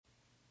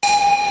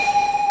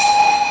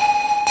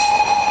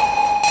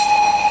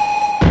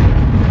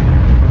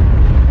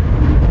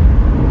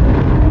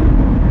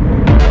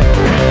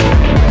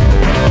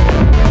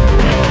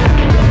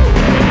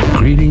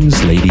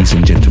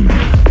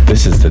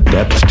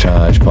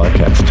Charge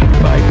podcast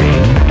by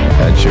Bain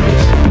and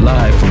Sugars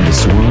live from the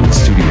Swan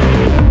Studio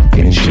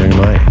in Chiang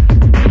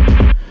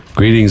Mai.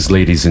 Greetings,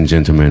 ladies and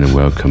gentlemen, and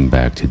welcome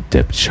back to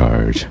Depth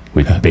Charge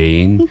with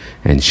Bain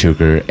and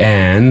Sugar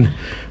and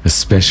a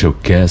special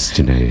guest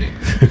today.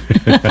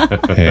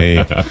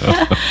 Hey,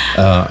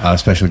 our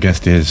special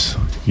guest is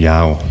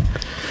Yao.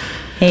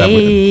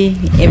 Hey,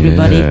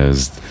 everybody.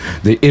 Yes,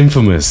 the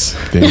infamous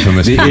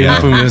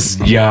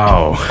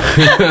Yao.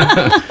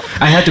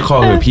 I had to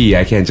call her P.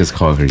 I can't just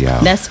call her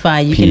Yao. That's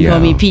fine. You can call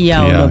me P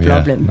Yao, no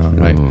problem. No,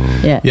 right.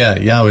 Yeah,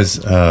 Yao is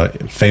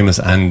famous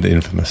and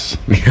infamous.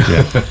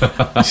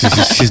 Yeah.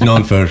 she's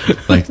known for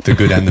like the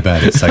good and the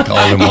bad. It's like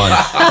all in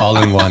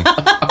one.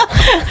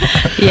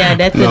 Yeah,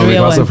 that's the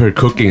real because one. of her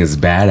cooking is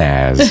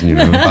badass, you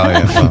know.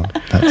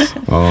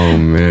 Oh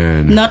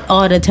man. Not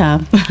all the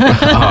time.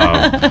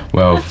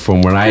 Well,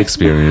 from what I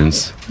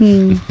experience,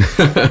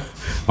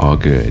 all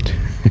good.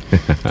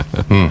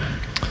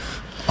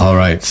 All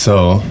right.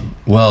 So,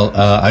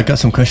 I got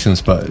some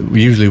questions, but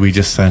usually we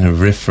just kind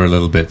of riff for a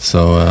little bit.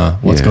 So,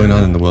 what's going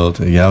on in the world?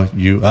 Yao,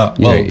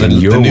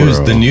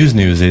 the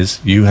news is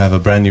you have a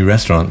brand new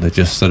restaurant that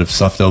just sort of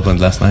soft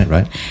opened last night,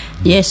 right?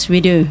 Yes, we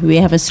do. We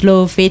have a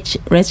slow fish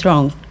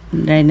restaurant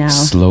right now.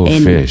 Slow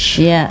fish.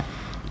 Yeah,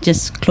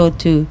 just close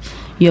to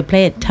your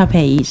place,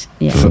 Taipei East.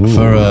 Yeah.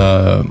 For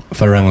a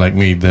Farang like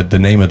me, the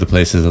name of the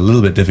place is a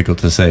little bit difficult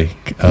to say.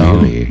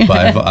 Really?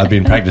 But I've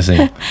been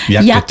practicing.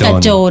 Yak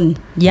Kajon.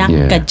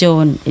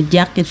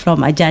 Yak is from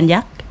Ajahn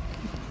Yak.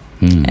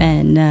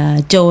 And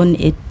Jon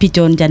is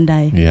Pijon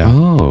Jandai. Yeah.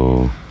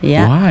 Oh.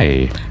 Yeah.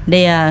 Why?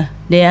 They're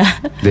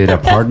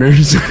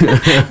partners.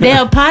 They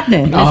are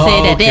partners. Let's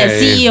say that they are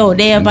CEO.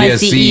 They are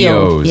vice CEO.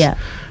 CEOs. Yeah.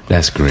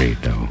 That's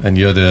great, though. And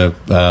you're the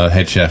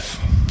head chef.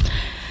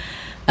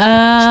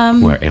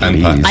 Well, at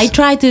least. I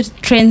try to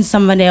train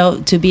someone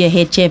else to be a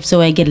head chef so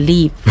I can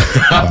leave.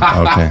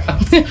 Okay.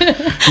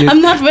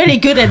 I'm not very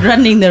good at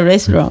running the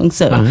restaurant,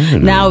 so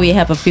now we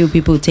have a few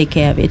people take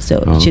care of it,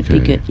 so it should be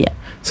good. Yeah.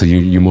 So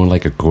you're more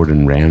like a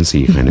Gordon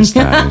Ramsay kind of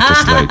style,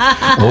 just like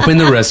open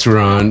the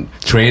restaurant,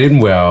 train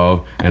it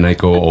well, and I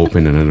go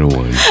open another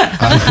one.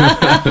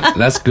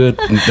 That's good.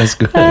 That's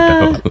good.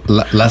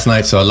 Last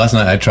night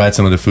I tried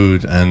some of the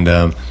food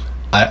and.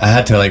 I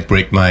had to like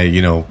break my,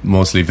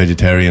 mostly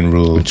vegetarian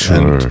rule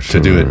to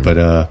do it,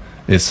 but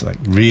it's like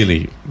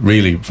really,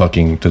 really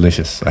fucking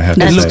delicious. I have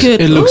to say. That's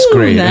good. It looks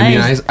great. Nice. I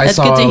mean, I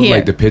saw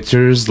like the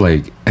pictures.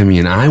 Like, I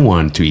mean, I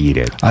want to eat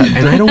it,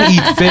 and I don't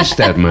eat fish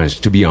that much,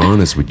 to be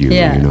honest with you.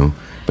 Yeah. You know,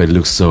 but it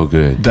looks so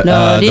good.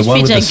 These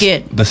fish are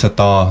good. The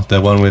satar,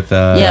 the one with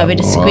with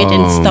the squid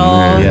and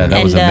store. Yeah,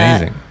 that was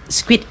amazing.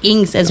 Squid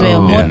inks as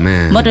well.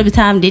 Most of the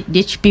time,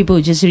 rich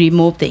people just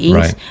remove the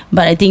inks,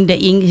 but I think the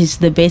ink is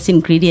the best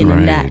ingredient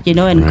in that,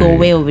 and go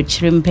well with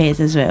shrimp paste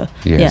as well.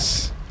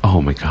 Yes. Yeah.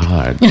 Oh my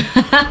God.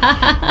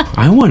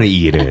 I want to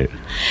eat it.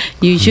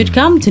 You should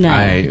come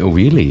tonight.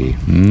 Really?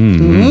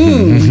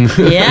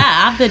 Yeah,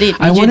 after it.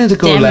 I wanted to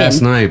go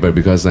last night, but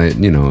because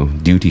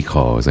duty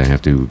calls, I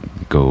have to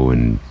go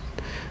and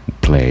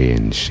play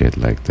and shit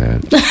like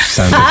that.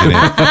 Sounds like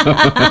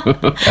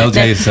it.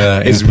 LJ's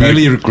it's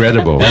really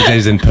regrettable.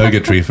 LJ's in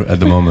purgatory at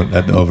the moment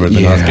over at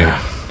the North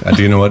Gate.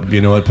 Do you know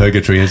what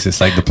purgatory is? It's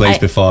like the place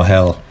before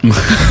hell.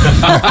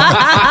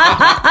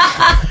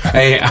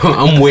 Hey,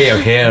 I'm way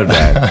ahead of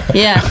that.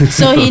 Yeah.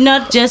 So he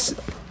not just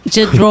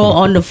roll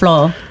on the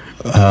floor.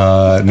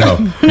 No,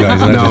 he's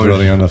not just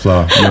rolling on the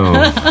floor.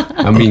 No,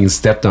 I'm being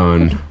stepped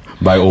on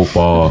by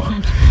Opal.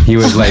 He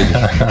was like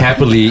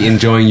happily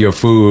enjoying your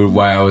food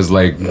while I was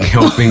like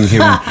helping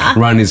him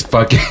run his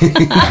fucking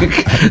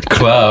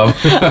club.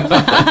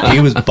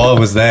 Paul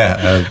was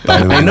there. By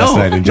the way, I know.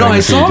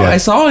 I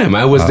saw him.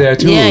 I was there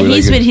too. Yeah,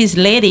 he's with his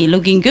lady,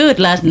 looking good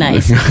last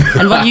night.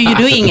 And what are you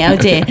doing,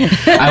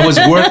 LJ? I was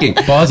working.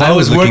 I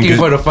was working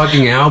for the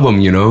fucking album,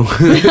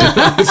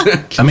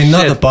 I mean,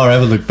 not that Bar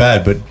ever looked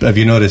bad, but have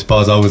you noticed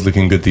Bar's always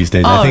looking good these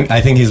days? I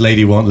think his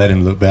lady won't let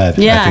him look bad.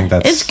 Yeah, I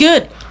think it's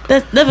good.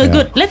 That was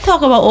good. Let's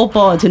talk about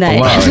Opal tonight.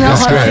 Wow,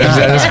 that's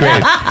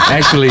great.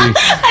 Actually,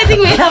 I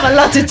think we have a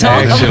lot to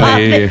talk about.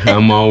 Actually,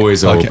 I'm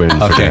always open for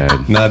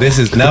that. Now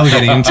we're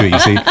getting into it. You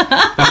see,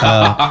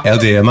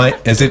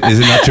 LJ, is it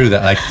not true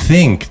that I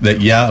think that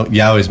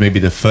Yao is maybe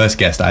the first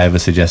guest I ever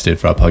suggested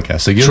for our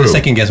podcast? So you're the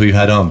second guest we've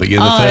had on, but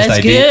you're the first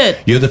idea. Good.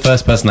 You're the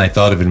first person I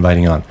thought of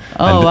inviting on.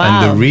 Wow.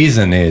 And the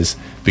reason is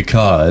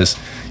because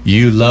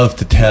you love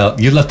to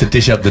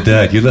dish up the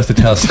dirt. You love to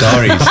tell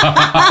stories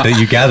that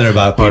you gather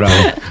about people.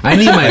 I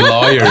need my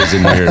lawyers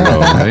in here,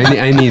 though.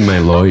 I need my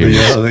lawyers.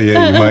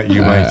 Yeah,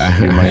 you might.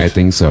 I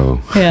think so.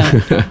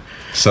 Yeah.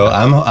 So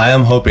I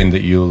am hoping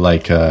that you'll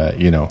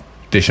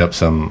dish up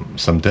some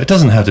dirt. It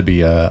doesn't have to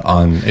be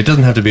on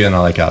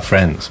like our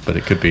friends, but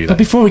it could be. But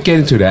before we get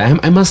into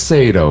that, I must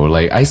say though,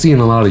 like I see in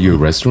a lot of your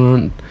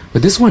restaurant,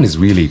 but this one is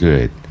really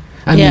good.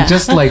 I mean,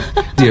 just like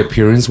the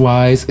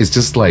appearance-wise, it's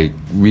just like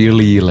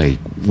really like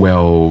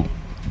well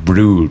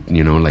brewed,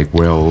 like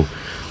well,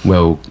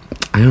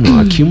 I don't know,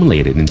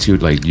 accumulated into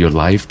like your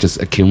life.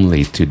 Just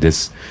accumulate to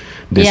this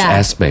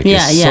aspect.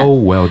 It's so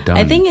well done.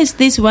 I think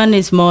this one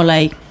is more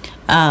like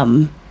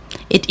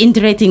it's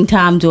interesting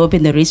time to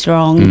open the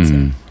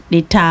restaurant.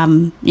 The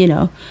time,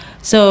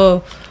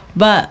 So,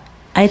 but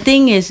I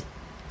think it's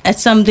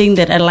something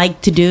that I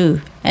like to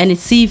do. And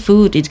it's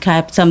seafood. It's kind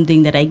of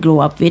something that I grew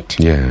up with.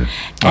 Yeah.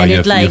 And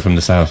you're from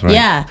the south, right?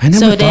 Yeah. I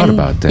never thought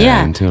about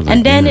that until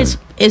and then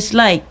it's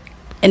like,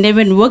 and then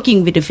when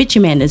working with the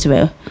fishermen as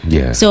well.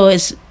 Yeah. So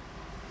it's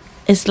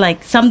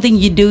like something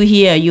you do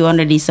here. I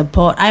already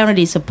support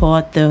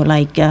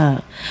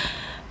the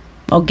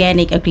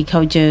organic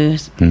agriculture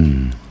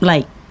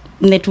like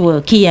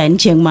network here in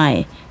Chiang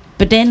Mai.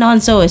 But then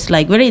also it's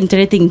like very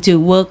interesting to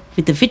work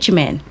with the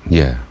fishermen.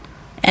 Yeah.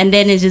 And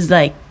then it's just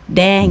like,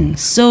 dang,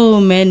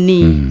 so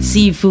many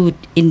seafood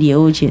in the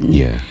ocean.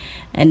 Yeah.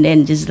 And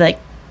then just like,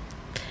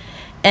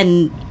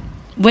 and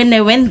when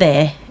I went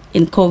there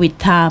in COVID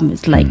time,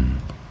 it's like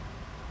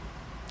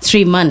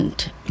 3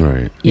 months.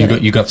 Right.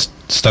 You got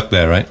stuck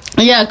there, right?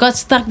 Yeah, I got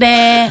stuck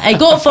there. I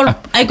go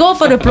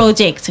for the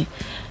project,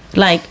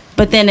 like,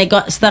 but then I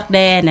got stuck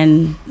there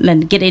and then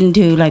get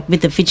into like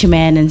with the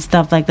fishermen and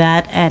stuff like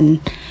that, and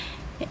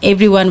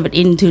everyone was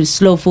into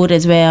slow food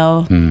as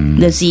well.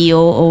 The CEO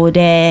over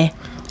there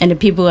and the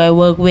people I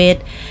work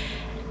with,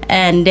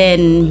 and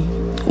then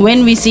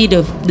when we see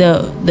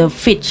the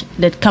fish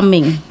that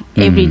coming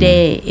every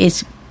day,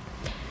 it's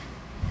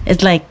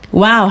like,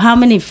 wow, how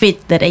many fish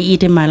that I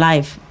eat in my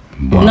life?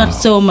 Wow. Not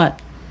so much.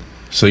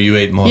 So you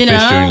ate more fish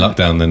during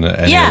lockdown than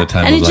any other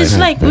time and of it's life. just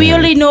like we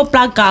only know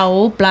pla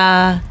gao,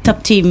 pla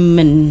tap tim,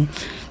 and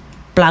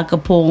pla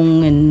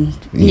kapong, and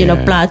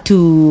pla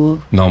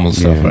tu. Normal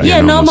stuff, right? Yeah,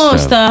 normal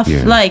stuff.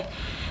 Like,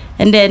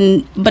 and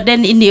then but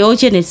then in the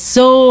ocean it's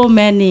so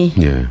many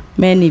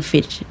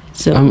fish.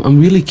 So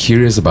I'm really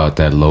curious about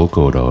that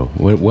logo though.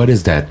 What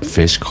is that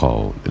fish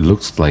called? It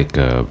looks like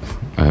I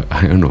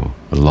don't know,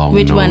 a long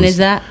Which nose. one is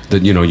that?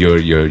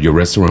 Your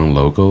restaurant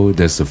logo.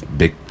 There's a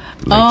big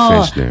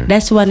fish there.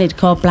 That's one it's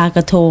called pla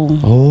katong.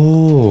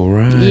 Oh,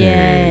 right.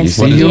 Yes.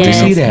 You don't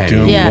see that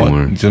do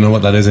anymore. Do you know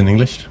what that is in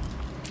English?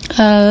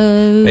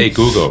 Hey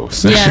Google.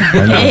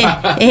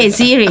 Yeah. hey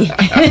Siri.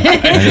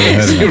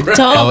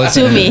 Talk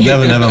to me.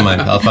 Never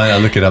mind. I'll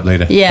look it up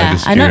later. Yeah,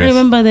 I don't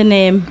remember the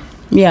name.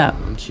 Yeah.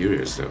 I'm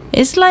curious though.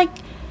 It's like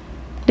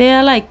they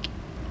are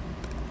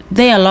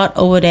a lot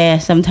over there.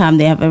 Sometimes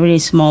they have a really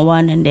small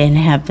one, and then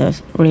have the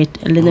red,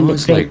 a little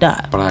bit red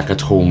dot. ปลากระ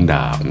ทงด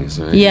าบ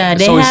Yeah,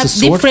 they so have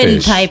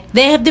different type.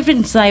 They have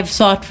different type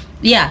sort.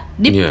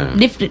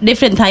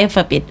 Different type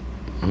of it.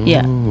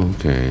 Oh,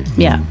 okay.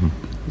 Yeah.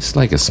 It's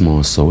like a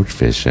small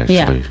swordfish,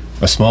 actually.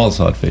 A small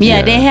swordfish.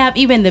 Yeah, they have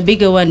even the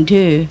bigger one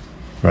too.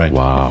 Right.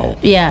 Wow.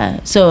 Yeah,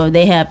 so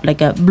they have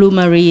like a blue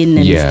marine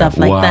and stuff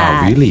like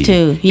that really?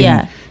 too.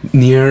 Yeah.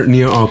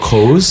 Near our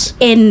coast?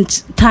 In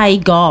Thai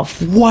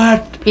Gulf.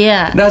 What?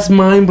 Yeah. That's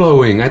mind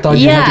blowing. I thought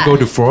you had to go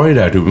to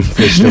Florida to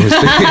fish those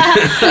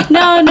things.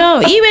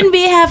 No. Even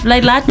we have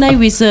like last night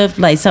we served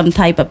like some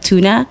type of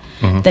tuna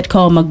that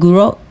called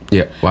maguro.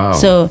 Yeah, wow.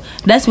 So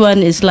that one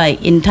is like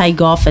in Thai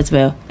Gulf as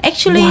well.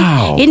 Actually,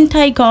 in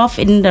Thai Gulf,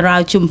 in the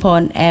Rao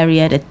Chumpon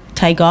area, the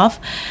Thai Gulf,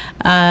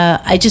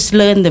 I just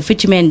learned the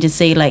fishermen just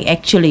say like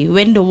actually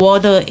when the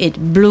water is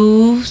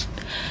blue,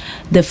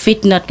 the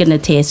fish not gonna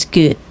taste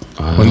good.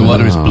 When the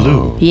water is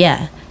blue.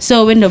 Yeah.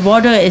 So when the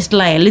water is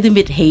like a little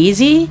bit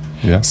hazy,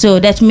 so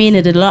that means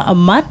it's a lot of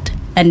mud,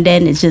 and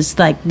then it's just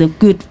like the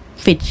good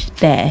fish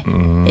there.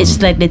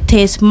 It's like they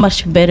taste much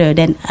better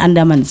than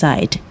Andaman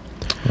side.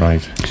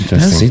 Right.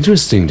 That's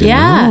interesting to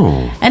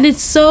know. And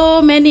it's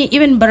so many,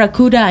 even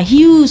barracuda,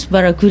 huge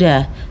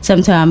barracuda.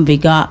 Sometimes we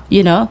got,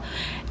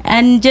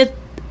 and just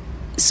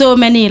so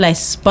many like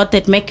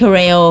spotted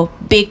mackerel,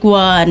 big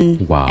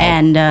one. Wow.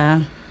 And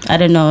I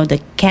don't know, the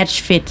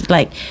catfish,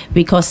 like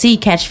we call sea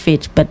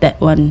catfish, but that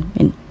one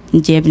in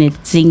Japanese,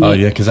 zingi. Oh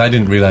yeah, because I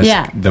didn't realize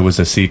there was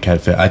a sea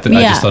catfish. I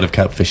just thought of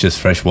catfish as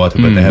fresh water,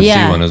 but they have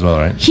sea one as well,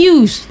 right?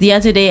 Huge. The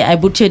other day I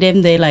butchered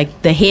them. They like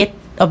the head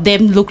of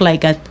them look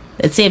like the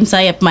same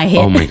size of my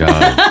head. Oh my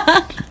god.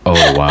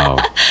 Oh wow.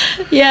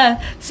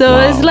 Yeah. So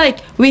it's like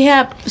we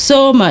have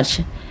so much,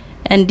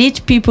 and these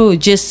people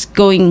just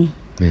going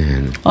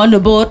on the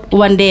boat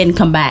one day and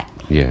come back.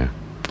 Yeah.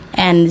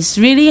 And it's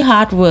really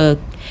hard work.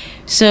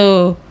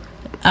 So,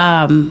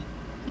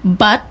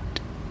 but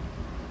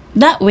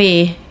that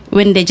way,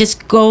 when they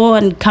just go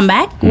and come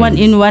back one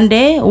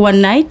day,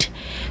 one night,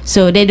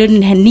 so they don't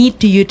need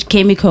to use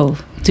chemical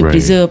to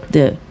preserve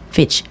the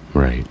fish.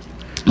 Right.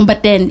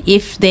 But then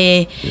if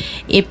the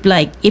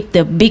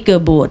bigger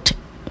boat,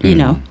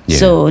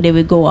 so they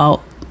will go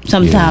out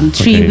sometime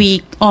 3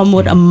 weeks,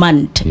 almost a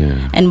month.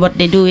 Yeah. And what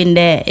they do in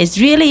there is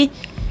really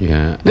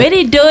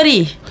very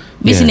dirty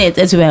business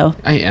as well.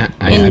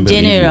 In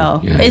general,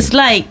 it's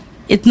like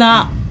it's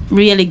not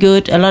really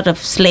good. A lot of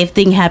slave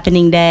thing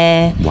happening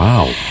there.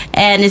 Wow.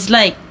 And it's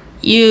like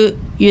you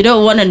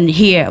don't want to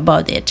hear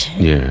about it.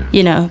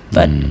 Yeah.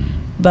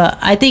 But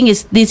I think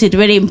this is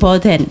very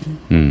important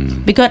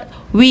because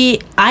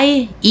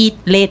I eat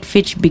late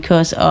fish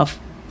because of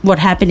what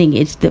happening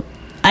is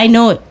I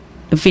know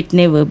the fish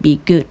never be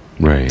good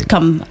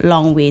come a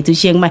long way to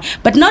Chiang Mai,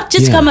 but not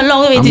just come a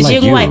long way to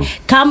Chiang Mai,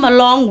 come a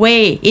long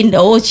way in the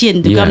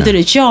ocean to come to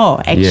the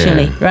shore,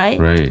 actually, right?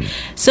 Right.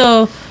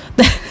 So,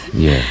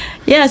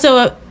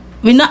 so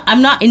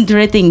I'm not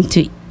interested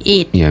to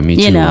eat. Yeah, me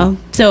too. You know,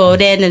 so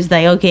then it's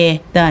like,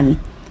 okay, done.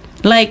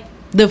 Like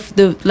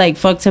the like,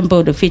 for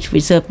example, the fish we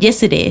served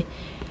yesterday,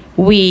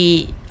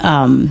 we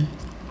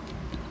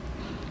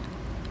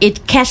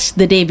it catch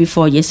the day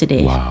before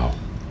yesterday. Wow.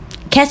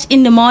 Catch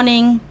in the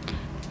morning,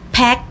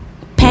 pack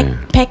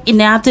in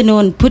the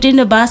afternoon, put in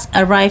the bus,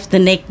 arrive the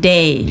next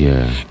day.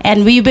 Yeah.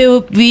 And we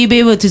be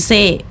able to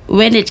say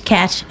when it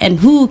catch and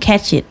who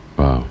catch it.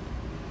 Wow.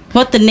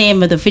 What the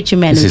name of the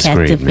fisherman who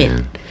catch the fish.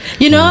 Man.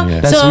 You know?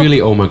 That's so, really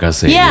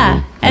omakase. Yeah. You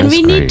know? And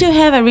we need to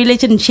have a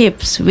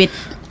relationships with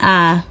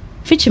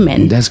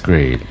fishermen. That's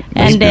great.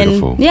 That's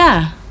beautiful.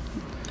 Yeah.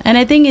 And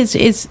I think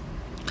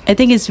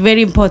it's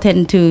very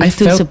important to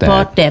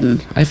support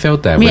them. I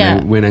felt that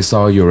when I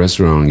saw your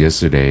restaurant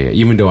yesterday.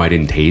 Even though I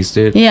didn't taste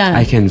it,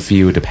 I can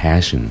feel the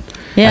passion.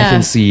 Yeah. I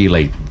can see,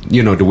 like,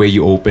 you know, the way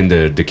you open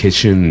the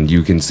kitchen.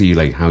 You can see,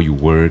 like, how you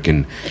work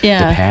and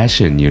the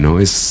passion. You know,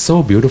 it's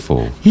so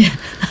beautiful. Yeah.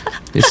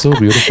 It's so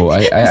beautiful.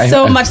 I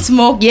much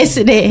smoke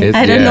yesterday.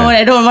 I don't know.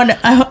 I don't want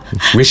to.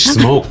 Which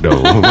smoke,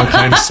 though? What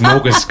kind of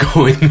smoke is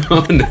going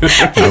on?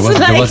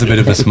 There was a bit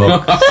of a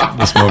smoke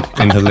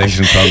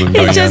inhalation problem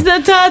going on. It's just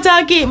the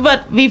tataki,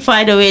 but we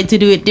find a way to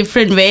do it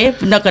different way.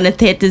 We're not going to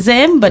taste the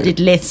same, but it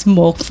less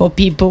smoke for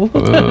people.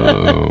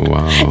 Oh,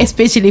 wow.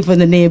 Especially for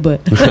the neighbor.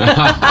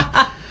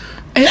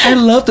 I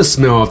love the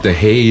smell of the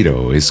hay,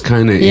 though. It's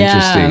kind of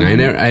interesting.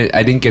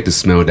 I didn't get to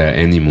smell that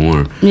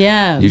anymore.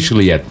 Yeah.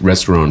 Usually at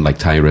restaurant, like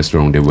Thai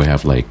restaurant, they will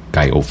have like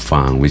gai op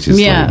fang, which is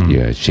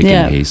like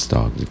chicken hay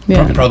stock.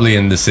 Probably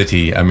in the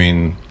city. I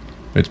mean,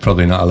 it's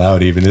probably not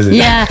allowed even, is it?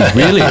 Yeah.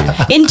 Really?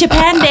 In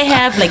Japan, they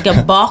have like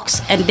a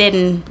box, and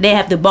then they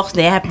have the box,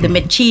 they have the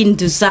machine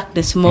to suck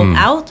the smoke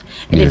out,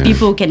 and then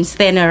people can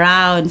stand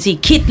around. See,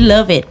 kids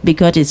love it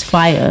because it's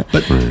fire.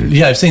 But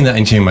I've seen that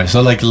in Chiang Mai.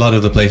 So like a lot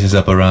of the places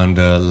up around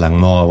Lang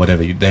Mo or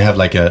whatever, they have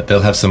like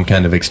they'll have some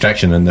kind of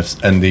extraction, and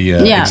the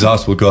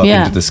exhaust will go up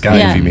into the sky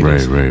if you mean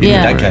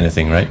that kind of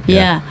thing, right?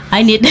 Yeah.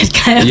 I need that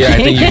kind of thing. Yeah, I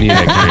think you need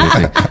that kind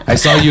of thing. I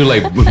saw you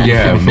like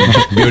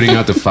building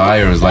out the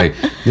fire. I was like,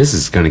 this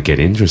is gonna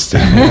get interesting.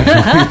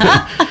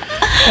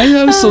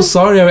 I'm so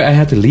sorry I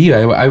had to leave.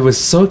 I was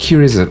so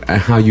curious at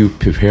how you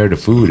prepare the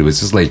food. It was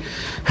just like,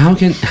 how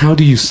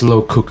do you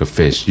slow cook a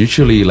fish?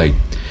 Usually, like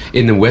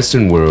in the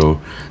Western world,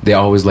 they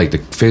always like the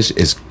fish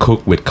is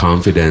cooked with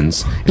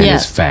confidence and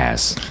it's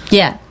fast.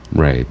 Yeah.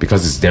 Right,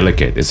 because it's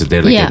delicate. It's a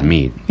delicate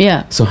meat.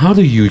 Yeah. So how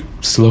do you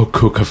slow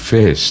cook a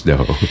fish,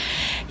 though?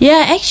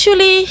 Yeah,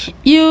 actually,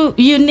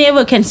 you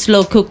never can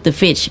slow cook the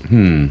fish.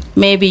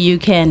 Maybe you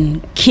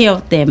can kill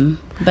them,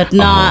 but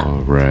not.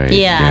 Oh, right.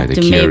 Yeah,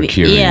 to maybe.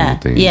 Curing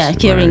things. Yeah,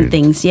 curing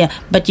things. Yeah,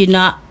 but you're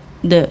not.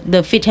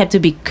 The fish have to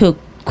be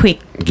cooked quick.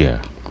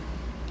 Yeah.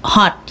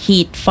 Hot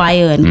heat,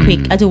 fire, and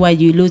quick.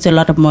 Otherwise, you lose a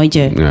lot of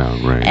moisture. Yeah,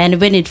 right.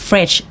 And when it's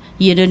fresh,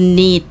 you don't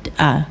need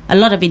a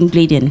lot of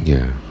ingredient.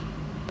 Yeah.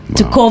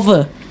 To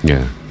cover.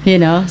 Yeah. You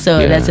know,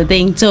 so that's the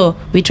thing. So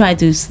we try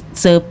to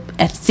serve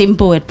as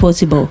simple as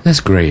possible. That's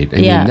great. I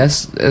mean,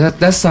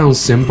 that sounds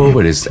simple,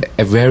 but it's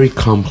a very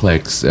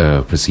complex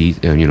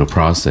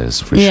process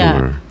for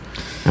sure.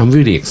 I'm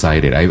really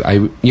excited.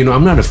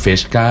 I'm not a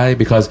fish guy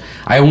because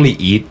I only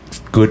eat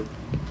good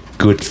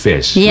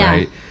fish,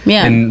 right?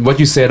 Yeah. And what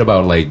you said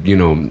about, like,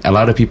 a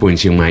lot of people in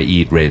Chiang Mai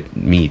eat red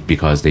meat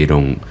because they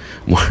know.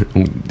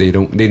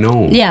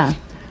 Yeah.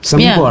 Some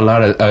people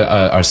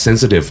are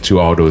sensitive to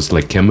all those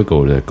like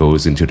chemical that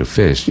goes into the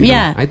fish. You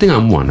know? I think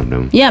I'm one of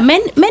them. Yeah,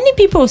 many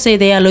people say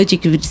they are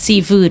allergic to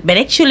seafood, but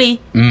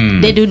actually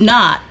they do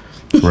not.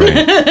 Right.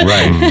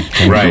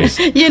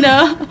 You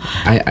know.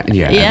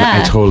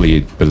 I totally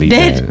believe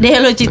that. They're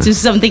allergic to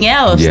something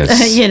else.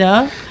 Yes. You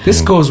know.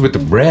 This goes with the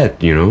bread.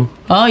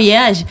 Oh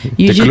yes,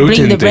 you the should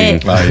bring the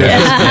thing.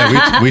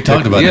 bread. We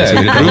talked about this.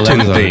 The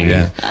gluten thing.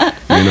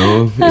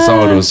 It's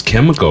all those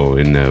chemical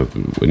in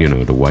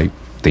the white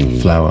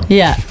thingy. Flour.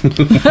 Yeah.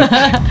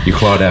 You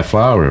call that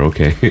flour,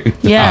 okay?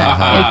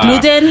 Yeah.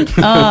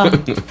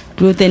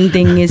 Gluten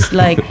thing is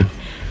like,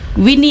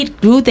 we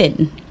need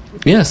gluten.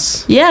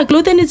 Yes. Yeah,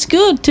 gluten is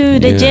good to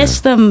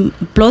digest some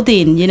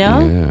protein,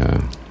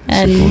 Yeah.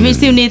 And we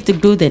still need the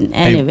gluten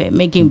anyway,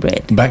 making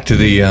bread. Back to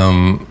the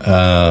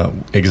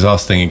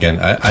exhaust thing again.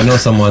 I know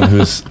someone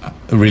who's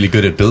really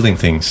good at building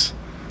things.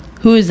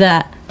 Who is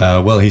that?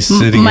 Well, he's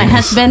sitting. My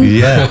husband.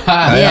 Yeah,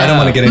 I don't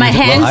want to get into my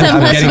handsome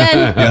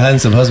husband. Your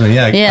handsome husband.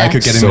 Yeah, I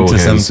could get him into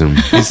handsome.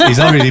 some. He's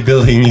already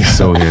building.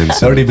 So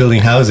handsome. Already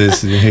building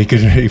houses.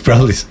 He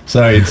probably.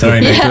 Sorry,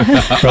 Nick.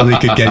 Probably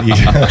could get you.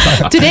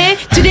 Today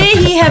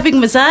he having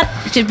massage.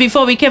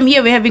 Before we came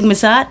here, we're having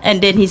massage, and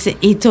then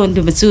he told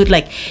to Masood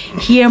like,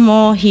 here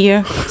more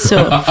here.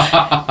 So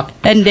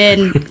And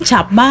then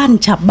chap ban.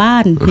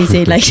 He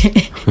say like,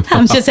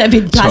 I'm just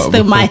having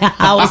plaster my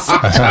house.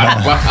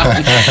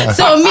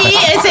 So me,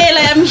 I say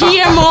like I'm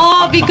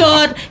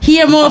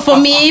here more for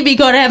me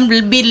because I'm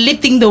been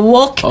lifting the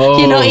wok,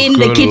 in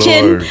the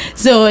kitchen. Lord.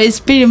 So it's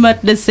pretty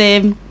much the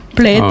same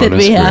place that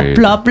we have great.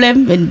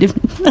 problem.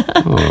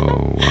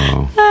 Oh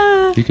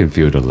wow! You can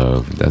feel the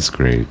love. That's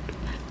great.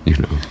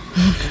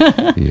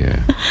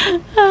 Yeah.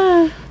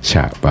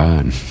 Chap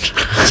ban.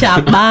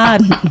 Chap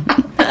ban.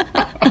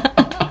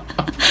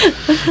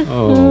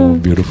 Oh,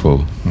 beautiful.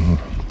 Mm-hmm.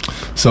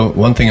 So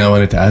one thing I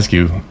wanted to ask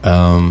you,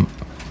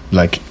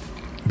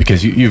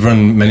 because you've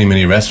run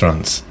many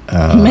restaurants.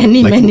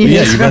 Many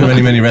you've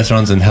run many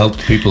restaurants and helped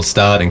people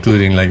start,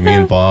 including like me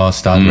and Boss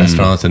start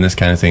restaurants and this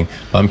kind of thing.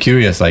 But I'm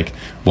curious, like,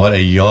 what are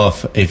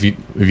if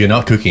you're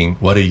not cooking,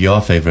 what are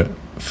your favorite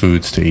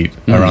foods to eat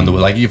around the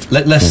world? Like,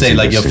 let's say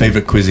like your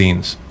favorite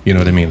cuisines. You know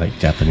what I mean, like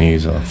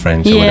Japanese or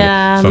French or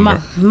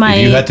whatever.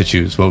 If you had to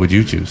choose, what would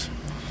you choose?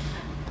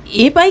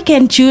 If I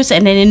can choose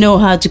and I know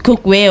how to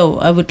cook well,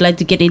 I would like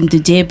to get into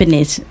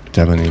Japanese.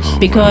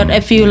 Because I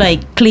feel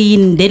like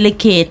clean,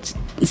 delicate,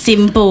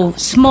 simple,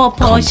 small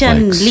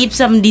portion, leave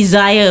some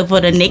desire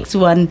for the next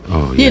one.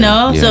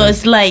 So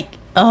it's like,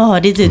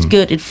 this is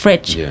good, it's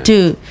fresh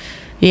too.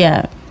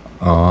 Yeah.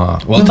 Well,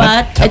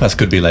 tapas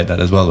could be like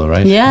that as well, though,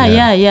 right?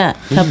 Yeah.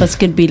 Tapas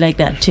could be like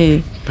that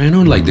too. But I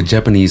know, like, the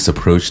Japanese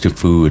approach to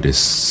food is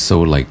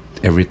so, like,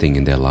 everything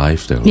in their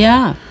life, though.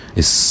 Yeah.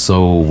 It's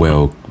so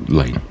well,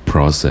 like,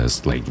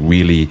 processed, like,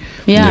 really,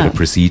 the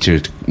procedure,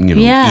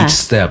 each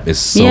step is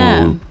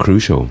so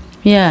crucial.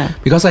 Yeah.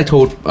 Because I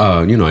told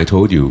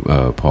you,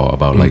 Paul,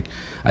 about, like,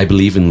 I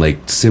believe in,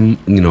 like,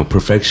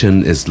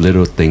 perfection is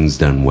little things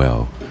done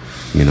well.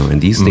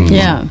 And these things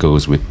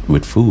goes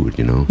with food,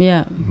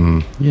 Yeah.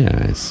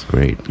 Yeah, it's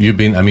great. You've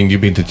been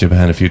to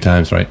Japan a few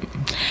times, right?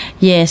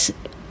 Yes,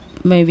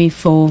 maybe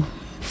four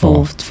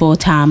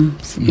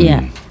times.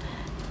 Yeah.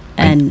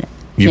 And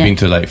you've been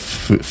to like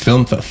food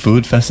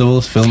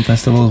festivals? What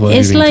it's have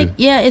you been like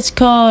to? It's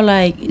called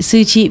like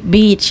Sushi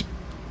Beach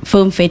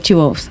Film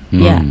Festivals.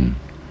 Yeah.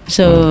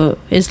 So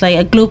it's like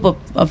a group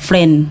of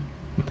friends.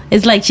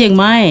 It's like Chiang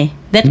Mai.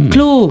 That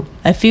clue,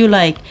 I feel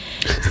like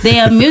they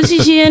are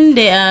musicians,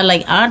 they are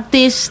like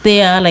artists,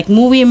 they are like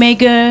movie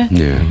maker.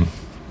 Yeah.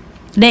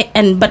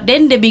 But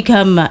then they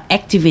become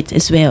activists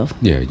as well.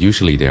 Yeah,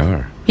 usually they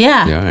are.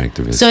 Yeah. They are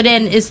activists. So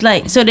then it's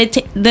like, so they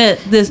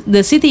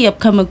the city of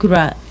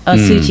Kamakura or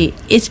Sushi,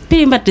 it's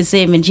pretty much the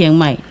same in Chiang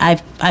Mai.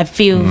 I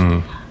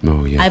feel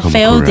I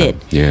felt it.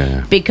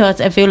 Yeah.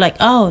 Because I feel like,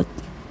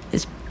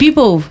 it's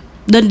people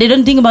they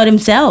don't think about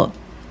themselves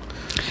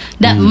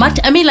that much.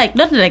 I mean, like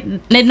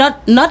they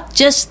not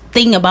just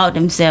think about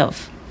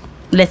themselves.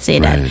 Let's say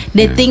that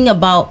they think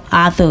about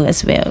others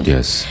as well.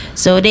 Yes.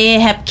 So they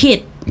have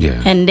kids.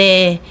 Yeah. And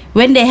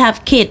when they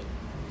have kids,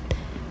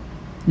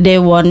 they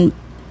want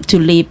to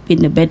live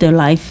in a better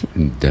life.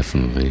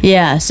 Definitely.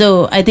 Yeah.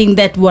 So I think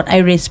that's what I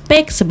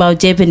respect about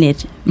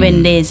Japanese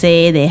when they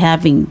say they're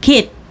having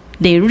kids.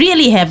 They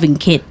really having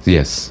kids.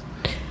 Yes.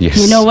 Yes.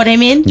 You know what I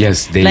mean?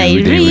 Yes. They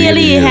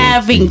really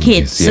having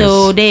kids. Yes.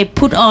 So they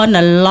put on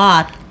a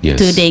lot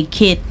to their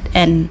kid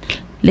and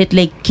let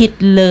their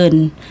kid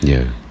learn.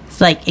 Yeah. It's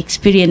like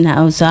experience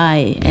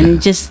outside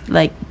and just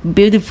like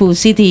beautiful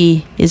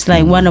city. It's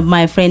like one of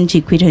my friends,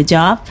 she quit her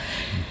job.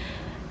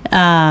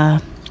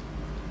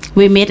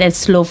 We met at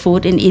Slow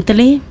Food in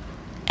Italy,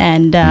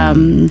 and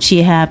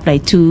she have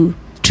like 3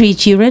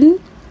 children,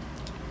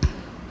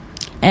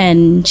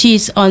 and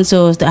she's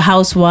also the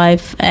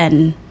housewife,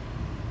 and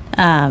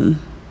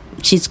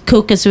she's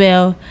cook as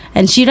well,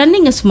 and she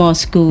running a small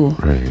school,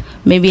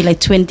 maybe like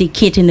 20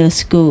 kids in her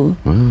school.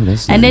 Wow,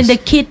 that's and nice. then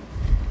the kid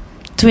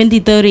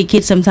 20-30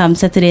 kids sometimes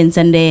Saturday and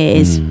Sunday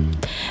is,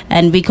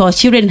 and we call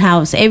children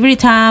house. Every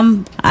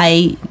time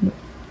I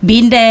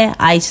been there,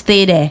 I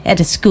stay there at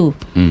the school.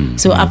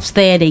 So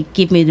upstairs they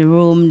give me the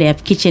room, they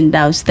have kitchen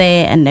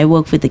downstairs, and I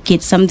work with the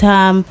kids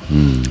sometimes.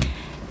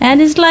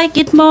 And it's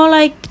more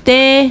like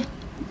they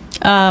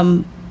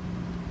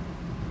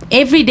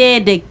every day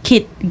the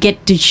kid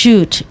get to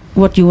shoot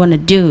what you want to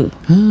do.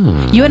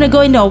 You want to go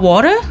in the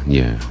water?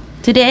 Yeah.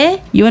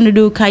 Today you want to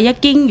do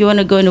kayaking, you want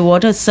to go in the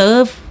water,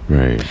 surf,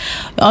 right?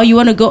 Or you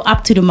want to go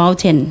up to the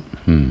mountain,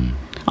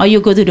 or you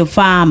go to the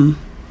farm.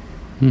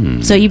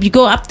 So if you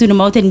go up to the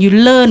mountain, you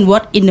learn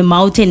what in the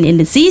mountain in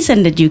the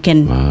season that you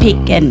can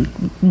pick and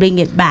bring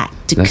it back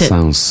to cook. That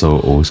sounds so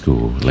old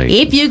school. Like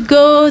if you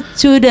go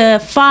to the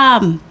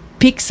farm,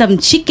 pick some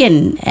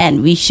chicken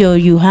and we show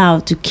you how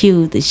to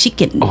kill the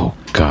chicken. Oh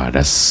God,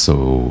 that's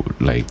so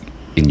like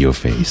in your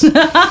face.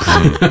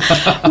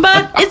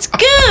 But it's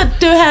good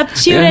to have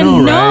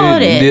children know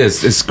it.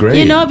 Yes, it's great.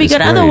 You know, because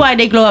otherwise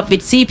they grow up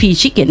with CP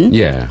chicken.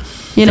 Yeah.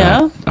 You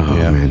know? Oh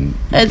man.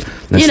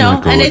 You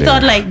know, and they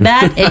thought like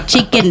that a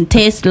chicken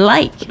tastes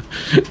like.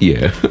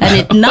 Yeah.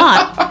 And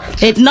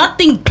it's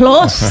nothing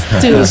close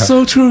to. That's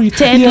so true.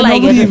 Like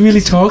nobody really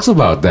talks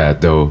about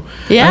that though.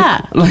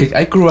 Yeah.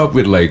 I grew up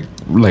with like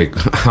like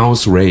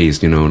house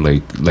raised,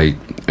 like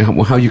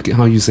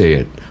how you say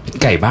it?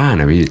 ไก่บ้าน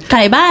อะพี่ ไ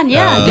ก่บ้าน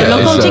yeah, the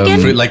local chicken.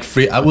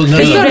 Free. Well, no,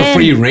 it's not a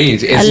free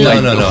range. It's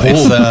like no.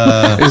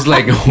 It's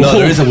like no.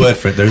 There is a word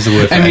for it. There is a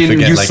word for it. I mean,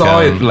 forget, you like, saw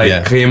it like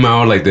came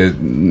out like the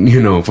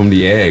from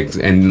the eggs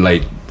and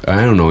like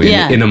I don't know.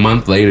 In a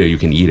month later, you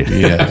can eat it.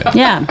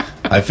 Yeah.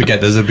 I forget.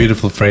 There's a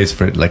beautiful phrase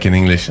for it, like in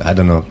English. I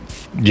don't know.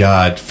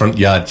 Front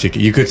yard chicken.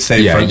 You could say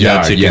front yard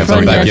chicken,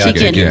 front backyard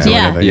chicken.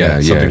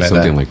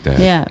 Something like that.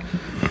 Yeah.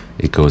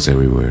 It goes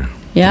everywhere.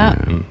 Yeah.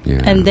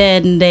 And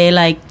then they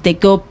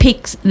go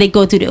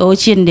to the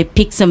ocean, they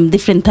pick some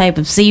different type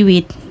of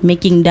seaweed,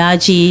 making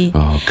daji.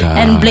 Oh God.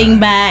 And bring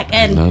back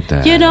and love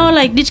that.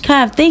 like this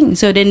kind of thing.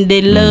 So then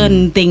they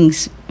learn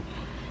things,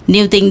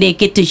 new thing they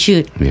get to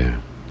shoot.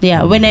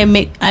 Yeah, when I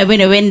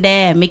went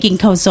there making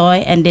khao soi,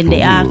 and then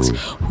they asked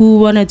who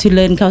wanted to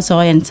learn khao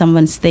soi, and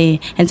someone stay,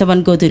 and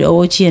someone go to the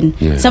ocean.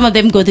 Some of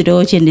them go to the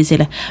ocean. They say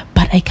like,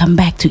 but I come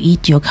back to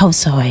eat your khao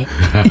soi.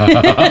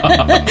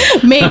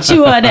 Make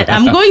sure that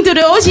I'm going to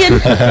the ocean,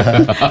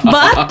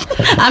 but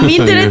I'm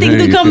interested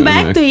to come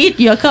back to eat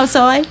your khao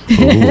soi.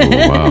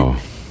 Oh wow.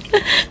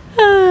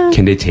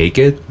 Can they take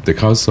it, the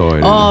khao soi?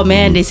 Oh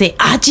man, they say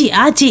aji.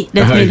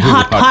 That means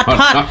hot.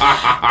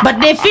 But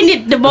they finish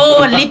the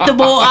bowl and lift the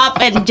bowl up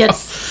and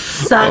just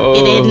suck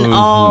it in.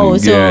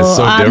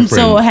 So I'm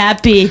so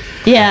happy.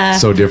 Yeah.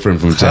 So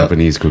different from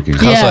Japanese cooking.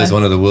 Khao soi is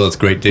one of the world's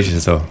great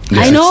dishes, though.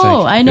 I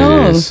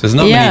know.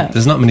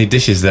 There's not many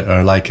dishes that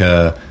are like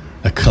a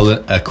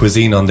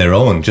cuisine on their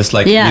own. Just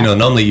like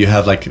normally you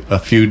have like a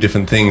few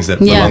different things that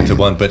belong to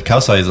one, but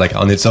khao soi is like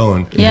on its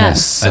own.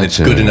 And it's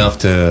good enough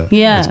to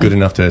it's good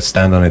enough to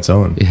stand on its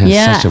own. It has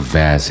such a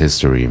vast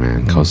history, man.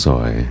 Khao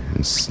soi.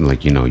 It's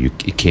like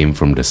it came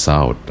from the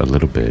south a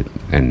little bit,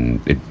 and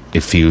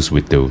it feels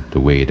with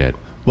the way that.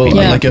 Well,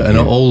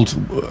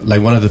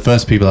 like one of the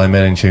first people I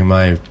met in Chiang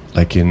Mai,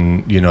 like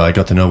I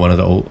got to know one of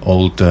the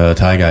old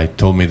Thai guy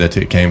told me that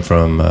it came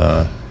from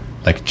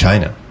like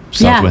China,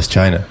 Southwest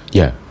China.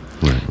 Yeah.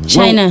 Right.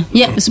 China,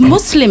 it's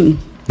Muslim.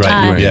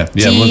 Right,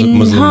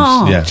 Muslims.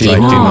 Jin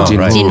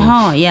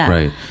Ho,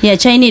 Right. Yeah,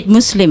 Chinese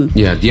Muslim.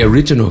 Yeah, the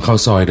original khao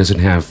soi doesn't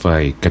have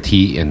like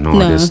kati and all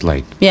this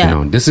like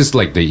this is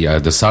like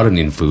the southern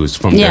influence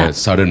from the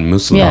southern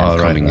Muslim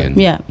coming in.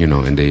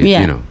 And they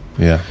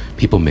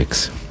people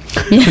mix.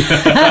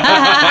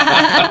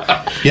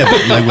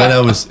 But like when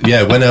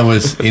I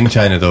was in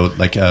China though,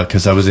 like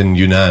because I was in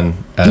Yunnan,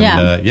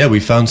 and we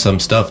found some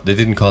stuff. They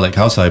didn't call it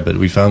khao soi, but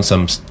we found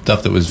some stuff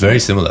that was very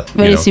similar.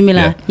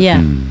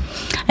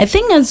 I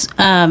think as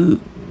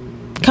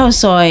khao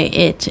soi,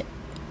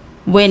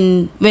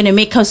 when I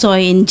make khao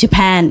soi in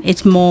Japan,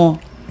 it's more.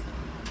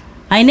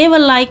 I never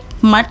like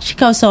much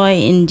khao soi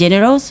in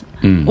general.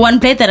 One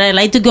place that I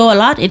like to go a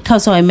lot is khao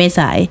soi Mae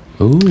Sai.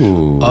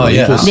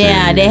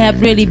 They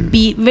have really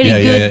very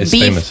good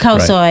beef khao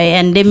soi,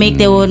 and they make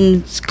their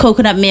own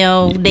coconut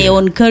milk, their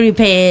own curry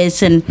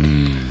paste, and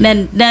then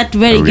that's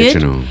very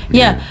original,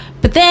 good.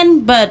 But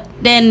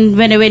then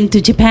when I went to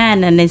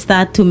Japan and I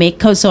start to make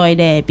khao soi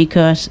there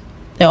because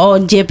their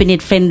own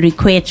Japanese friend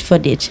request for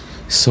it.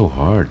 So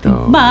hard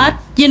though. But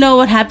you know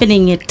what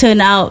happening? It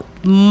turned out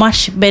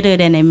much better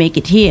than I make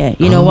it here.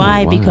 You know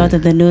why? Because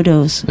of the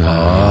noodles.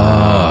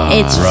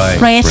 It's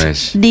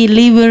fresh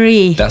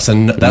delivery. That's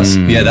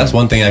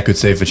one thing I could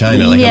say for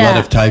China. Like a lot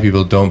of Thai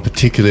people don't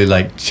particularly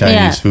like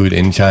Chinese food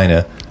in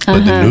China,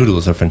 but the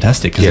noodles are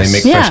fantastic because they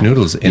make fresh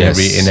noodles in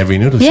every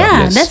noodle shop.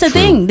 Yeah, that's the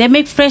thing. They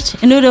make fresh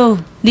noodle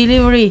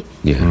delivery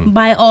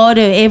by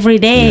order every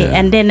day,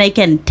 and then I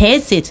can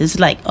taste it. It's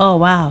like, oh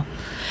wow.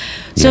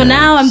 So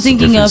now I'm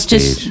thinking of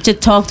just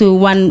talk to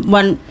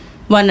one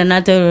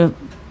another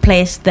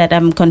place that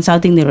I'm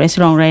consulting the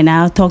restaurant right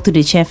now. Talk to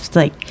the chef.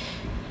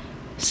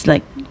 It's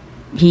like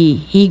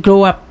he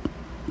grew up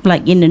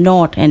like in the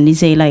north, and he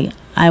say like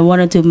I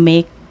wanted to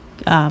make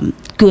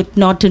good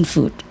northern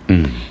food.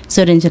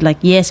 So then she's like,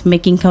 yes,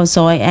 making khao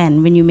soi,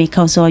 and when you make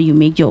khao soi, you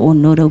make your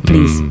own noodle,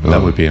 please.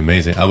 That would be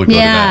amazing. I would go to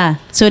that.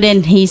 So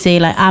then he say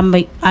like,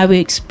 I will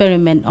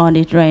experiment on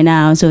it right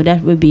now. So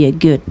that would be a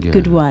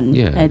good one.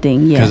 I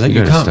think. Because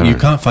you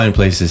can't find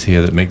places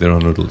here that make their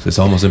own noodles. It's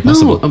almost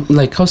impossible. No,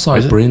 like khao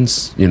soi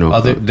prints, they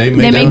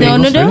make their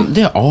own noodles.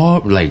 They're all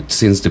like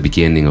since the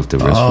beginning of the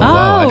restaurant. Oh,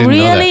 wow, I didn't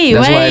really?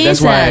 know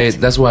that.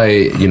 That's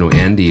why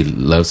Andy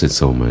loves it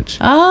so much.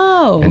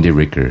 Oh, Andy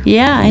Ricker.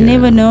 Yeah, I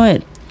never know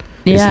it.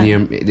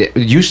 It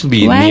used to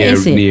be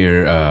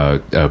near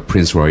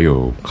Prince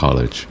Royal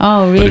College.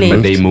 Oh, really?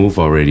 But they moved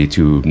already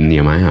to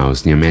near my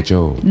house, near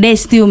Metro. They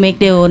still make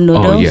their own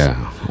noodles? Oh, yeah.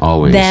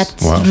 Always.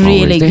 That's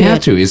really good. They have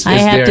to. I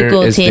have to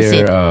go taste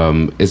it.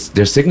 It's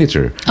their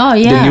signature. Oh,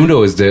 yeah. The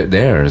noodle is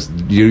theirs.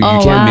 You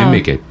can't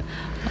mimic it.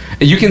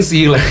 You can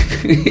see like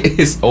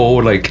it's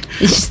all like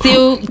it's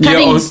still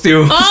cutting.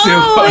 Still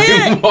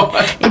cutting more.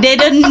 They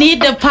don't need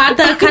the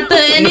cutter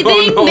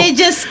anything. No. They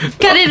just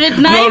cut it with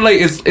knife. No, like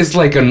it's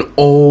like an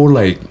old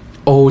like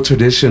old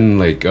tradition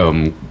like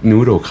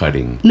noodle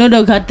cutting.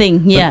 Noodle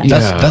cutting, yeah.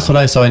 That's what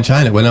I saw in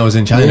China when I was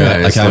in China.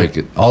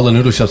 Yeah, all the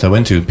noodle shops I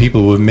went to,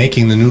 people were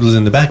making the noodles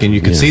in the back, and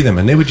you could see them,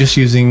 and they were just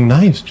using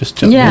knives,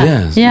 just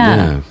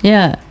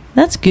Yeah.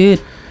 That's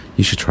good.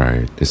 You should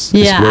try it.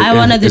 I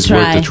wanted to try. It's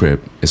worth the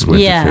trip. It's worth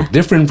the trip.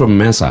 Different from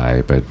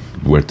Mesai, but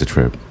worth the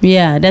trip.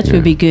 Yeah, that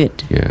would be good.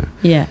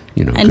 Yeah.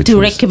 And to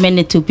recommend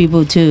it to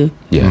people too.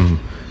 Yeah.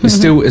 It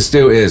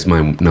still is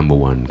my number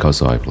one khao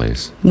soi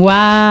place.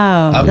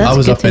 Wow. I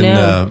was up in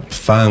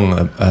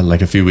Phang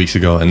like a few weeks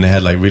ago, and they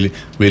had like really,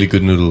 really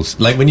good noodles.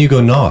 Like when you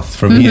go north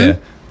from here,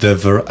 the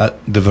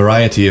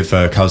variety of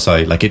khao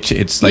soi, like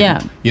it's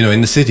like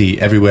in the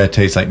city everywhere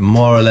tastes like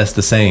more or less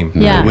the same.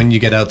 Yeah. But when you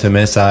get out to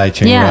Mesai,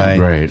 Chiang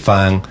Rai,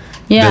 Phang,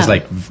 there's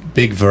like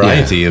big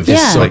variety of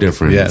it's so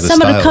different. Yeah,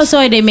 some of the khao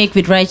soi they make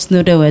with rice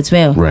noodle as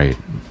well. Right.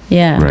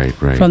 Yeah.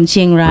 Right. From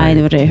Chiang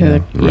Rai, what I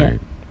heard. Right.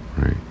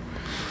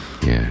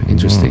 Yeah,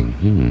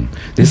 interesting.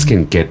 This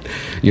can get,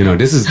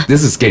 this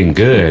is getting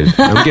good.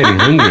 I'm getting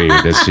hungry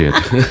with this shit.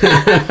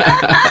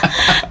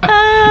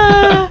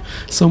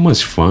 So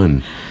much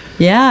fun.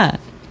 Yeah.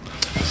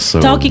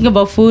 So, talking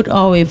about food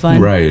always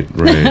fun. Right.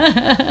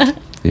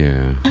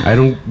 Yeah, I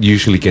don't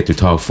usually get to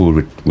talk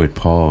food with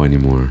Paul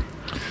anymore.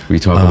 We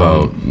talk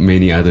about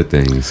many other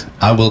things.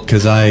 I will,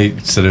 because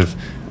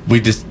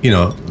we just,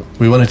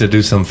 we wanted to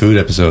do some food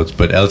episodes,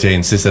 but LJ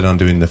insisted on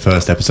doing the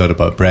first episode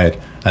about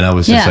bread, and I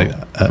was just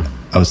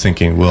I was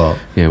thinking, well,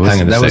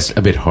 that was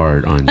a bit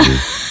hard on you.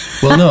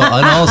 Well, no,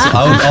 and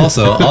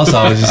also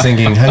I was just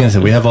thinking, hang on a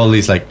second, we have all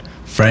these like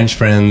French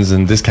friends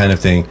and this kind of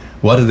thing.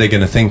 What are they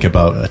going to think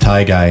about a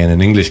Thai guy and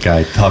an English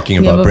guy talking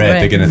about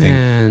bread? They're going to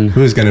think,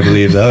 who's going to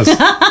believe those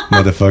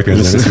motherfuckers?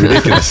 This is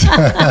ridiculous.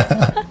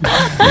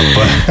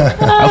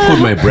 I'll put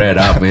my bread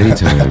up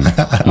anytime.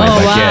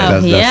 Wow.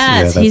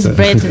 Yes, his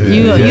bread.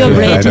 Your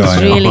bread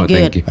is really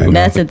good.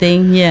 That's the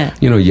thing,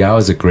 Yao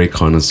is a great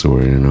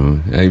connoisseur,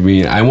 I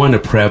mean, I want to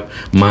prep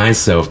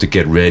myself to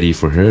get ready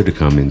for her to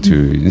come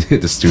into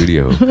the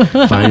studio.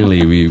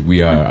 Finally,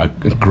 we are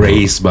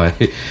graced by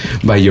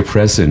your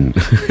presence.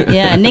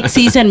 Next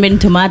season when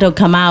tomato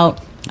come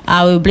out,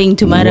 I will bring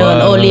tomato and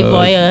olive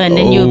oil, and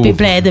then you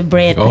prepare the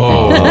bread.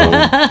 Oh,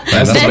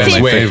 that's the best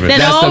way.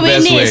 That's all we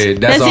need.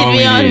 That's all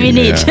we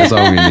need. That's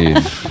all we need.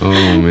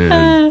 Oh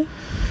man.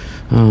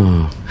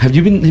 Have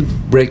you been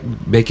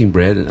baking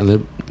bread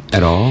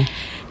at all?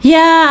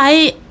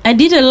 Yeah, I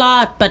did a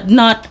lot, but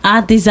not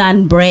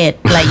artisan bread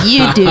like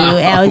you do,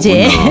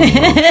 LJ.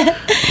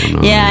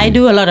 No. Yeah, I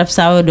do a lot of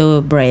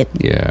sourdough bread.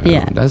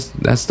 Yeah.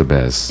 That's the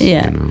best.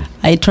 Yeah,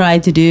 I try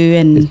to do,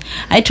 and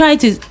I try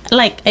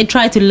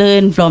to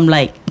learn from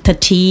like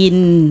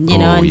Tatine,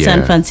 in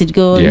San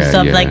Francisco and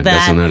stuff like that.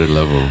 That's another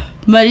level.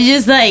 But it's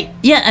just like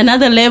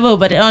another level.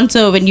 But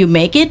also when you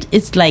make it,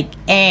 it's like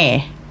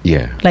air.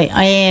 Yeah. Like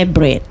air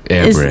bread.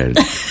 Air bread.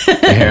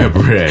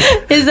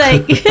 It's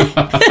like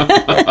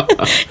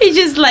it's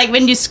just like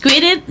when you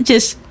squeeze it,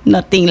 just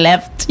nothing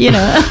left,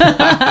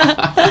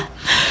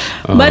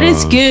 But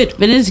it's good.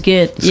 It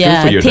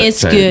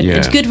tastes good. Yeah.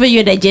 It's good for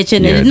your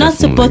digestion. Yeah, it's not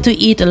supposed to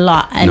eat a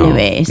lot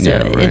anyway. So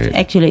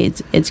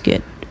it's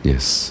good.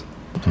 Yes.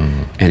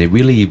 And it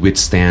really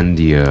withstand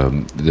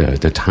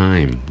the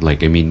time.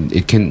 Like, I mean,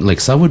 it can, like,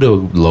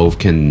 sourdough loaf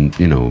can,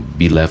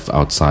 be left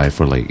outside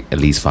for like at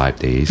least 5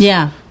 days.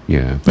 Yeah.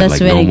 Yeah, but that's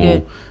like very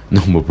good.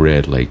 Normal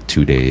bread, like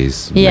 2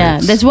 days. Yeah,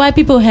 max. that's why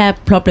people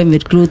have problem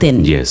with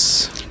gluten.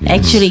 Yes.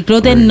 Actually,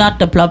 gluten not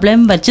the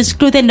problem, but just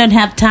gluten don't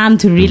have time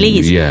to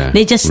release.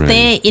 They just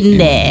stay in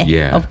there.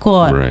 Yeah, of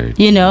course. Right.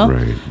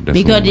 Right,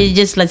 because it's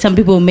just like some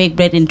people make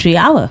bread in 3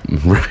 hours.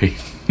 Right.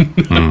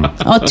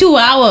 Or 2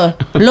 hours.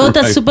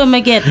 Lotus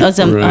Supermarket or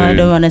some. I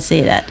don't want to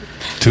say that.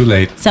 Too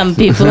late. Some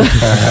people.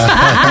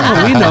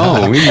 We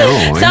know.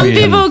 Some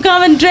people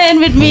come and train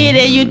with me.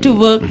 They used to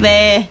work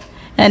there.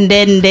 And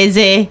then they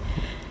say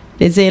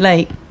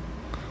like,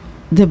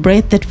 the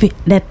bread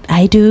that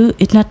I do,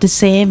 it's not the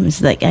same.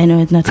 It's like, I know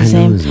it's not the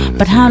same.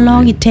 But how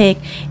long it take?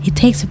 It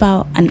takes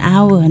about an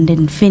hour and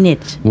then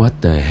finish.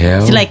 What the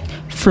hell? It's like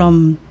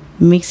from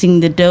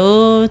mixing the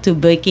dough to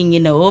baking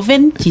in the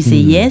oven. She said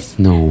yes.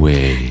 No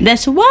way.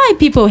 That's why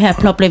people have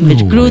problem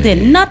with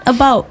gluten. Not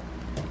about.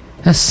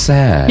 That's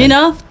sad.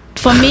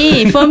 For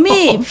me,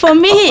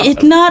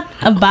 it's not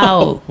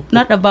about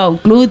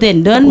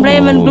gluten. Don't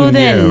blame on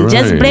gluten. Yeah, right,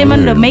 just blame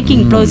on the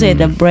making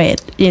process of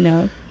bread.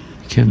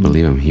 Can't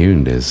believe I'm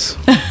hearing this.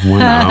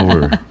 1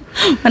 hour.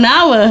 An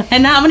hour.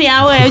 And how many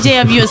hours LJ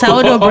have you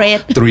sourdough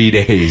bread? 3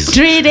 days.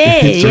 3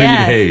 days. 3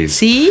 days.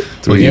 See?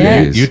 3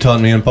 days. You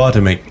taught me and Paul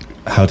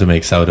how to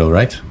make sourdough,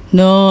 right?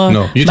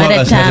 No. You taught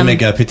us how to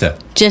make pita.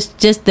 Just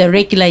the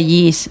regular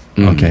yeast.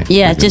 Okay.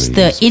 Yeah, just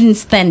the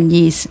instant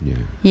yeast.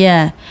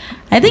 Yeah.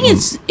 I think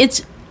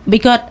it's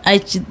because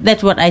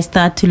that's what I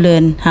start to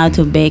learn how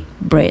to bake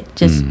bread.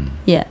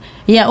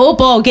 Oh,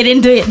 Paul, get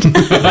into it.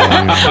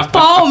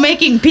 Paul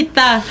making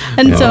pita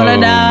and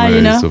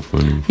so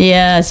funny.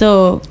 Yeah,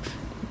 so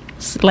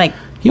it's like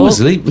he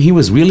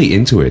was really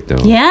into it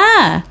though.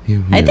 Yeah.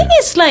 I think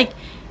it's like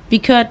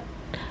because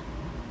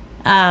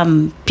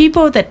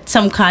people that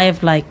some kind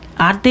of like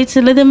artists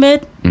a little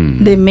bit,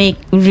 they make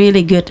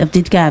really good of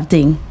this kind of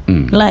thing.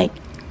 Like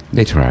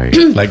they try.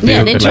 Like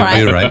Bill, they like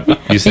try. Bill, right?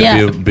 You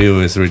said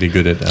Bill is really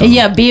good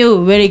at.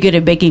 Bill very good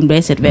at baking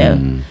bread as well.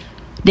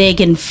 They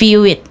can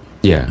feel it.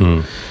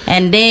 Yeah.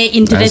 And they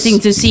interesting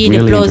That's to see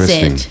really the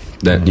process.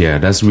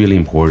 interesting. That's really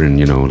important,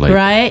 like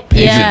right?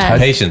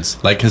 Patience,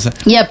 like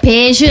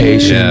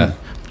patience. Yeah.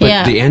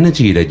 But the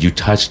energy that you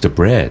touch the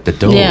bread, the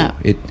dough,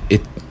 it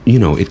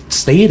it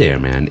stay there,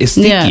 man. It's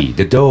sticky.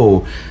 The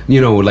dough,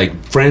 like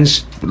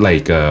French,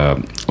 like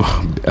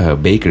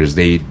bakers,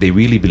 they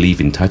really believe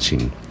in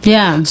touching.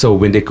 Yeah. So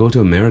when they go to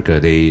America,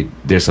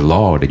 there's a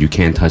law that you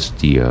can't touch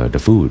the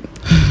food.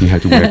 You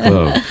have to wear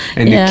gloves,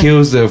 and it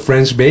kills the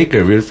French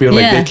baker. We feel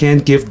like they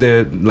can't give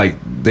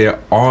their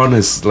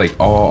honest, like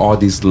all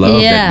this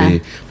love that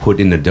they put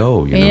in the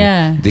dough.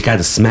 They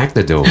gotta smack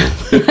the dough,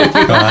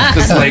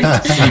 just like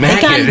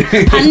smack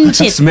it,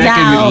 punch it smack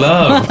down. it with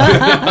love.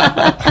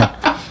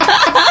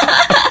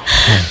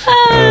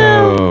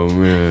 Oh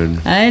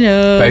man, I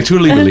know. But I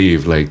truly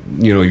believe, like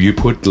you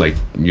put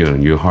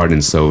your heart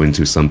and soul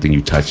into something,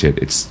 you touch it,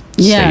 it's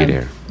stay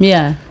there.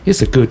 Yeah,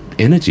 it's a good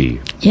energy.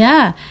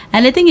 Yeah,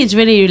 and I think it's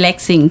really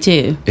relaxing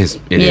too. It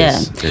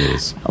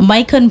is.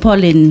 Michael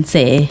Pollan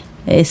say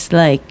it's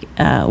like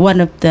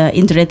one of the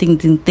interesting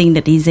thing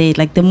that he said,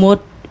 like the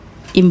most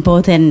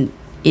important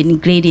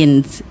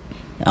ingredients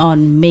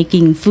on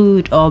making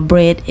food or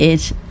bread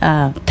is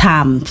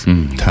time.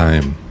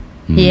 Time.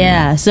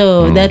 Yeah,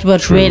 so that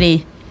was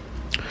really,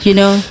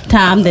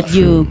 time that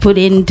you put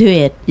into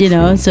it,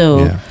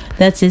 so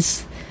that's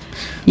just,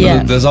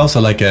 Well, there's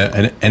also like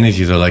an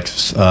energy to like,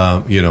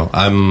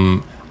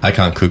 I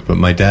can't cook, but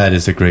my dad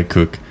is a great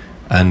cook.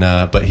 And,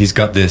 but he's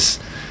got this,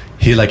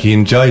 he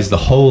enjoys the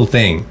whole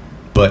thing,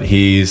 but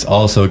he's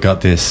also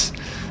got this,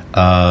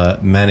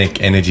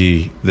 manic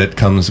energy that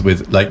comes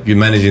with like you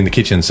managing the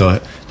kitchen.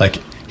 So like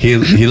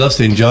he loves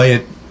to enjoy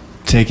it,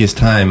 take his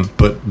time,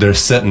 but there's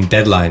certain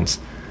deadlines.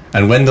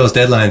 And when those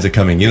deadlines are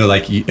coming,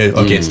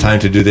 okay, it's time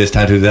to do this,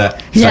 time to do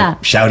that. He's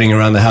like shouting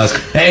around the house,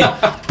 "Hey,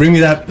 bring me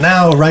that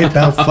now, right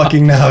now,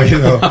 fucking now!"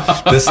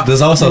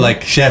 There's also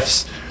like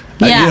chefs,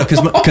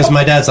 because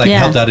my dad's like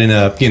helped out in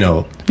a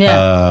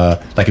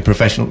like a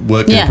professional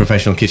in a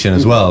professional kitchen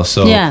as well.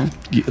 So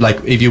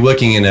like if you're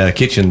working in a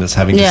kitchen that's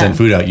having to send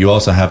food out, you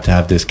also have to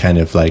have this kind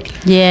of like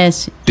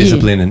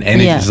discipline and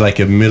energy. It's like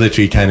a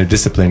military kind of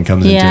discipline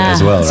comes into it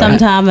as well. Right?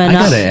 Sometimes I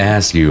gotta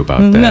ask you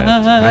about that.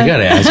 I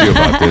gotta ask you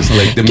about this.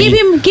 Like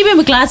give him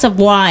a glass of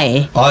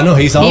wine. Oh no,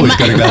 he's always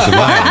got a glass of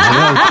wine.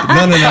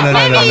 No.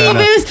 Maybe he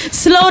will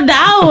slow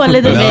down a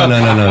little bit.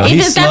 No. If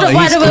it's got a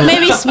glass of wine,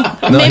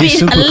 maybe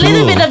a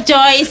little bit of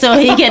joy so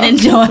he can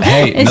enjoy.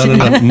 Hey,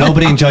 no.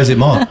 Nobody enjoys it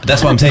more.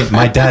 That's what I'm saying.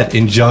 My dad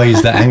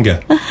enjoys the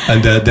anger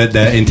and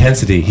the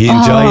intensity. He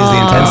enjoys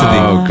the intensity.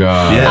 Oh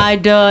god. Yeah. I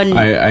don't.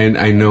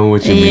 I know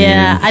what you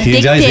mean. He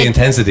enjoys the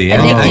intensity.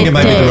 Anger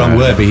might be the wrong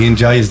word, but he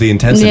enjoys the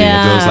intensity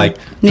of those like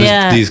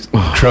these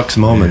crux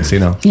moments.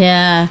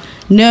 Yeah.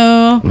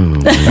 No.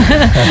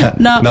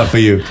 No. Not for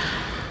you.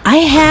 I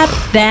have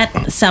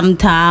that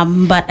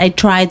sometime, but I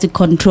try to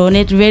control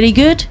it very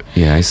good.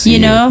 Yeah, I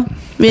see. I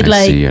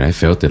see it. I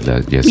felt it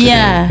yesterday.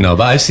 Yeah. No,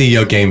 but I see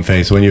your game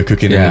face when you're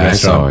cooking in a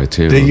restaurant. I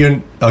saw it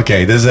too.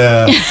 Okay, there's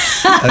a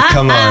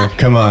come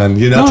on.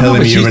 You're not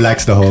telling me you're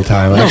relaxed the whole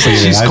time. No, but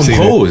she's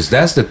composed.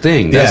 That's the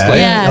thing. That's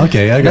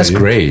okay, I got that's you.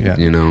 great.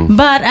 Yeah.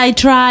 But I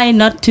try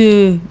not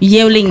to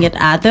yelling at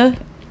other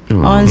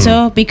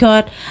also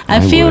because I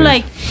feel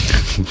like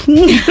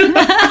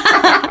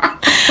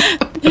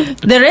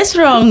the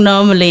restaurant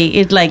normally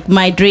is like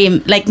my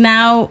dream. Like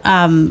now,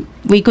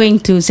 we're going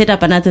to set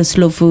up another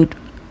slow food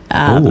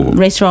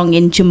restaurant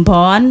in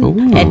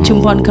Chumpon at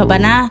Chumpon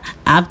Cabana.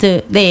 After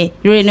they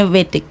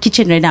renovate the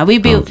kitchen right now, we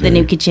built the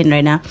new kitchen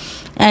right now,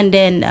 and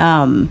then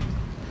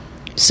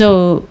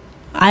so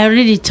I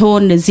already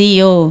told the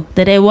CEO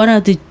that I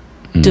wanted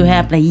to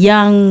have a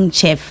young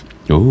chef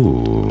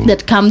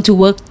that come to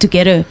work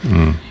together,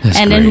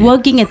 and then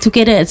working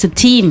together as a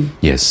team.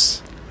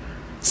 Yes.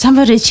 Some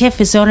of the chef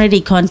is already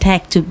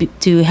contact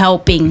to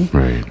helping,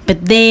 right?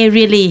 But they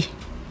really,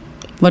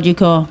 what you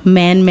call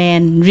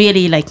man,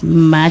 really like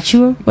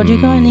mature. What do you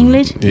call in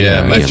English?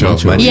 Yeah, mature.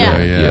 Yeah.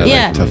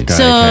 Like tough guy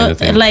so kind of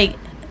thing. like,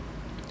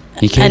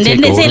 he can't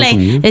and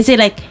then they say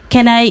like,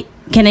 can I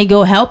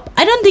go help?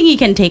 I don't think he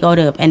can take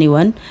order of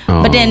anyone.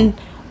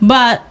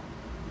 But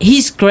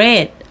he's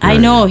great. I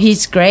know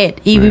he's great.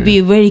 He will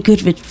be very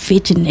good with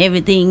fit and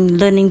everything,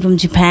 learning from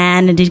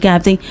Japan and this kind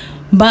of thing.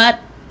 But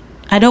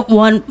I don't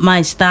want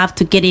my staff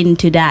to get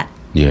into that.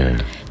 Yeah.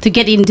 To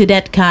get into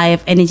that kind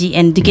of energy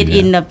and to get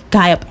in the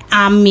kind of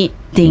army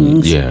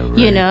things. Yeah, right,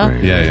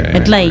 Yeah.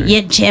 It's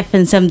like chef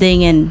and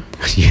something and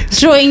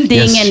throwing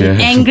thing and chef.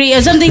 Angry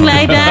or something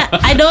like that.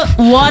 I don't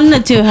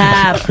want to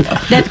have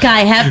that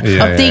kind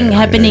of thing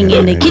happening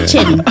in the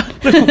kitchen.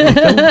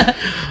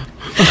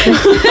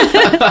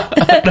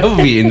 That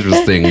would be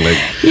interesting. Like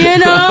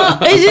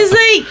it's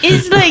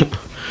just like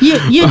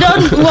you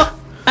don't.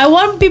 I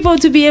want people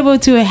to be able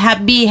to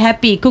be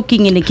happy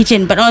cooking in the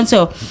kitchen, but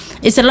also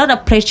it's a lot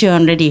of pressure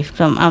already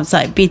from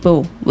outside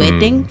people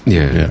waiting.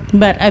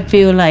 But I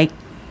feel like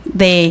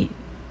they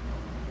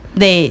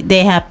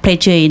have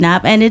pressure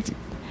enough, and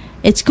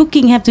it's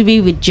cooking have to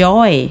be with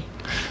joy.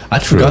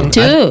 I'd forgotten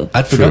too.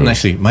 I'd forgotten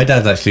actually. My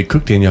dad actually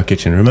cooked in your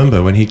kitchen.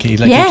 Remember when he came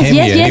here? And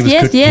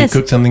he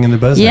cooked something in the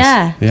bird's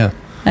nest. Yeah.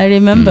 I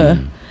remember,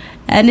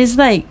 and it's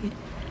like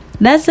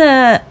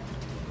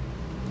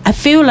I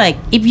feel like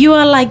if you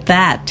are like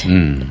that,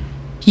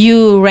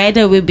 you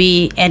rather will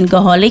be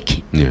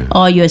alcoholic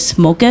or you're a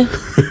smoker.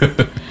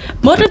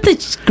 Most of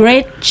the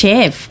great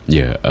chefs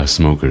are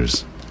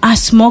smokers. Are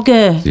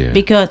smokers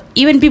because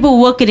even people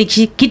work in the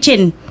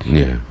kitchen.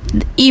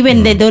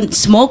 Even they don't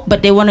smoke,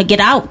 but they want to get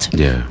out.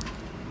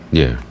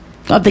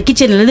 Of the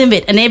kitchen a little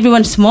bit, and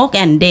everyone smoke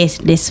and they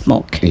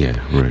smoke.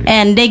 Right.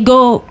 And they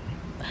go,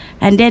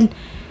 and then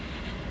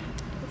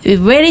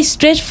very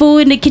stressful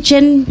in the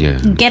kitchen.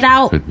 Get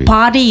out,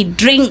 party,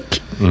 drink.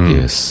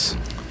 Yes.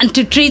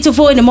 Until 3 to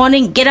 4 in the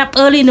morning. Get up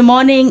early in the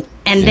morning,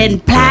 and then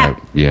plap.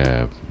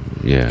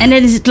 And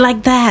then it's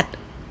like that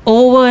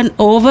over and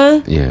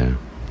over.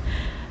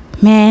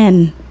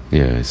 Man.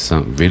 It's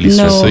really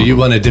stressful. So you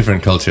want a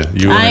different culture.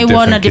 I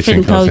want a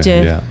different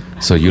culture. Yeah.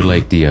 So you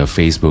like the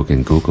Facebook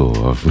and Google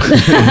of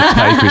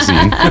Thai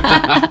cuisine.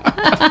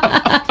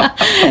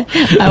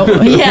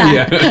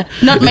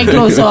 Not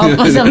Microsoft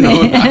or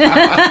something.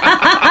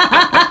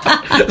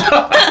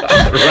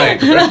 Right.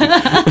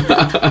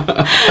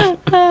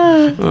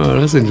 Oh,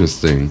 that's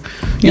interesting.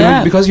 You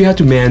know, because you have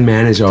to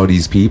manage all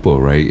these people,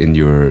 right? In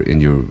your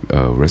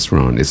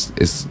restaurant,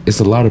 it's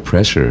a lot of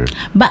pressure.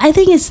 But I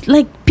think it's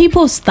like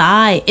people's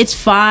style. It's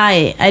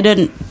fine. I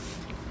don't.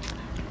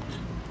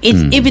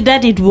 If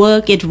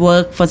it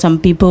work for some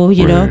people,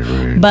 you know.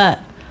 Right. But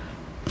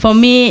for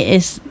me,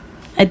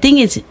 I think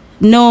it's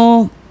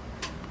no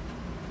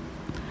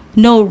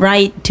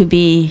right to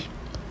be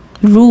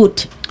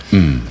rude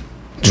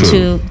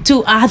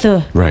to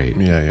other. Right.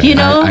 Yeah. You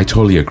know. I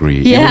totally agree.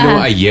 Yeah. Even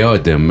though I yell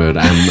at them, but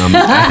I'm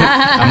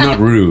not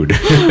rude.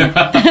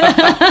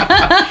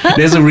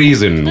 There's a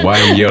reason why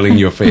I'm yelling in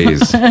your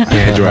face,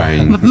 hair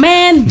drying.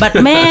 Man,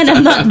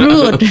 I'm not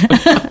rude.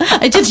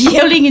 I'm just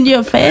yelling in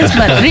your face,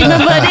 but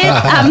remember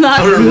this, I'm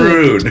not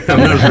rude. I'm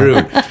not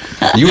rude.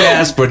 You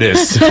asked for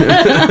this.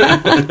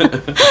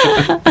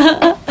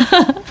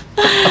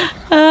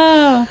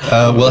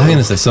 Well, hang on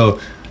a second. So,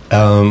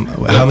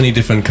 how many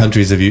different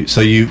countries have you?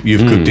 So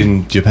you've cooked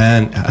in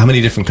Japan. How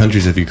many different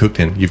countries have you cooked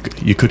in?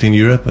 You cooked in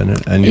Europe and you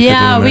cooked in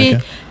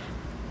America?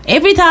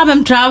 Every time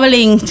I'm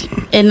traveling,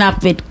 end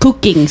up with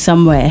cooking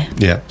somewhere.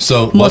 Yeah.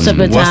 So most of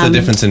the time, what's the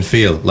difference in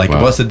feel? Like,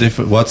 what's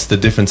the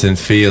difference in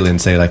feel in,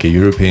 say, like a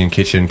European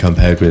kitchen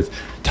compared with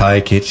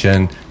Thai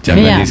kitchen,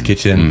 Japanese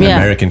kitchen,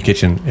 American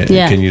kitchen?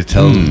 Can you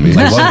tell me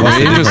what's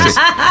the difference?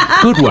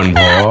 Good one,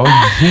 Paul.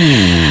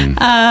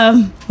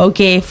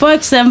 Okay. For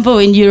example,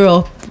 in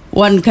Europe,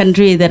 one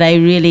country that I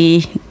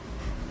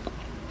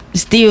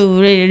still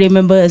really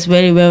remembers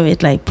very well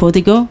is like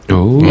Portugal.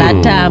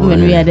 Last time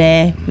when we are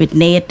there with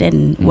Nate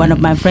and one of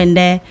my friends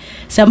there,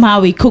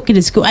 somehow we cook in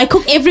the school. I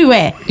cook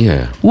everywhere.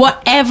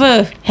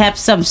 Whatever have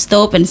some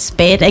stove and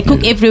space, I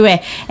cook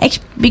everywhere.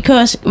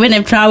 Because when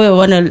I travel, I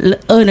want to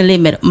earn a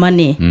little bit of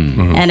money,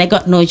 and I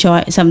got no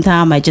choice.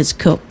 Sometimes I just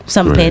cook.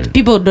 Some place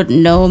people don't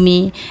know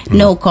me,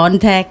 no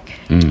contact.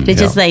 They're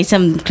just like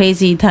some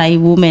crazy Thai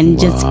woman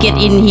just get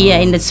in here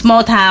in the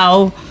small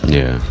town.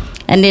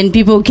 And then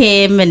people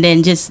came, and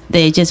then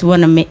they just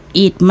want to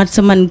eat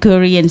matzaman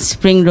curry and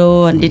spring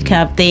roll and that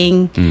kind of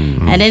thing.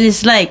 And then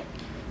it's like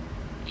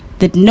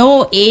the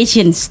no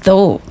Asian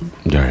stove.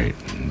 Right.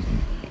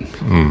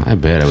 I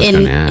bet I was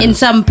gonna ask. In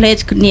some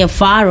place near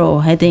Faro,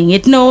 I think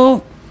it's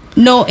no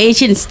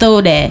Asian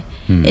stove there.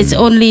 It's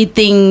only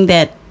thing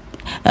that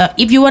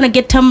if you want to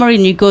get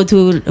tamarind, you go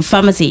to a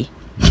pharmacy.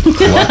 What?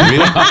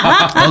 Really?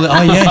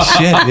 Oh yeah,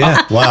 shit,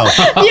 yeah. Wow,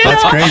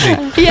 that's crazy.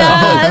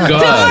 Yeah,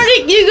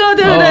 turmeric, you go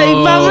to the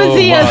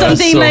pharmacy or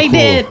something like cool.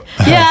 that.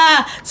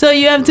 Yeah, so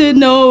you have to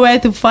know where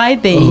to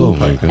find things. Oh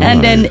my God.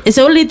 And then it's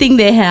the only thing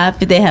they have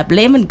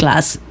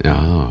lemongrass.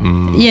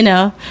 You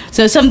know,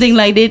 so something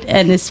like that,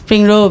 and a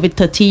spring roll with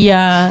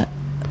tortilla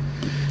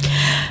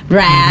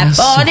wrap.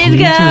 All this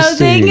kind of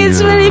thing.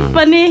 It's really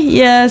funny.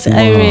 Yes,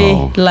 I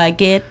really like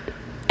it.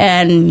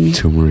 And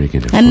turmeric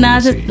in the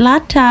another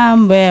last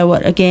time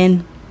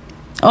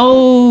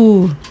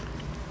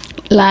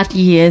last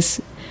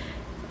year's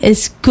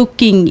is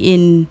cooking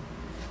in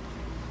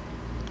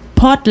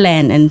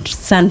Portland and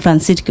San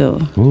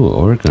Francisco.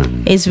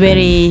 Oregon. It's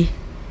very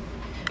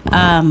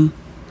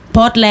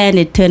Portland.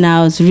 It turned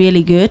out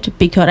really good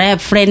because I have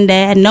a friend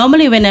there, and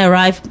normally when I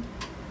arrive,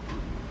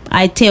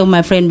 I tell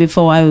my friend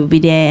before I will be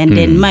there, and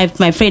then my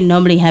friend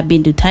normally have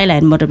been to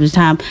Thailand most of the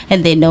time,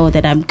 and they know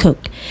that I'm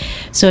cook.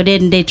 So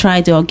then they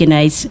try to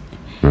organize.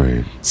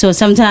 Right. So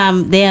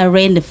sometimes they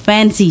arrange the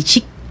fancy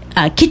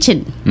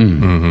kitchen.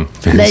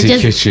 Fancy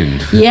kitchen.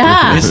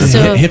 Yeah. It's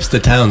So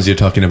hipster towns you're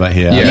talking about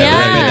here.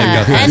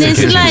 yeah, and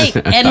it's like,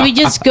 and we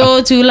just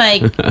go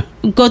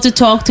to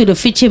talk to the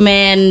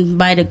fishermen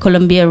by the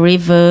Columbia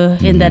River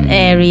in that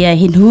area,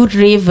 in Hood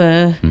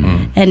River,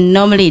 and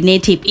normally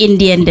native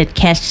Indian that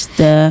catch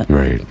the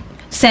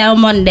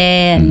salmon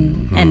there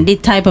and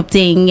this type of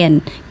thing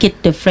and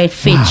get the fresh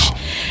fish,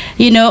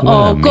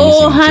 or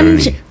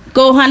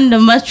go hunt the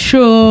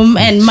mushroom,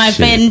 and my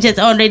friend just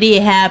already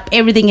have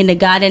everything in the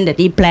garden that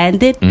he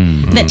planted,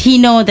 that he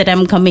know that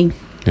I'm coming.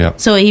 Yeah.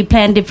 So he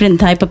plant different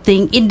type of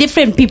thing in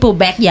different people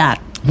backyard.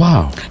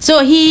 Wow.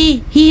 So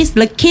he's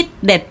the kid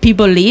that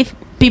people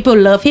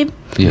love him.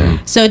 Yeah.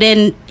 So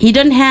then he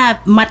don't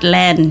have much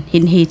land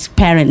in his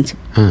parents.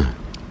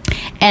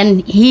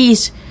 And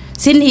since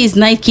he's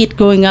nice kid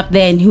growing up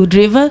there in Hood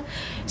River,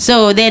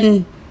 so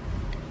then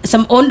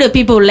some older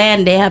people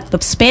land, they have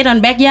space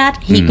on backyard,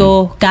 he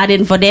go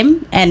garden for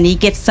them and he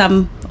gets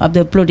some of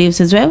the produce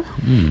as well.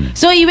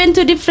 So he went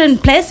to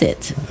different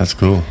places. That's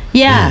cool.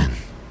 Yeah.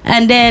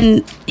 And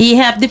then he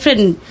have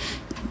different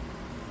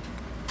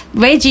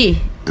veggie,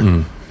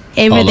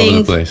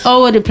 everything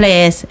all over the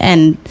place.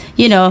 And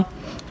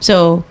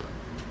so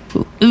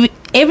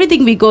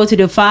everything we go to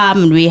the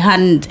farm and we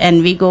hunt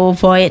and we go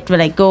for it, we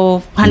like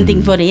go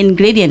hunting for the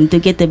ingredient to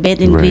get the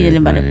best ingredient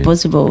about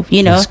possible,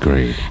 That's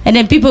great. And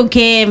then people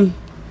came.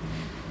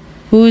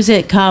 Who's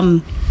it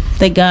come?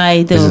 The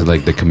guy. This is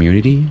like the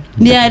community?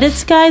 Yeah,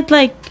 this guy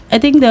like, I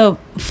think the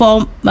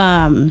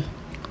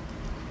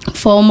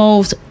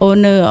foremost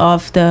owner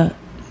of the,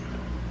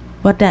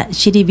 what that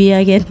shitty beer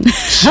again?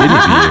 Shitty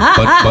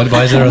beer?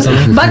 Budweiser or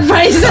something?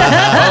 Budweiser.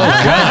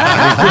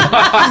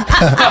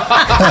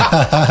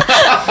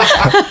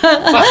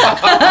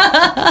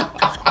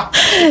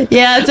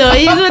 Yeah, so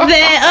he was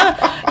there.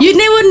 You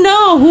never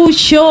know who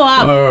show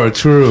up. Oh,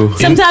 true.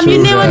 Sometimes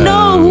you never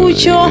know who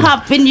show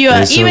up when you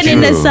are even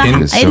in the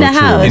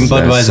house. In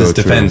Budweiser's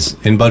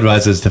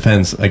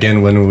defense,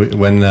 again, when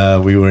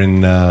we were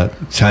in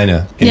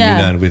China, in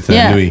Yunnan with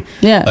Nui.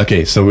 Yeah.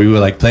 Okay, so we were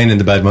like playing in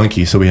the Bad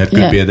Monkey, so we had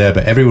good beer there.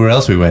 But everywhere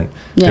else we went,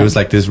 there was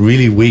like this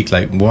really weak,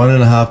 like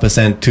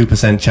 1.5%,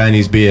 2%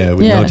 Chinese beer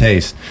with no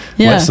taste.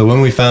 Yeah. So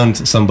when we found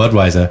some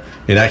Budweiser,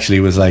 it actually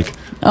was like,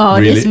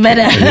 this is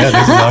better. Yeah, this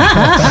is not.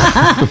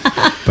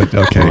 But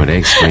okay. Oh, that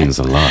explains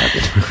a lot.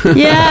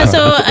 Yeah,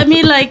 so I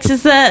mean, like,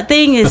 the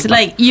thing is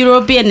like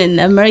European and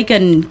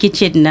American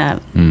kitchen.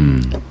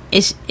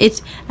 It's.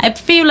 I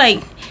feel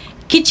like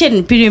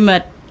kitchen pretty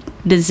much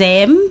the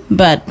same,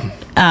 but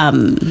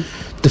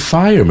the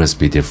fire must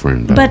be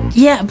different. Though, but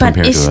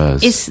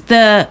it's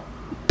the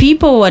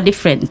people are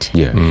different.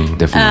 Yeah,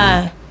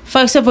 definitely.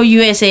 For example,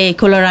 USA,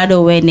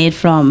 Colorado, where Nate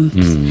from,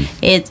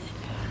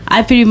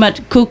 I pretty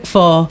much cook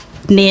for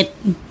Nate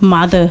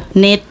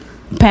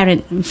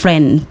parent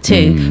friend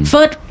too.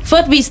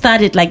 First we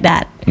started like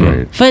that.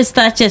 Right. First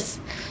start just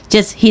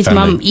his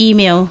mom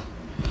email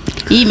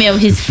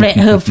his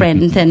her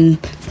friend and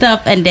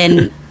stuff, and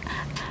then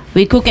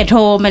we cook at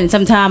home, and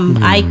sometimes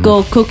I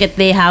go cook at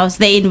their house.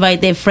 They invite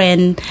their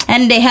friend,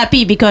 and they're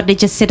happy because they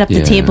just set up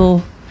the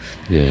table.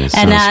 Yeah,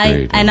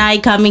 and I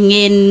coming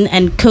in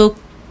and cook,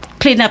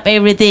 clean up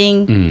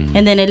everything,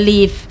 and then I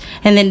leave,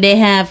 and then they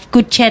have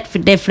good chat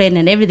with their friend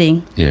and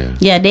everything.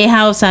 Yeah, their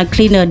house are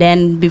cleaner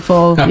than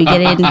before we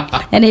get in.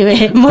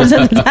 Anyway, most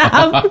of the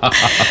time.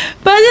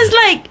 But it's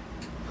like,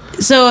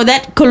 so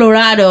that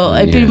Colorado,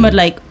 I pretty much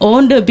like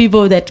own the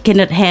people that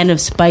cannot handle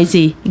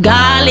spicy.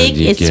 Garlic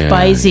is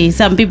spicy.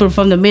 Some people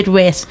from the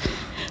Midwest.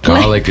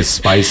 Garlic is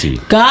spicy.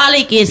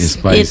 Garlic is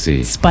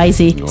spicy. It's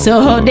spicy. Oh,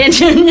 so then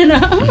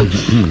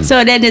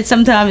so then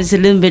sometimes it's a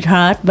little bit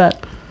hard,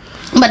 but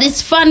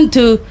it's fun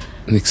to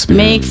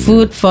make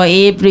food for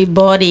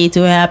everybody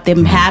to have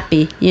them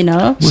happy,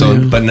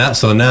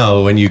 So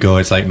now when you go,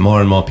 it's like more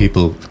and more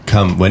people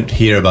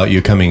hear about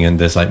you coming, and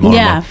there's like more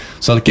and more.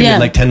 So give it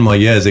like 10 more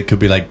years, it could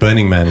be like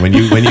Burning Man. When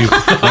you turn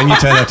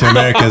up to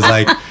America, it's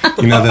like,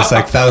 there's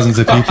like thousands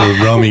of people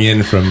roaming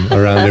in from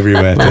around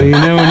everywhere. You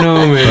never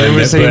know, man.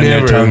 Never say never.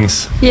 Their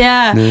tongues.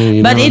 Yeah,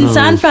 but in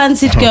San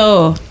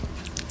Francisco,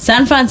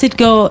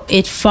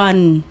 it's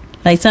fun.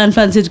 Like San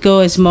Francisco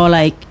is more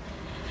like,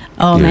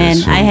 oh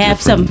man, I have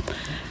different.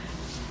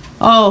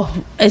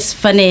 It's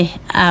funny.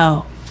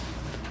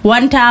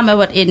 One time I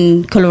was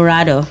in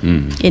Colorado,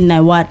 in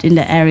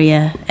the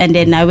area, and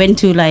then I went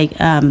to like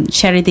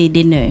charity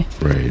dinner.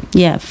 Right.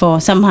 Yeah, for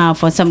some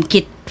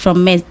kid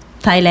from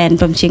Thailand,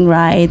 from Chiang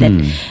Rai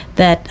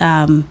that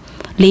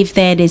live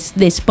there.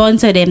 They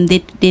sponsor them.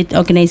 The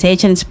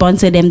organization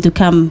sponsor them to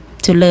come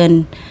to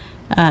learn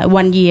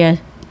 1 year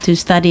to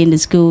study in the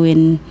school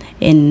in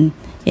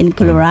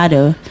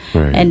Colorado.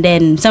 Right. And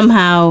then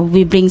somehow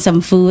we bring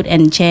some food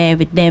and share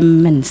with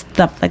them and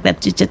stuff like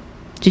that to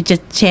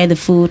just share the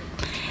food.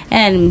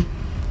 And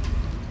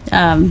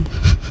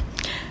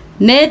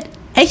Nate's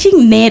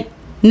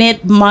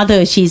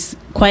mother, she's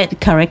quite a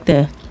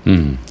character.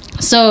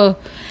 So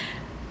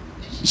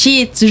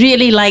she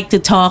really like to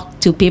talk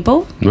to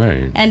people.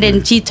 Right. And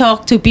then she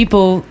talk to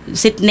people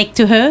sit next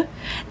to her.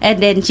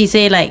 And then she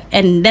say like,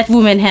 and that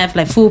woman have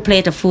like full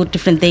plate of food,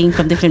 different thing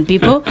from different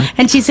people.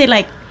 And she say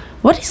like,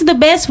 what is the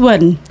best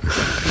one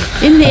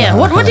in there?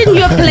 What in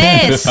your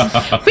place?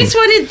 Which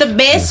one is the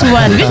best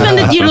one? Which one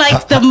that you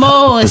like the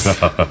most?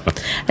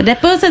 And that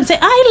person say,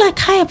 I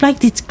kind of like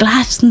this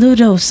glass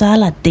noodle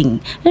salad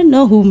thing. I don't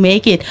know who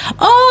make it.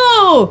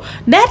 Oh,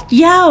 that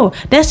Yao.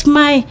 That's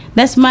my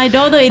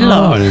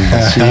daughter-in-law.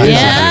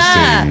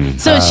 Yeah.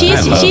 So she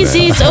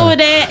sees over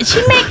there.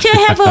 She makes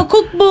her have a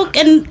cookbook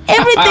and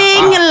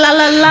everything. La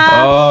la la.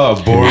 Oh,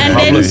 bored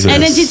publicist.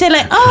 And then she said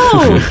like,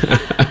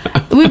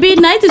 it would be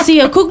nice to see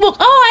a cookbook.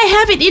 Oh, I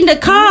have it in the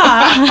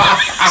car.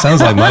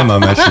 Sounds like my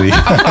mom, actually.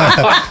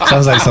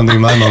 Sounds like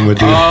something my mom would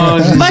do.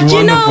 Oh, but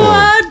you know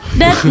what?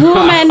 That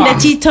woman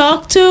that she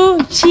talked to,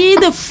 she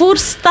the food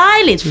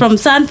stylist from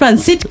San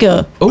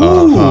Francisco.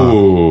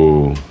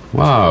 Oh,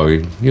 wow.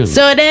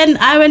 So then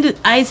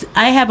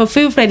I have a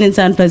few friends in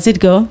San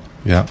Francisco.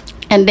 Yeah.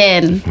 And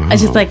then I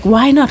just like,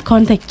 why not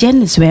contact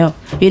Jen as well?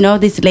 You know,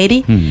 this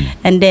lady.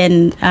 And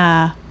then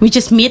we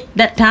just meet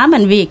that time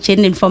and we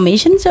exchange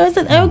information. So I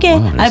said, okay,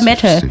 I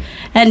met her.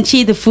 And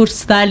she the food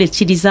stylist.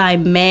 She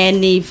designed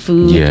many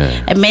food.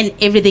 Yeah. I meant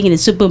everything in the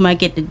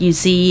supermarket that you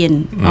see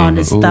and all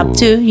the stuff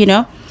too, you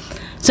know.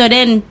 So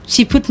then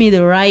she put me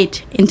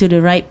into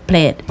the right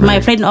plate. Right.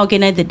 My friend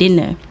organized the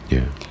dinner.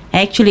 Yeah.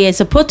 Actually, I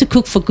supposed to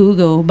cook for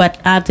Google, but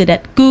after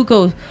that,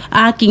 Google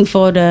asking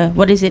for the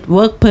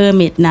work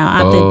permit now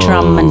after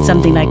Trump and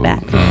something like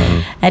that.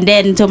 And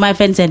then so my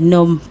friend said,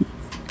 no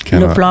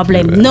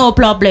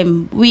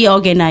problem. We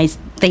organize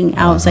thing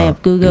outside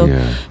of Google.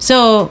 Yeah.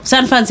 So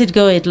San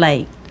Francisco is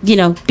like, you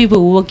know,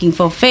 people working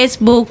for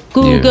Facebook,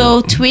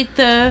 Google,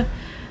 Twitter,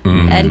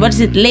 and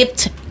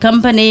Lyft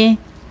company.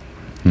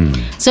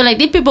 So like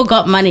these people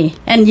got money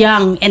and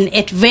young and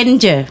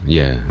adventure.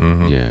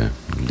 Yeah. Yeah.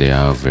 They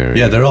are very...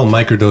 Yeah, they're all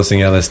microdosing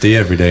LSD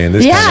every day and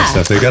this kind of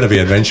stuff. They've got to be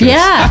adventurous.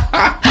 Yeah.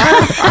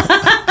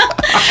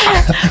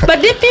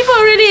 But these people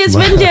really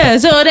adventure.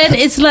 So then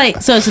it's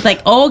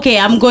like, okay,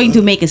 I'm going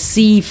to make a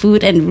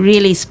seafood and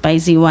really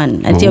spicy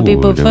one. I tell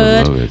people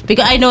first,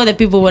 because I know that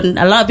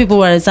a lot of people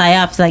want to sign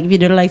up. It's like, if you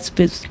don't like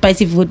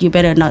spicy food, you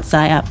better not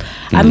sign up.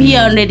 I'm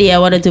here already. I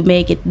wanted to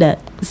make it the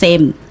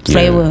same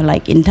flavor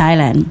like in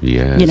Thailand.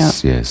 Yes, you know?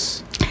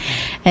 Yes.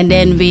 And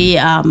then we...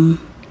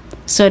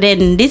 So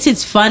then this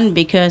is fun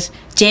because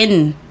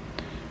Jen,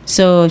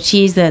 so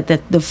she's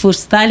the food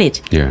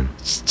stylist. Yeah.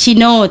 She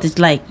knows it's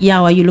like,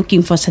 are you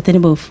looking for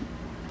sustainable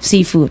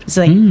seafood? It's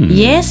like,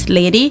 yes,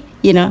 lady.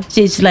 You know,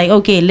 she's like,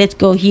 okay, let's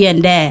go here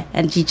and there.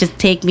 And she just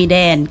take me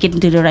there and get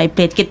into the right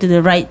place, get to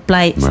the right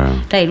place. Wow.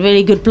 Like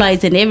very good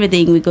place and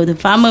everything. We go to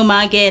farmer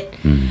market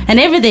and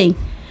everything.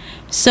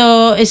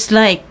 So it's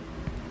like,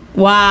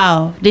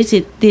 wow, did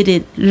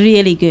it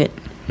really good.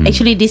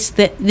 Actually, this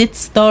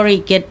story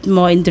get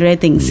more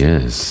interesting.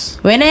 Yes.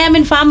 When I am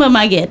in farmer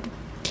market,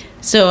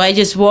 so I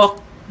just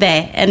walk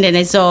there, and then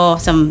I saw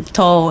some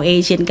tall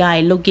Asian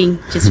guy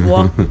just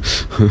walk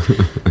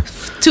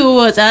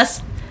towards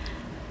us,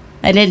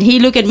 and then he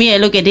look at me, I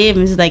look at him.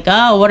 He's like,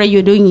 "Oh, what are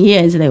you doing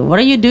here?" He's like, "What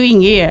are you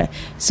doing here?"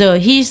 So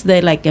he's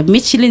like a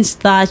Michelin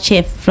star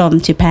chef from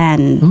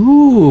Japan.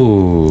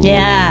 Ooh.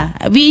 Yeah,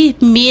 we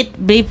meet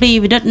briefly.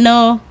 We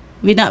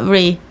not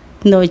really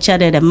know each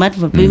other that much,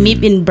 but we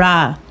meet in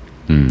Bra.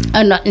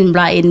 Not in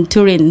Bra, in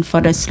Turin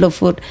for the slow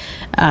food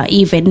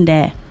event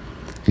there.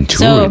 In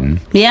Turin?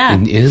 So, yeah.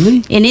 In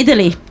Italy? In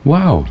Italy.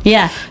 Wow.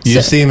 Yeah.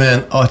 You see,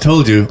 man, I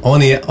told you,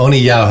 only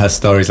Yao has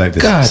stories like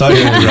this. God. Sorry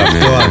to interrupt.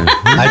 Go on.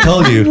 I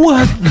told you.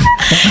 What?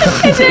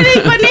 It's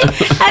really funny.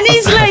 And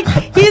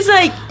he's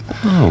like,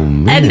 oh,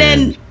 man. and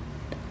then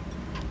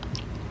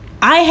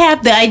I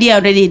have the idea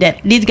already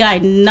that this guy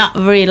not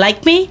very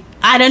like me.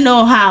 I don't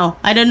know how.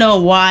 I don't know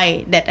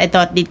why that I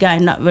thought this guy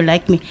not really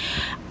like me.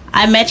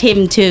 I met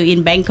him too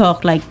in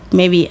Bangkok like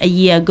maybe a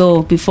year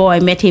ago before I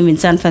met him in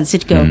San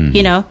Francisco.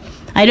 You know,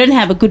 I don't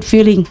have a good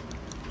feeling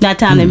that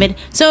time I met.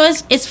 So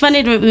it's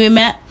funny that we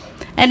met,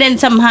 and then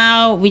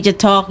somehow we just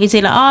talk. He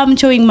said like, "Oh, I'm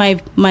showing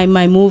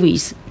my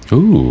movies."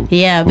 Ooh.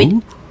 Yeah,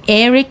 with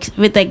Eric,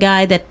 with the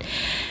guy that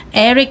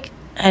Eric.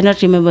 I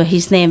don't remember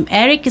his name.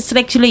 Eric is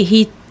actually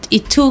he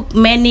took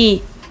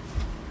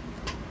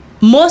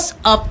most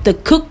of the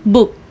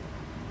cookbook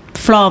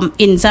from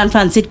in San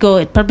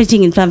Francisco,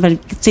 publishing in San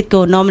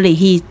Francisco. Normally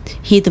he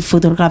the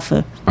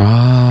photographer.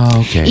 Ah,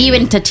 okay.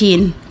 Even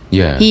 13.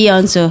 Yeah. He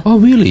also. Oh,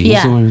 really? Yeah.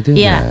 He's the one who did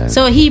yeah. that.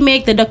 So he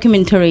make the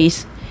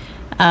documentaries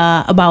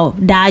about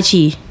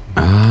Dachi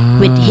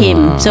with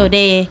him. So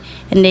then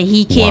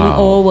he came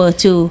over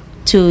to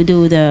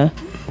do the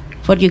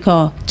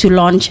to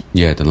launch.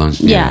 Yeah, the launch.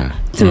 Yeah.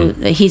 To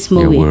his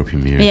movie. Yeah, world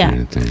premiere. Yeah.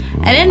 Kind of thing.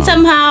 Oh, And then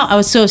somehow I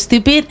was so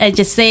stupid. I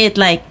just said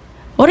like,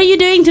 "What are you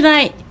doing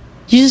tonight?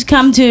 You just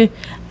come to."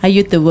 I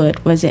used the word.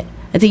 Was it?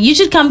 I think you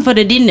should come for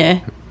the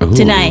dinner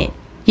tonight.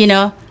 You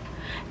know.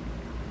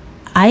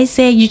 I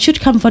say you should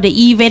come for the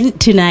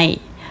event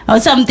tonight or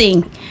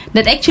something.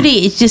 That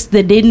actually it's just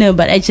the dinner,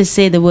 but I just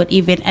say the word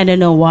event. I don't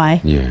know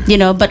why. Yeah. You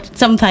know, but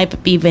some type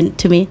of event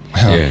to me.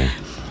 Yeah.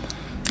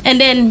 And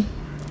then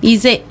he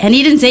said, and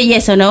he didn't say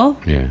yes or no.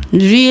 Yeah.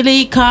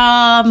 Really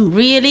calm,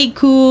 really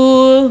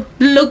cool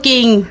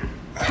looking,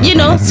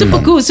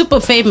 super cool, super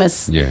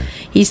famous. Yeah.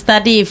 He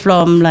studied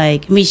from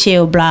like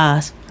Michel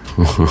Blas.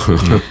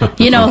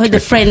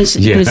 The French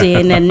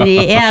cuisine, and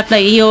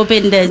he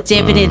opened the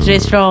Japanese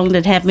restaurant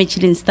that have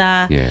Michelin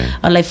star,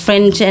 or like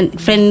French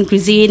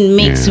cuisine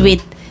mixed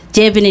with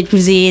Japanese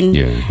cuisine,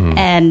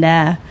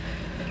 and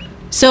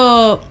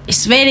so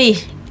it's very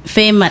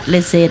famous.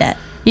 Let's say that,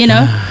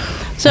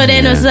 So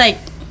then it was like,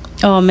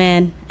 oh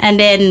man, and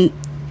then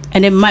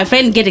my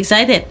friend get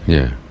excited,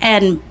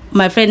 and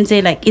my friend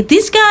say like, is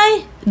this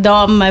guy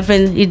Dom? My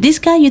friend, is this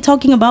guy you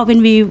talking about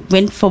when we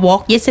went for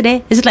walk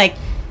yesterday? It's like,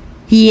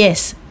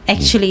 yes,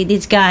 actually,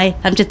 this guy.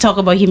 I'm just talking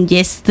about him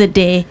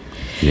yesterday.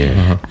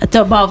 Yeah. I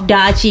talk about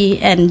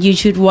Dachi, and you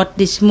should watch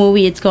this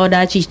movie. It's called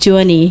Dachi's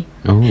Journey.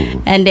 Oh.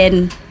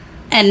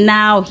 And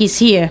now he's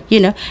here,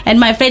 And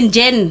my friend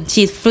Jen,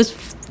 she's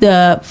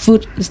the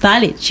food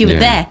stylist. She was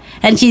there,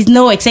 and she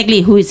know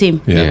exactly who is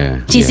him.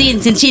 Yeah. She's seen,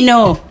 since she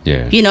know.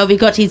 Yeah.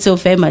 Because he's so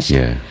famous.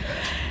 Yeah.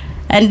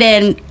 And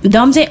then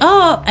Dom say,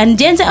 oh, and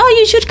Jen say, oh,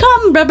 you should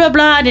come, blah blah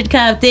blah, that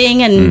kind of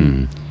thing,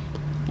 and.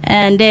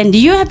 And then, do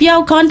you have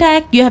your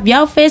contact? You have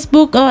your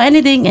Facebook or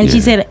anything? And she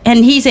said,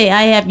 and he said,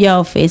 I have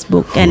your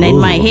Facebook. And in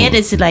my head,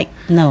 it's like,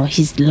 no,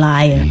 he's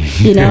liar, And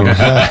he's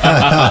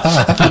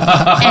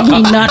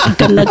not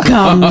gonna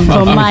come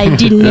for my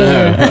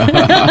dinner.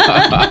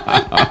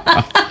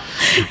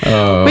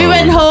 We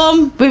went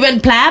home, we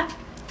went plap.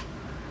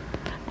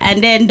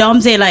 And then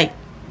Dom said like,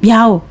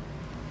 yo,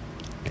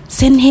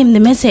 send him the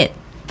message.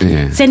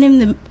 Yeah. Send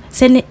him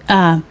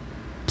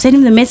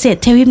the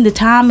message, tell him the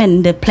time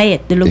and the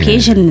plate, the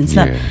location and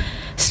stuff. Yeah.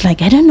 It's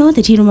like, I don't know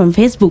that he's on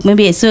Facebook.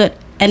 Maybe I search.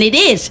 And it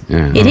is.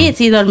 Yeah. It is.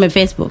 He's on my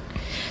Facebook.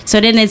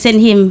 So then I sent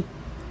him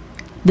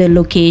the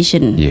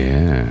location.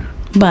 Yeah.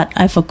 But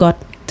I forgot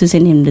to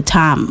send him the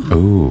time.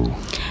 Oh.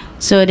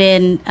 So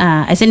then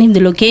I sent him the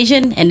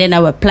location, and then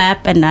I would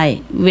plap, and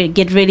I would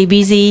get really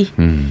busy,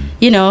 And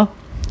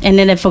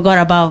then I forgot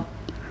about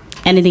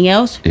anything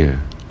else. Yeah.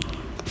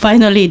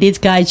 Finally, this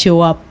guy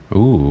show up.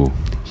 Ooh.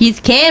 He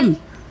came.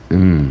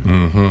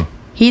 Mm-hmm.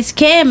 He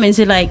came and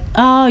said like,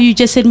 oh, you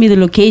just sent me the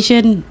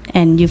location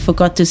and you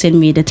forgot to send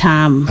me the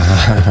time.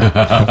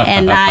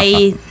 And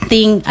I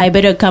think I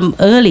better come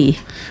early.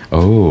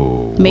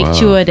 Oh, Make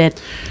sure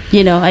that,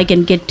 I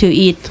can get to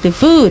eat the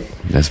food.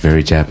 That's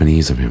very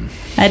Japanese of him.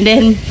 And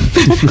then,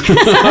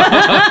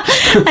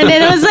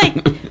 I was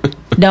like,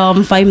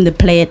 Dom, find him the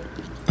plate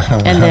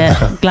and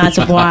the glass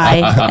of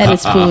wine and the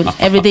spoon,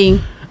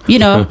 everything.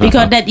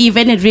 Because that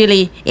event is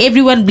really,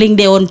 everyone bring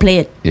their own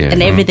plate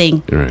and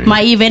everything. Right.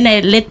 My event, I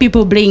let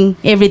people bring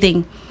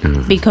everything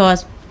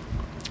because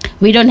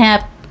we don't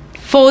have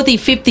 40,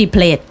 50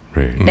 plate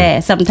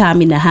there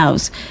sometime in the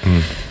house.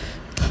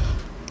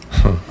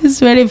 It's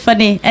very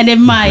funny. And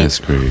then That's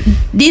great.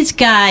 this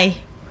guy,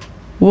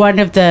 one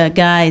of the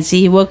guys,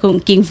 he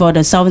working for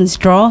the Southern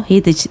Straw.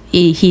 He's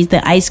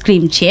the ice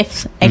cream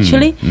chef,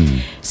 actually.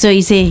 So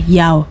he say,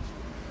 yo,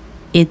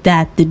 is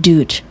that the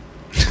dude?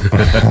 Is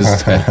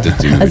that the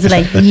dude? I was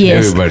like,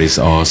 yes. Everybody's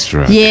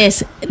awestruck.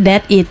 Yes,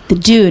 that is the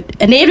dude.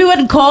 And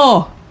everyone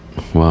call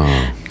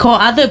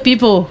other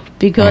people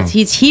because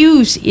he's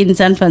huge in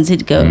San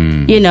Francisco,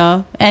 And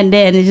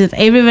then it's just,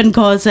 everyone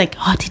calls like,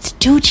 oh, this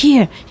dude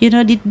here,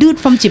 the dude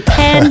from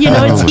Japan,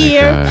 it's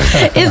here.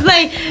 It's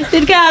like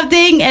this kind of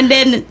thing. And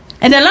then,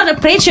 and a lot of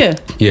pressure.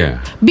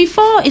 Yeah.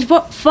 Before, it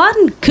was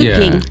fun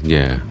cooking.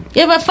 Yeah.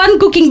 It was fun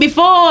cooking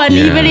before, and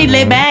he really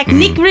lay back.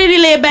 Nick really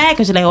lay back. I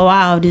was like, oh,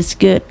 wow, this is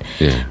good.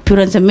 Yeah. Put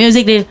on some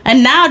music.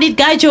 And now this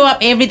guy show up,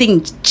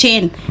 everything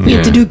change. We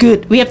have to do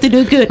good. We have to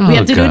do good. We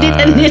have to do this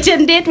and this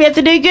and that. We have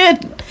to do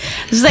good.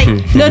 It's like,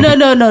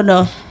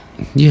 no.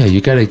 Yeah,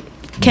 you gotta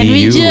Can be we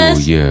you.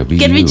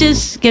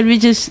 just can we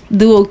just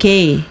do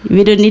okay?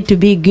 We don't need to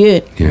be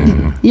good.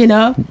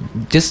 Yeah.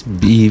 Just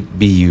be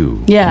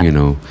you. Yeah.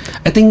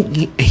 I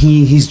think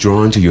he's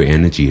drawn to your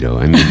energy though.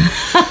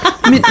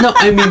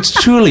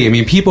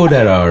 Truly, people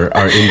that are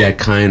in that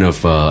kind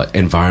of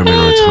environment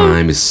or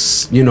time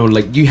is,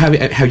 like,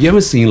 have you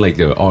ever seen like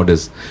all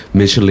this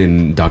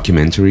Michelin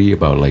documentary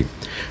about like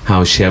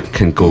how chef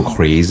can go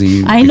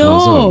crazy? I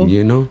know. Of,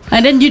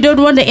 and then you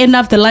don't want to end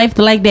up the life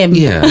like them.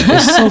 Yeah,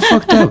 it's so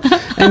fucked up.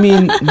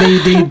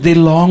 They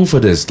long for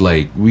this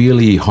like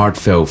really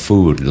heartfelt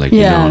food, like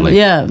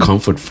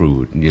comfort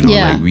food,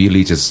 like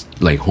really just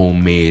like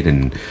homemade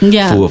and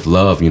full of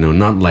love,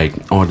 not like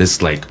all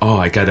this like, oh,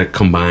 I gotta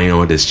combine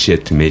all this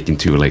shit to make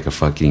into like a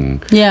fucking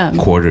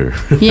quarter.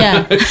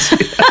 Yeah.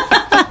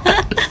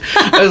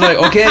 I was like,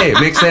 okay,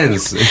 makes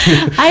sense.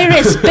 I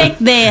respect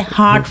their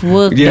hard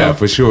work. Yeah,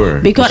 for sure.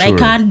 Because I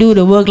can't do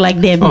the work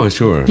like them. Oh,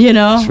 sure.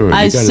 Sure.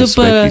 I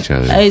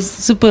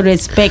super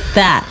respect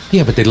that.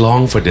 Yeah, but they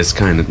long for this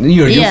kind of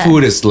your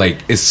food is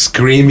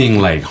screaming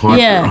like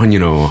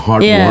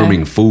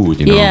heartwarming food,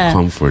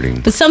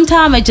 comforting. But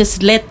sometimes I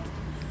just let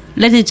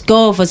let it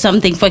go for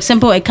something. For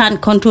example, I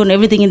can't control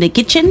everything in the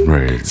kitchen.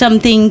 Right.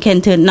 Something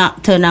can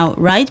not turn out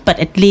right, but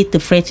at least the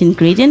fresh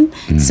ingredient.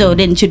 So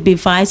then it should be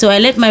fine. So I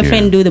let my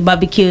friend do the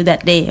barbecue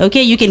that day.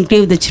 Okay, you can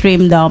grill the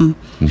shrimp, Dom.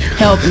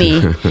 Help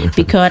me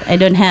because I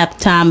don't have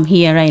time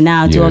here right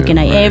now to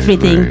organize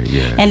everything.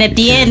 And at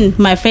the end,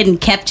 my friend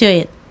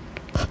captured it.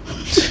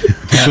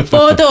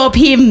 Photo of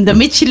him, the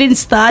Michelin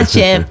star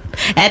chef,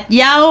 at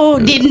Yao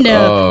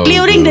dinner,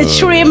 grilling the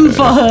shrimp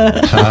for her.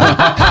 I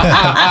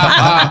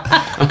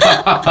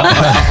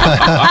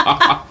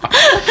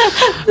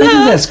think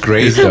that's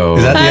great, though.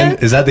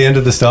 Is that the end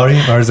of the story,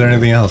 or is there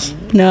anything else?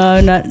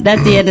 No,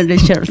 that's the end of the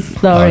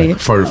story.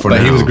 For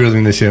but he was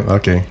grilling the shrimp.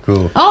 Okay,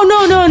 cool. Oh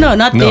no,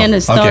 not the end of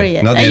the story.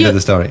 Okay, not the end of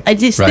the story.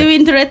 Is it still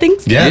interesting?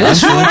 Yeah,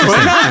 sure.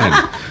 Why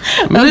not?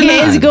 Okay,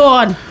 let's go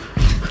on.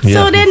 Yeah,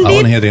 so then I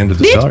want to hear the end of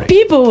the story.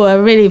 People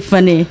were really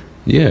funny.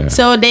 Yeah.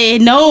 So they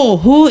know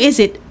who is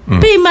it.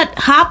 Pretty much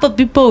half of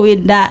people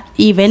in that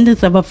event,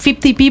 it's about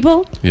 50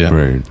 people. Yeah.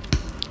 Right.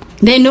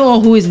 They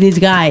know who is this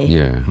guy.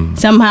 Yeah.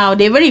 Somehow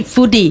they're very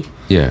foodie.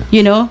 Yeah.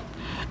 You know,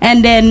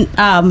 and then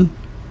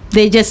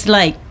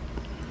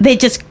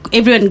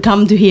everyone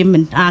come to him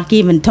and ask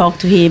him and talk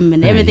to him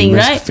and everything, he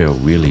must right?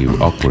 Felt really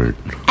awkward.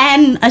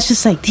 And I was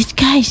just like, this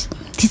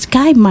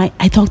guy might.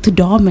 I talked to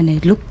Dom and I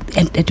looked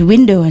at the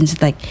window and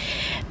it's like,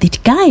 this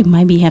guy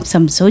maybe have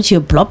some social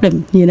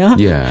problem, you know?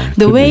 Yeah.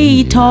 The way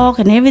he talk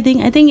and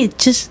everything, I think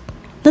it's just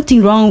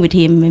nothing wrong with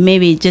him.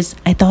 Maybe just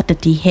I thought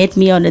that he hate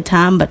me all the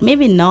time, but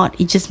maybe not.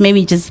 It just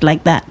maybe just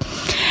like that.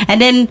 And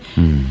then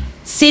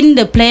since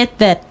the plate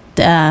that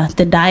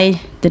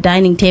the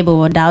dining table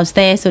was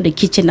downstairs, so the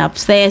kitchen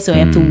upstairs, so I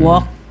have to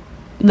walk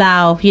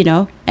down, you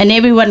know, and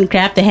everyone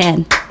grabbed the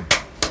hand,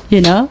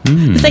 you know.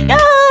 It's like,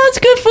 it's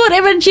good food,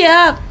 everyone cheer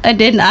up. And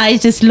then I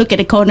just look at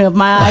the corner of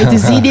my eye to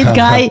see this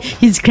guy,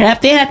 he's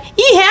grabbed the hand.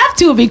 He have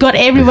to because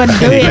everyone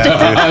do it.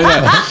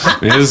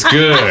 It's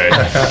good.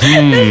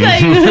 It's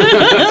like,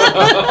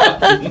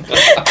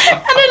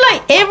 and then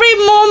like every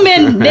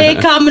moment they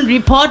come and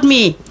report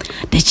me.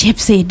 The chef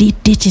say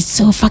this is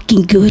so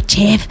fucking good,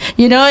 chef.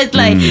 You know, it's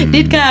like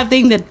this kind of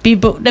thing that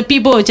the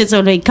people just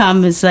only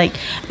come. It's like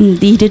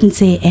he didn't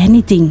say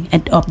anything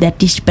of that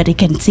dish, but I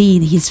can see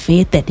his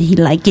face that he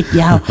like it,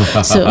 yeah.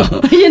 So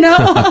you know,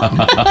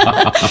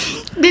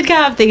 this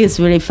kind of thing is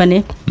really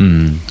funny.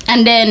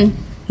 And then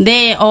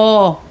they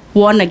all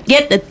wanna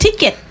get a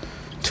ticket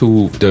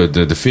to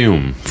the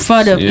film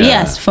for the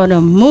for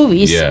the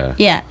movies.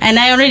 Yeah. And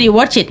I already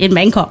watched it in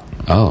Bangkok.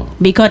 Oh,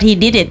 because he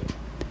did it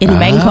in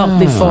Bangkok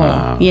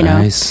before, you know.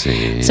 I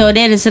see. So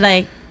then it's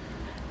like,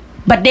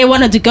 but they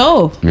wanted to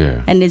go.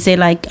 Yeah. And they say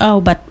like,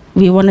 oh, but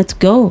we wanted to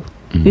go.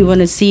 We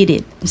want to see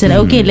it. I said,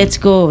 okay, let's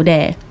go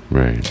there.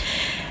 Right.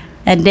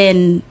 And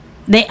then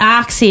they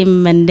ask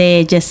him and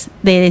they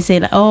say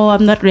like, oh,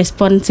 I'm not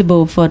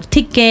responsible for the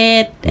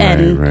ticket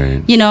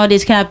and you know,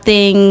 this kind of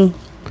thing.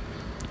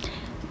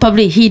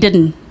 Probably he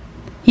didn't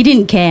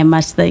care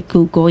much like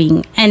who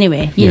going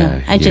anyway, you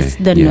know. I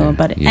just don't know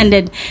about it.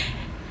 Yeah.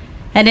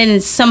 And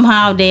then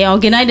somehow they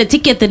organized the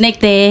ticket the next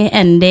day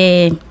and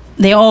they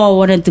all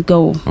wanted to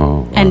go.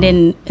 Oh, wow. And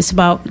then it's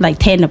about like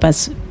 10 of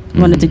us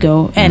wanted to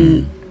go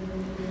and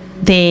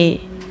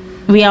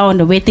we are on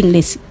the waiting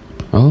list.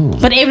 Oh.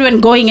 But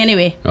everyone going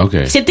anyway.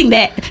 Okay. Sitting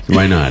there.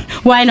 Why not?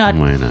 Why not?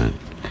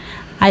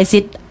 I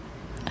sit.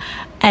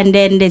 And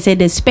then they say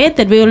the space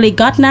that we only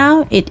got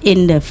now, it's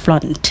in the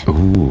front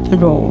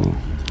row.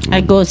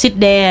 I go sit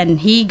there and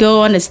he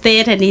go on the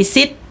stage and he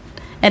sit.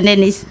 And then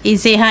he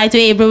say hi to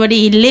everybody.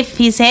 He lift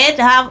his head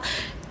up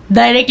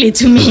directly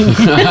to me.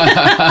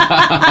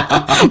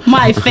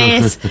 My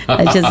face.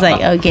 I just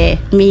like, okay,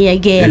 me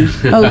again.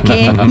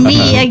 Okay,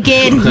 me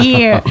again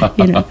here.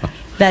 You know,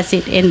 that's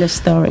it. End of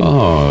story.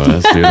 Oh,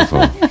 that's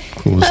beautiful.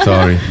 Cool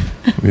story.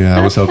 Yeah,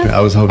 I was hoping.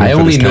 I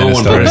only know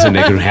one person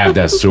that can have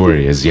that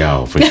story is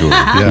Yao for sure.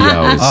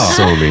 Yao is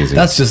so amazing.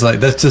 That's just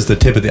the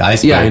tip of the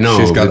iceberg. Yeah, I know.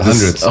 She's got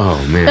hundreds. Oh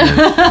man,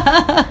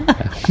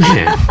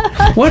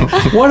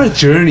 what a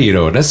journey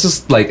though. That's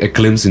just like a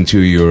glimpse into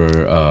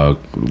your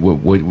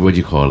what do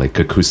you call like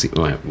a cuisine?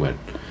 What?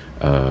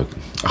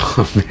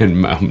 Oh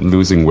man, I'm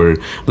losing word.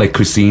 Like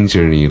cuisine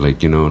journey,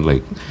 like you know,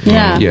 like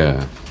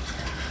yeah.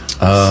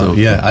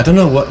 I don't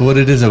know what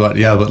it is about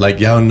Yao, but like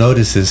Yao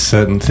notices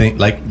certain things.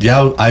 Like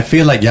Yao, I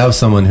feel like Yao's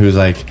someone who's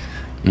like,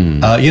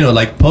 you know,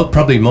 like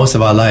probably most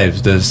of our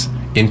lives, there's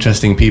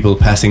interesting people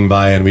passing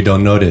by and we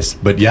don't notice.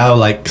 But Yao,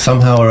 like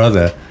somehow or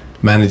other,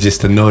 manages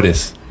to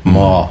notice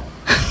more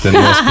than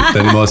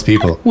most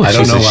people. Well, I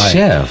don't know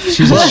why.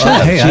 She's a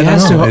chef. Hey, she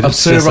has to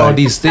observe all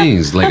these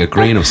things like a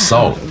grain of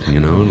salt. You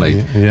know, like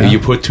if you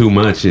put too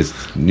much, it's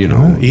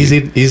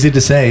easy to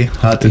say,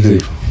 hard to do.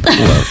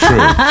 Well,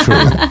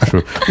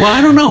 true. Well,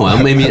 I don't know.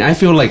 I mean, I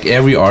feel like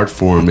every art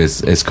form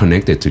is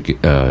connected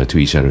to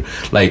each other.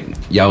 Like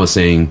Yao was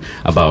saying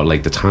about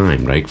like the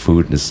time, right?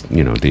 Food is,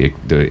 you know, the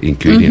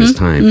ingredient is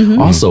time.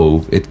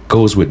 Also, it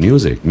goes with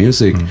music.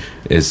 Music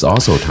is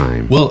also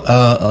time. Well,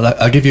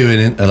 I'll give you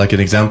an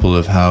example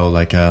of how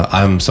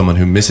I'm someone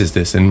who misses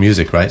this in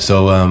music, right?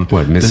 So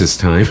what misses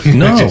time?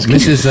 No,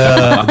 misses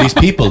these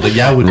people that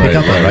Yao would pick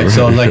up on, right?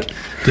 So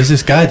there's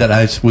this guy that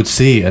I would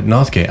see at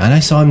Northgate, and I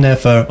saw him there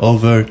for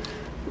over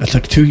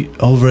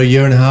a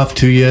year and a half,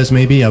 2 years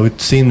maybe. I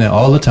would see him there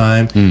all the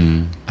time.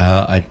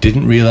 I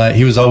didn't realize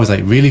he was always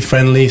really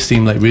friendly,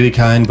 seemed really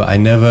kind, but I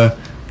never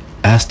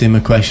asked him a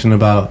question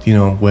about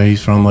where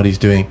he's from, what he's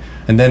doing.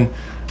 And then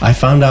I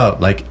found out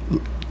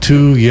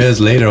 2 years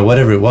later or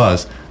whatever it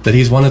was that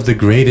he's one of the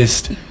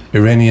greatest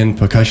Iranian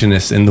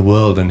percussionists in the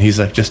world, and he's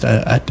just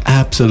an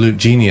absolute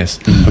genius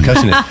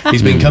percussionist.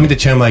 He's been coming to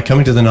Chiang Mai,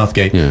 coming to the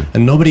Northgate,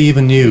 and nobody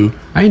even knew.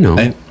 I know.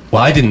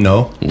 Well, I didn't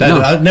know.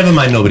 Never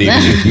mind, nobody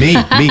even knew. Me.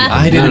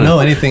 I didn't know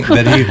anything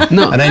that he...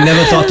 No. And I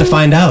never thought to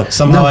find out.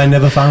 Somehow I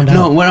never found out.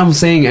 No, what I'm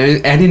saying,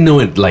 I didn't know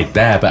it like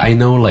that, but I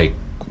know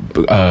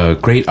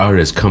great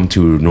artists come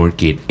to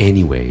Northgate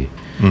anyway.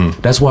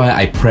 That's why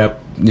I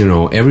prep,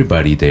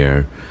 everybody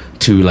there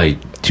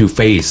to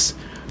face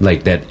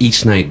that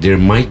each night there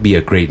might be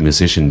a great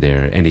musician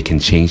there and it can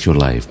change your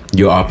life.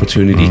 Your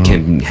opportunity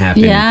can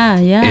happen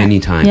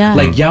anytime. Yeah.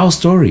 Like Yao's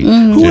story.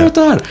 Who would have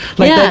thought?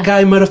 That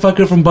guy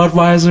motherfucker from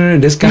Budweiser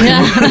and this guy.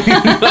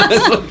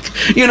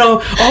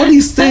 All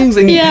these things,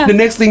 and the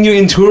next thing you're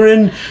in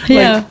Turin.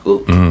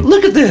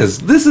 Look at this.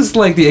 This is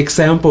the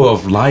example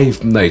of life,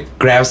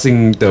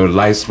 grasping the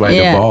life by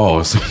the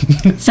balls.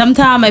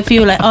 Sometimes I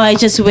feel I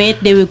just wait,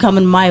 they will come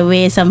in my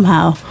way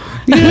somehow.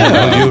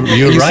 Yeah,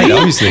 you're right,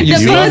 obviously.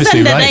 The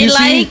person that I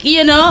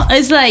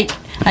it's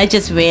I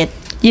just wait,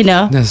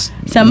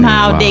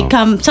 somehow they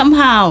come,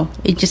 somehow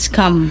it just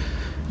come.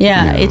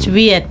 It's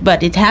weird,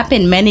 but it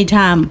happened many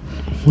times.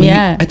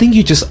 I think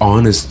you're just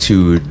honest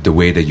to the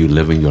way that you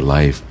live in your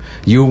life.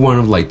 You're one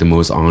of the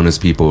most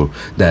honest people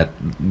that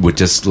would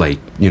just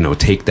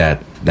take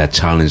that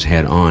challenge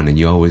head on, and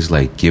you're always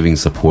giving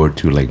support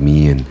to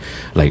me and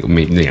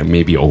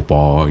maybe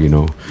Opal,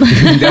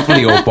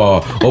 definitely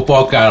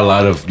Opal got a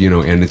lot of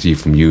energy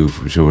from you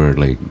for sure,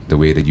 the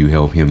way that you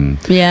help him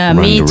run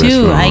me the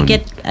too.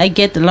 restaurant. I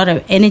get a lot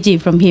of energy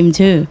from him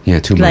too.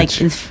 Too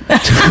much.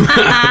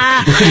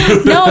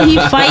 No, he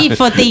fight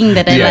for things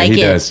that I like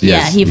he it. Does,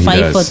 yes, he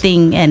fight for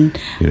things, and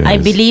I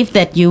believe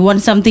that you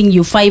want something,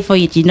 you fight for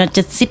it. You not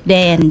just sit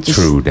there and just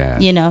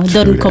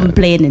don't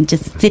complain and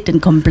just sit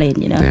and complain.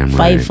 Damn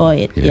fight right. for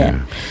it.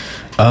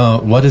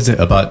 What is it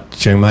about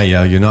Chiang Mai?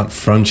 You're not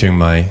from Chiang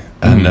Mai,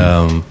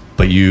 and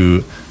but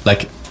you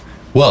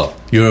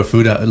you're a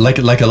food like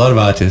a lot of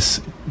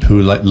artists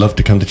who love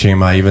to come to Chiang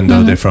Mai, even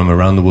though they're from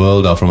around the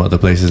world or from other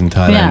places in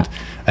Thailand.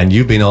 And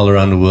you've been all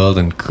around the world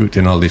and cooked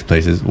in all these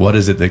places. What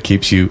is it that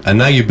keeps you? And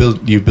now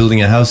you're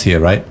building a house here,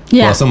 right?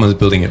 Yeah. Well, someone's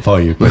building it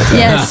for you. But,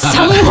 yes,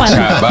 someone.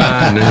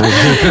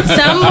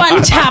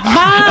 Someone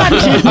chaban.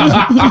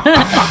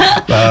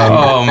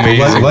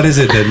 What is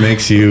it that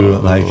makes you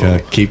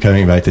keep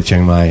coming back to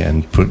Chiang Mai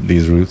and put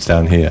these roots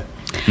down here?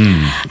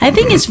 I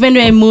think it's when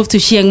I moved to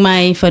Chiang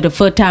Mai for the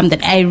first time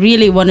that I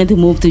really wanted to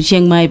move to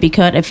Chiang Mai,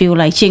 because I feel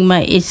like Chiang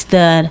Mai is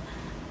the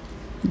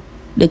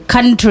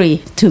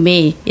country to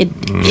me.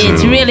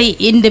 It's really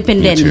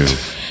independent. Me too.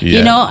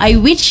 Yeah. I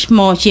wish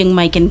more Chiang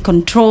Mai can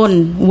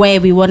control where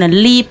we want to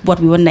live, what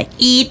we want to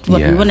eat,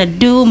 what we want to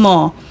do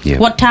more,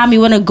 what time we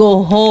want to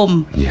go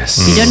home. Yes.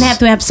 You don't have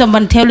to have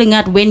someone telling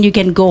us when you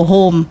can go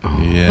home,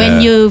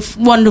 when you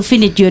want to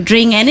finish your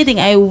drink, anything.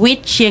 I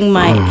wish Chiang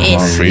Mai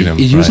is freedom.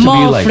 It used to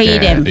more be like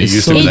freedom. That. It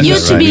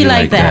used to be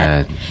like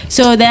that.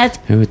 So that's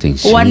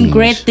one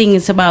great thing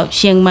is about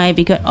Chiang Mai,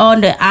 because all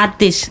the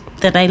artists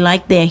that I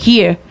like, they're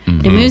here.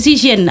 The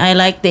musician I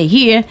like, they're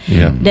here.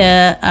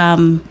 The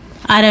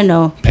I don't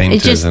know. Painters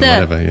it's just and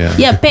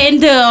whatever,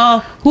 painter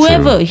or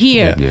whoever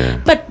here.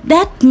 But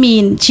that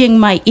means Chiang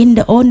Mai in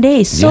the old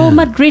days so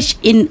much rich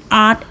in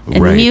art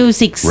and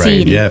music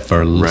scene. Yeah,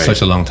 for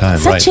such a long time.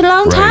 Such a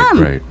long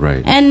time.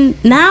 Right. And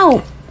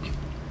now,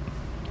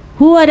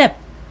 who are the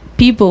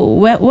people?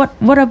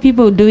 What are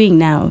people doing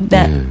now?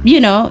 That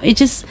it's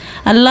just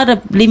a lot of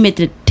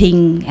limited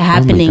thing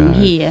happening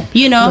here.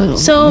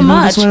 So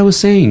much. That's what I was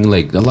saying. A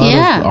lot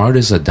of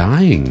artists are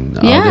dying.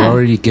 They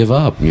already give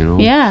up.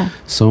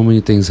 So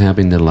many things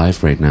happen in their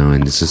life right now,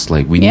 and it's just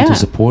we need to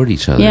support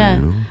each other.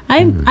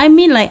 I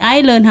mean,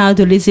 I learned how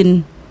to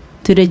listen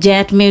to the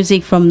jazz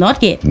music from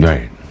Northgate.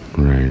 Right.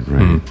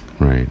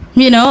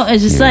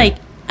 It's just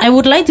I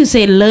would like to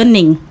say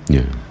learning.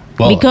 Yeah.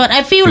 Well, because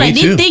I feel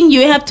this thing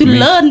you have to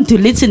learn to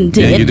listen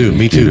to it. Yeah, you do.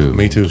 Me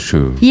too.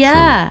 True.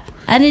 Yeah.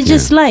 And it's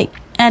just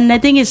and I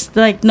think it's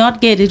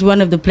Northgate is one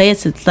of the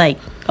places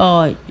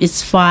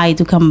it's fine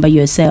to come by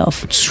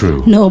yourself. It's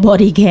true.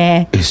 Nobody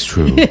care. It's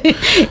true.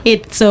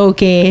 It's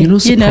okay.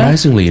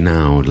 Surprisingly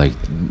now,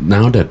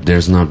 now that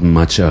there's not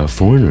much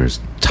foreigners,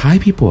 Thai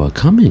people are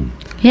coming.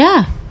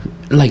 Yeah.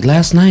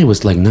 Last night was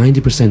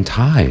 90%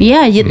 Thai.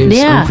 Yeah,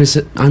 it's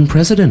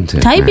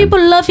unprecedented. Thai people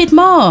love it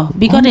more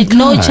because there's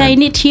no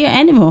Chinese here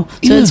anymore,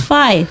 so it's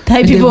fine.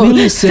 Thai people they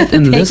really sit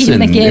and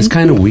listen. It's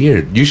kind of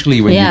weird.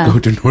 Usually when you go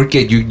to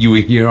Northgate, you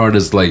hear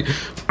artists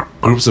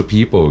groups of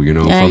people, you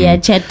know.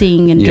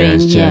 Chatting and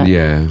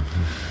drinking.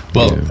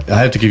 Well, I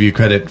have to give you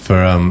credit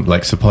for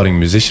like supporting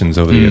musicians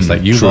over the years.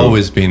 Like you've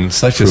always been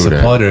such a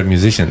supporter of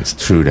musicians.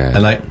 True that.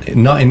 And like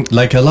not in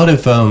like a lot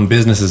of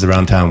businesses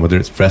around town, whether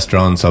it's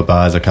restaurants or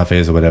bars or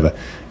cafes or whatever,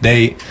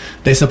 they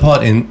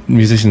support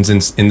musicians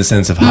in the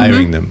sense of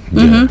hiring them,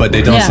 but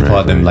they don't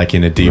support them like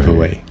in a deeper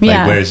way.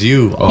 Like whereas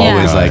you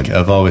always like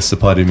have always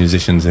supported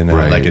musicians in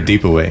like a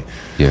deeper way.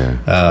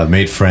 Yeah.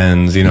 Made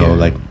friends, you know,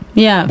 like.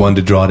 Want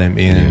to draw them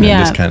in and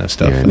this kind of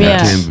stuff.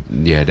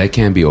 That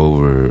can't be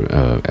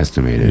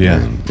overestimated.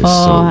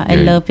 I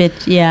love it.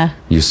 Yeah,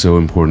 you're so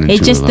important.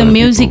 It's just the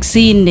music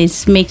scene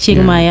is make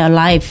Chiang Mai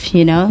alive.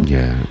 You know.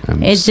 Yeah,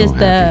 it's just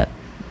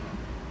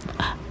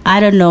I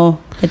don't know.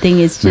 I think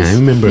it's just. I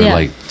remember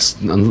like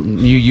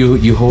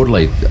you hold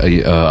like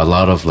a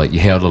lot of like you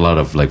held a lot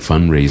of like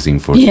fundraising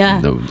for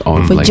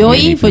for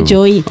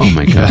Joey. Oh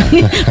my god,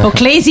 for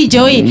Crazy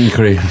Joey.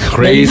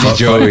 Crazy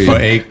Joey for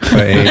egg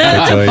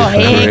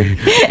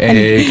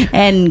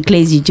and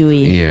Crazy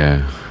Joey.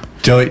 Yeah.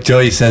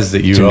 Joey says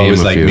that you're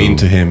always like mean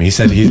to him. He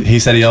said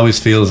he always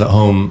feels at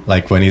home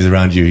like when he's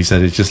around you. He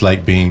said it's just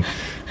like being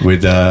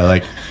with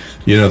like.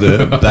 You know,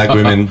 the black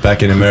women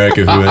back in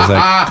America who was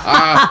like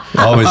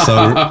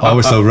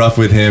always so rough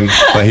with him,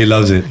 but he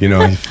loves it. You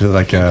know, he feels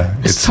like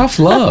it's tough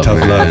love. Tough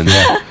man. love,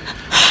 yeah.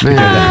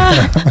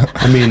 Man,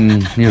 I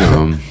mean, you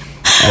know,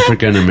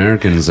 African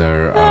Americans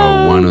are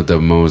one of the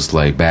most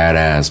like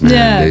badass, man.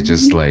 Yeah. They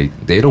just like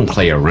they don't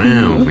play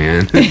around,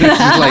 man. It's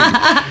just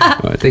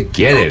like they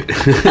get it.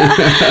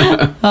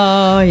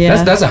 Oh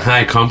yeah, that's a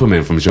high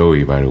compliment from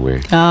Joey, by the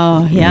way.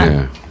 Oh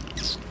yeah,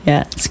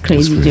 it's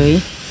Crazy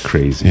Joey.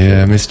 Crazy.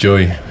 Yeah, Miss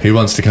Joey. He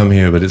wants to come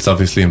here, but it's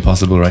obviously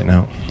impossible right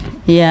now.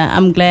 Yeah,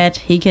 I'm glad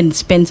he can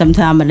spend some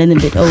time a little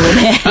bit over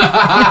there.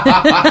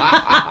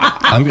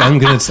 I'm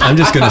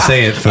just gonna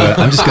say it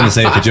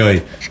for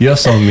Joey. You're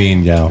so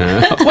mean, Yao.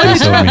 You're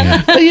so mean.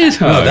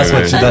 No, that's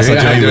what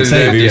Joey would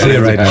say if he was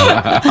here right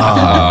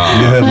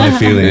now. You hurt my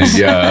feelings.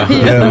 Yeah.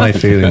 You hurt my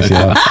feelings,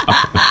 yeah.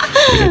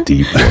 With a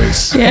deep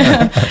voice.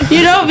 Yeah.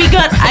 You know,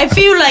 because I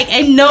feel like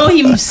I know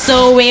him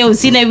so well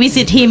since I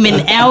visit him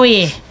in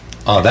LA.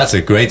 Oh, that's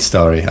a great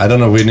story. I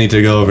don't know if we need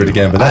to go over it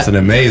again, but that's an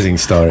amazing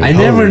story. I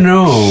never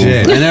know.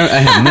 Shit. I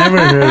have never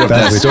heard of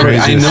that story.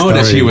 I know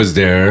that she was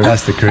there.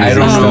 That's the craziest I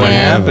don't know story what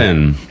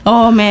happened.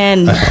 Oh,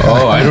 man.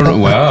 I don't know.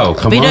 Wow,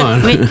 come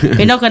on.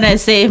 We're not going to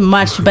say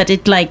much, but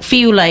it like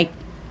feel like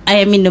I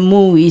am in the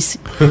movies.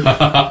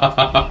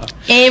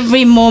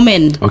 Every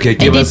moment. Okay,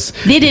 give us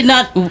a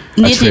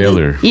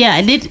trailer.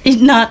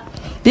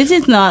 This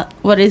is not,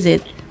 what is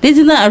it? This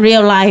is not a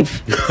real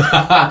life.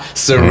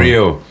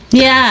 Surreal.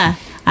 Yeah.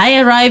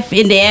 I arrived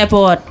in the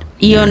airport.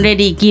 He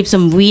already give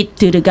some weed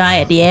to the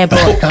guy at the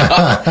airport.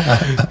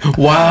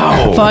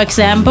 Wow. For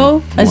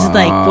example, I was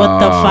like, what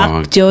the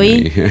fuck,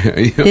 Joey?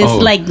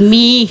 It's like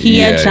me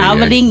here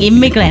traveling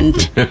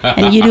immigrant.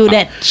 And you do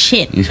that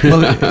shit.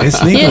 Well,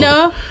 it's legal. You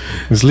know?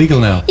 It's legal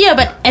now. Yeah,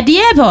 but at the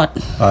airport.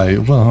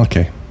 Well,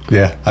 okay.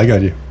 Yeah, I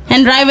got you.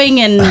 And driving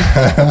and...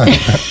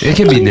 It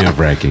can be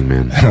nerve-wracking,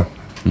 man.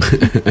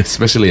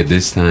 Especially at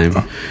this time.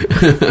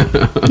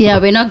 Yeah,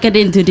 we're not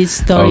getting into this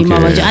story,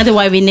 Mama.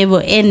 Otherwise, we never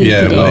end.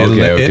 Yeah, well,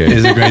 it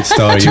is a great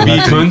story. To be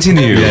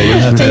continued. Yeah, you'll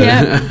have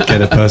to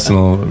get a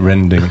personal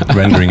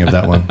rendering of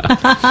that one.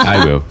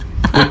 I will.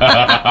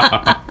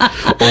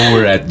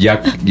 Over at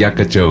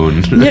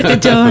Yakajone.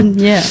 Yakajone,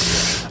 yeah.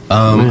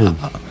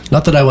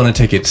 Not that I want to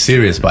take it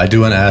serious, but I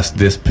do want to ask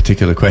this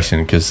particular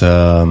question because,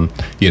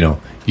 you know,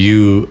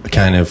 you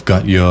kind of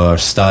got your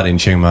start in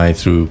Chiang Mai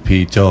through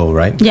Pito,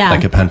 right? Yeah.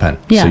 Like a Pan.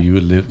 Yeah. So you were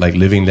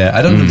living there.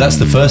 I don't know if that's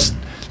the first,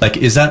 like,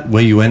 is that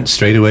where you went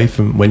straight away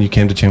from when you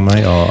came to Chiang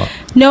Mai or?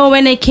 No,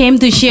 when I came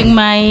to Chiang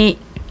Mai,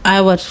 I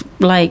was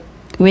like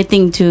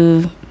waiting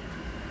to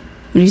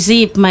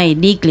receive my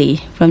degree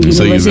from university.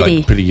 So you were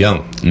like pretty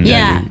young.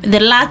 Yeah.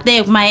 The last day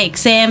of my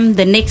exam,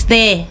 the next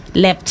day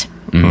left.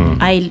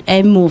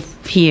 I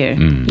moved here.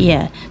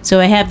 Yeah. So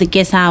I have the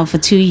guest house for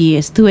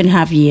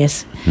 2.5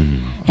 years.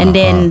 And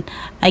then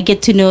I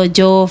get to know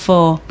Joe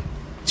for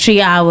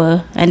 3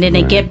 hours. And then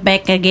I get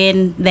back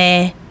again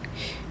there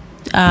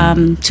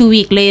 2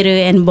 weeks later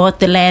and bought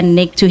the land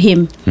next to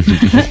him.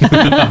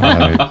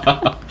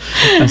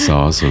 That's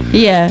awesome.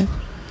 Yeah.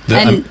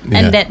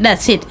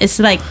 That's it. It's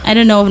like, I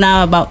don't know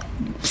now, about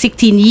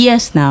 16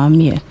 years now I'm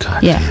here.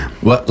 God damn.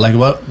 What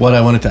I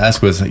wanted to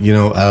ask was, you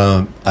know,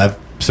 I've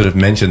sort of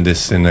mentioned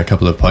this in a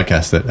couple of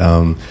podcasts that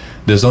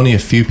there's only a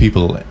few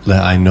people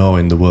that I know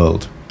in the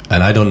world,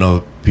 and I don't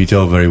know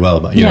Pito very well,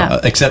 but you know,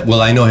 except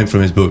I know him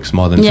from his books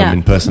more than from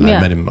in person. I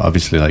met him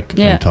obviously, like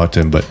and talked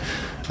to him, but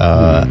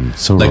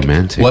so like,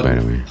 romantic, by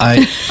the way.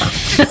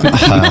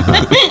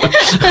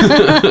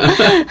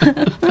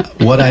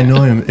 What I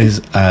know him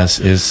is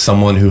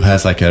someone who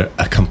has like a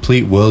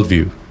complete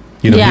worldview.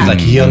 You know, he's like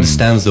he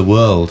understands the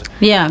world,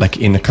 like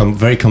in a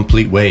very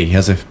complete way. He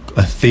has a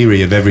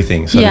theory of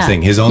everything, sort of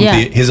thing. His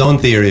own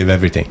theory of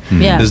everything.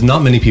 There's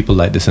not many people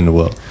like this in the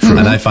world,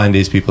 and I find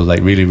these people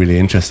like really, really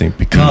interesting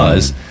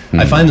because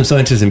I find them so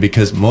interesting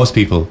because most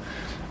people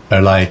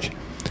are like,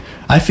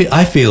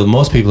 I feel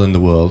most people in the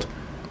world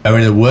are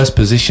in a worse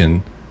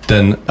position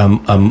than a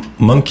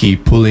monkey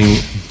pulling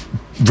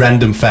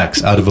random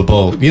facts out of a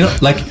bowl. You know,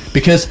 like,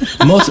 because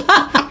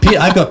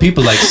I've got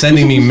people like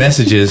sending me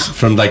messages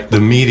from like the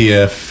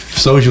media,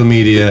 social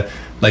media,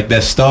 like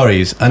their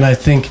stories, and I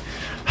think,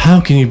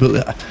 how can you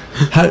believe?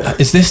 How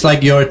is this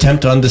like your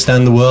attempt to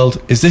understand the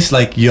world? Is this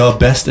like your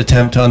best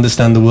attempt to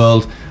understand the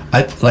world?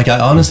 I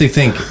honestly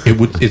think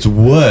it's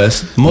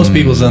worse. Most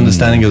people's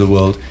understanding of the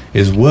world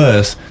is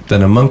worse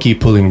than a monkey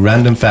pulling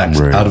random facts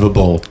out of a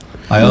bowl.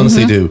 I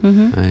honestly do.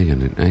 I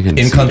can.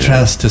 In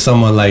contrast to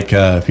someone like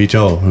Phi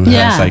Cho, who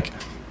has like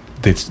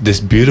this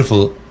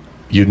beautiful,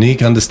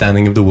 unique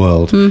understanding of the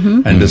world,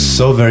 and there's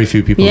so very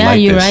few people like this. Yeah,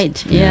 you're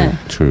right. Yeah,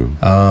 true.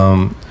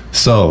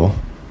 So,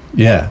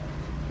 yeah.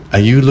 Are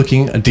you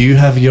looking? Do you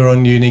have your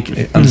own unique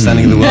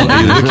understanding of the world?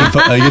 Are you looking for?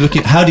 Are you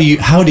looking? How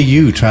do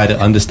you try to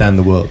understand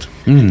the world?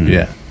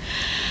 Yeah.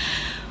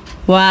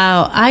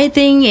 Wow, I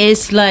think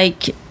it's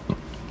like.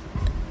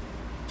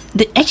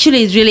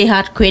 Actually, it's really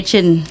hard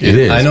question. It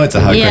is. I know it's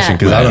a hard question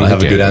because I don't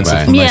have a good answer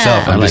for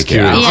myself. I'm just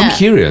curious. I'm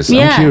curious.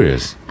 I'm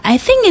curious. I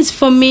think it's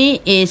for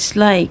me. It's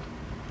like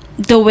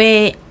the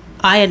way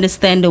I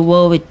understand the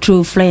world with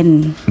true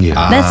friend.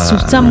 Yeah.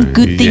 That's some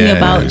good thing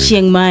about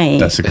Chiang Mai.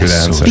 That's a good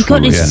answer.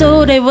 Because it's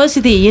so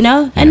diversity, you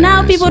know. And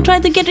now people try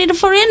to get rid of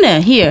foreigner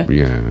here.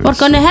 Yeah. What's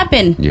gonna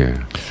happen?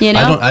 Yeah. You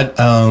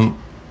know.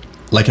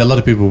 Like a lot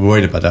of people were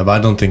worried about that, but I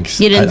don't think.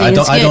 I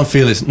don't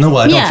feel it's. No,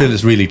 I don't feel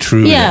it's really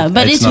true. Yeah,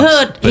 but it's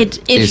hurt.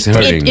 It's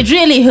hurting. It's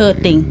really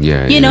hurting.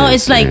 Yeah. You know,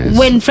 it's like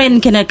when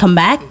friend cannot come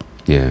back.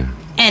 Yeah.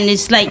 And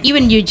it's like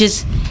even you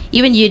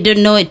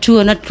don't know it true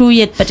or not true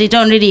yet, but it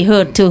already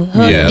hurt too.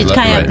 It's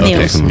kind of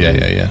news.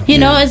 Yeah. You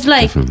know, it's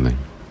like, definitely.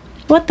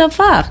 What the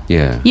fuck?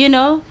 Yeah. You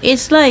know,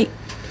 it's like,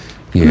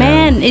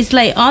 man, it's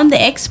like on the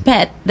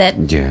expat that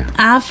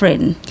our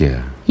friend.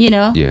 Yeah. You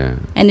know. Yeah.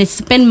 And it's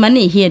spend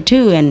money here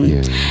too,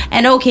 and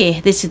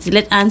okay, let's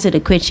answer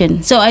the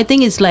question. So I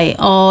think it's like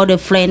all the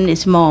friend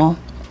is more.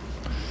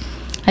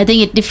 I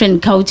think it's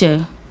different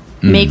culture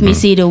make me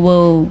see the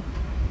world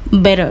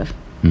better.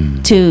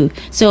 Too.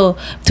 So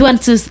to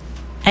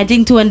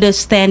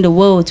understand the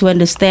world, to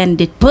understand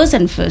the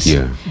person first,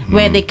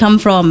 where they come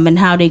from and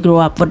how they grow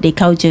up, what their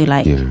culture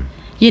like,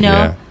 you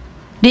know,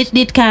 this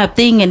kind of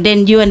thing, and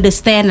then you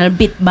understand a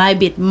bit by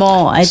bit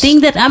more. I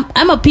think that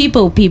I'm a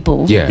people.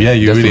 Yeah,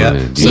 you really are.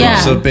 Yeah.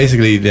 So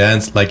basically, the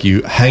answer, like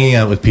you hanging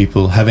out with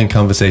people, having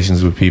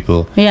conversations with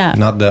people,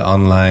 not the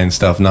online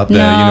stuff, not the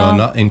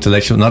not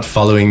intellectual, not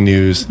following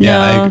news.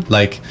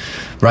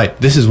 Right.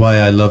 This is why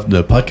I love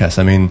the podcast.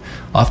 I mean,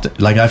 often,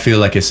 like, I feel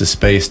like it's a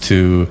space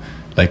to,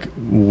 like,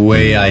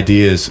 weigh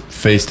ideas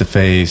face to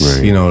face.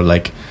 You know,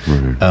 like,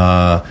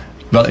 well,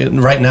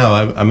 right now,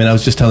 I mean, I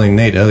was just telling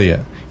Nate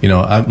earlier. You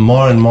know,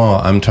 more and more,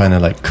 I'm trying to,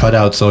 like, cut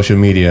out social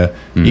media,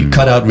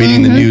 cut out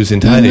reading the news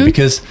entirely,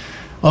 because,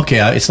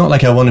 okay, it's not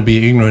like I want to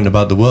be ignorant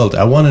about the world.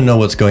 I want to know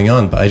what's going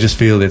on, but I just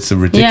feel it's a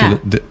ridiculous.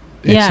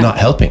 It's not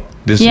helping.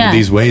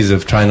 These ways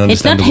of trying to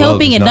understand the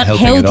world is not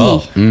helping at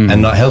all,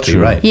 and not healthy,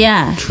 right?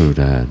 Yeah, true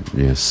that.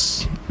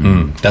 Yes,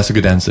 that's a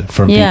good answer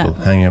from people,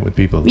 hanging out with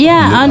people,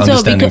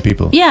 understanding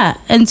people. Yeah,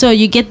 and so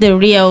you get the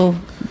real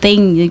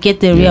thing, you get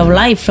the real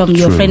life from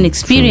your friend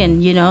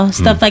experience, you know,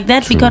 stuff like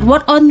that. Because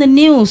what on the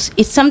news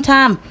is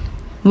sometimes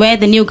where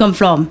the news come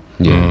from.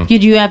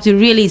 You have to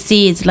really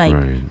see it's like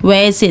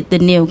where is it the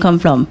news come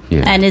from,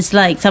 and it's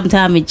like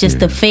sometimes it's just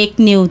the fake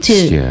news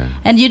too,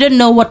 and you don't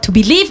know what to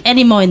believe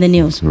anymore in the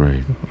news.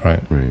 Right.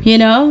 You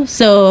know,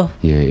 so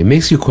it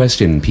makes you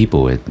question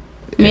people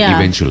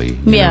eventually.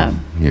 You know?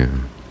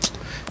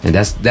 And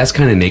that's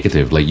kind of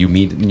negative. Like, you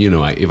meet, you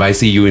know, if I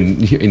see you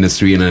in the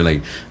street and I'm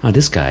like, oh,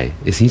 this guy,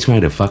 is he trying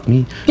to fuck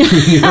me?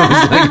 You know,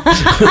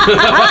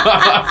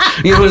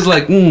 it's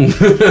like,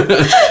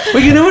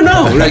 But you never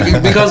know, like,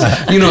 because,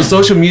 you know,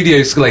 social media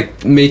is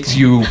like makes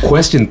you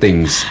question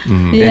things.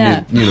 And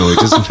it, you know,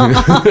 just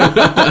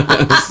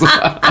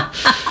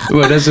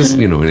well, that's just,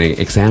 you know, an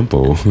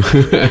example.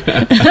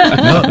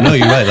 no,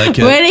 you're right. Like,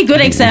 very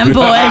good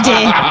example,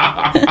 LJ.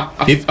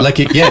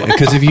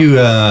 Because if you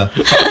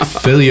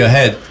fill your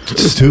head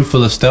too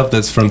full of stuff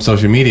that's from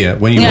social media,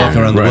 when you walk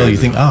around the world, you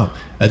think, oh,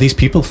 are these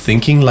people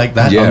thinking like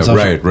that on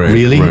social?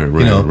 Really? You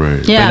know,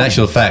 but in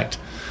actual fact,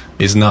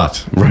 it's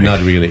not.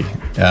 Not really.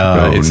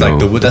 It's like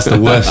that's the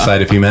worst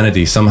side of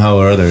humanity. Somehow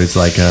or other, it's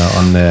like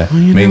on the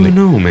mainly. Never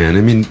know, man.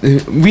 I mean,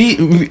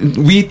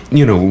 we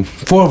you know,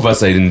 4 of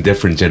us are in a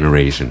different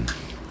generation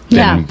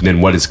than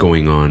what is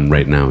going on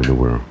right now in the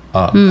world.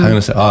 I'm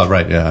gonna say,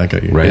 right, I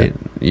got you. Right,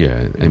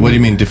 yeah. What do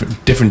you mean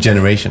different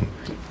generation?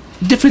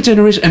 Different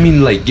generation. I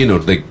mean, like, you know,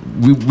 like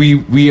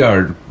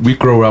we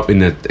grow up in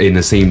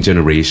the same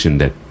generation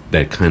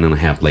that kind of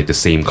have like the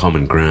same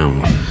common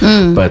ground,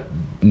 but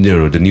you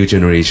know, the new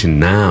generation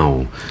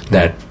now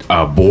that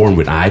are born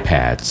with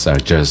iPads are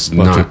just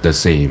not the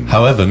same.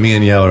 However, me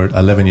and Yao are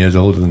 11 years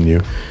older than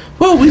you.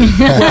 Well,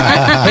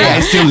 hey, I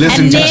still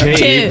listen to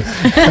tape,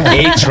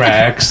 8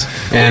 tracks,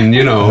 and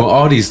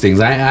all these things.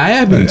 I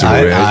have been through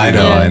it.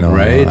 I know,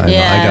 right?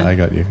 I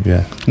got you.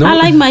 Yeah. No. I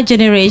like my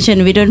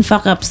generation. We don't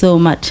fuck up so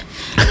much.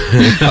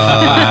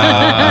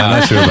 I'm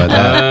not sure about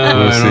that.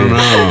 I don't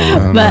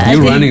know. But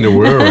you're running the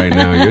world right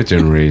now. Your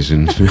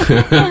generation.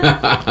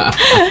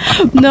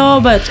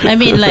 No, but I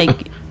mean,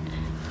 like,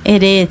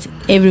 it is.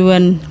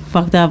 Everyone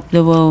fucked up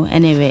the world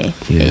anyway.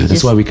 Yeah,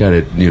 that's why we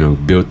gotta,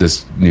 build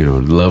this,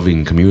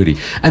 loving community.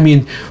 I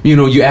mean,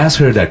 you asked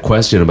her that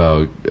question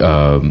about, the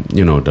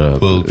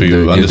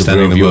worldview,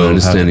 understanding the world.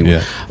 Understanding.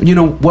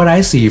 What I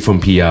see from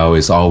Piao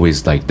is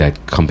always like that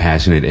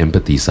compassionate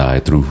empathy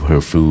side through her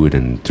food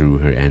and through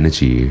her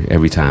energy.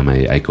 Every time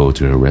I go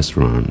to her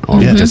restaurant or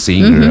just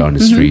seeing her on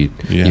the street,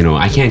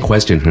 I can't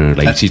question her.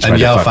 Like she tried to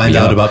Yao finds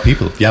out about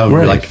people. Yao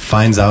like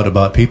finds out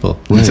about people.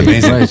 It's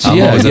amazing. Right.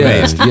 I'm always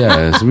amazed.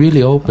 Yeah, it's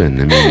really open.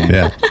 I mean.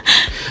 Yeah.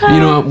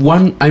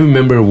 I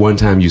remember one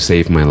time you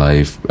saved my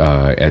life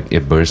at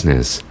Bird's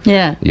Nest.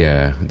 Yeah.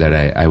 Yeah, that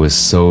I was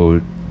so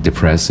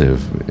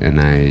depressive, and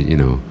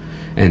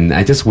and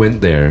I just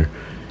went there,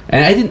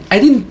 and I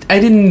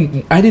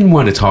didn't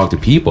want to talk to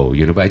people,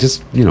 but I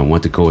just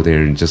want to go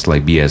there and just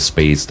like be a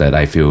space that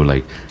I feel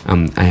like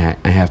I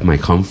have my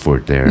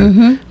comfort there.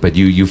 But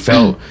you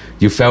felt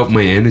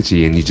my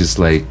energy, and you just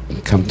like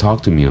come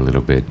talk to me a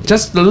little bit,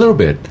 just a little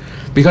bit.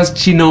 Because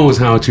she knows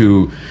how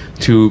to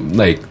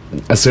like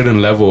a certain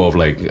level of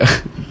like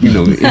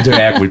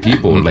interact with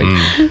people. Like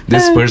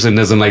this person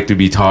doesn't like to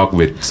be talked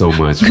with so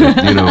much,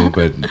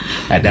 but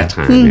at that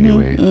time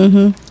anyway.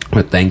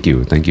 But thank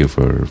you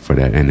for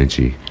that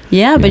energy.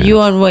 Yeah, but you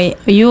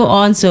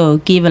also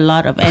give a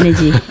lot of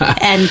energy,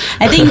 and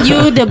I think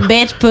you're the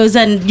best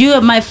person. You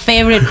are my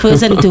favorite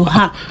person to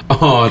hug.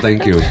 Oh,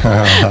 thank you.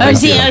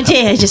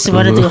 LJ, I just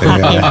wanted to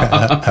hug him.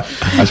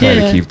 I try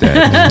to keep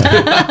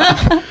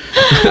that.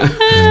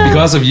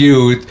 Because of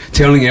you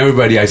telling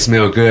everybody I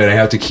smell good, I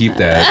have to keep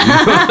that.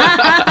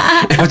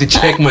 I have to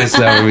check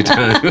myself every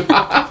time.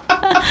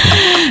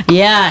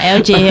 Yeah,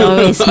 LJ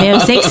always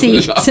smells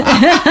sexy.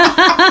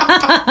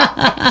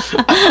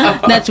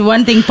 That's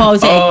one thing Paul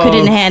said. I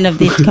couldn't handle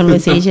this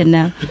conversation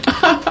now.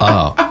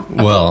 Oh,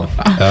 well,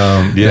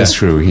 yeah. That's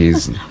true.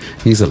 He's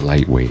a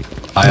lightweight.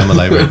 I am a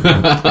lightweight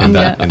in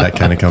that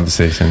kind of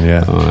conversation,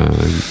 yeah.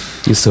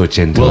 You're so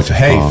gentle. Well,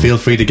 hey, feel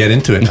free to get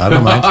into it. I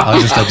don't mind. I'll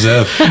just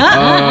observe.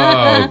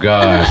 Oh,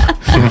 God.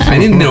 I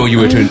didn't know you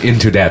were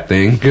into that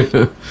thing.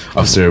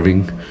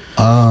 Observing.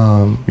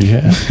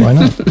 Yeah, why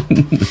not?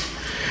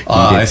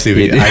 I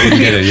see. I didn't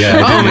get it.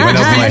 Yeah, I didn't. Went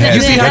over my head.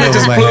 You see how it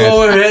just flew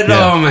over my head?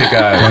 Yeah. Oh, my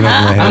God. Went over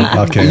my head.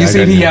 Okay. You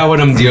see what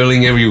I'm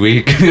dealing every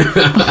week?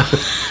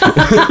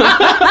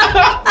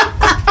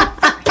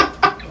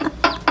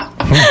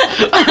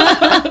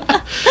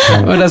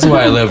 Well, that's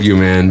why I love you,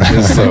 man.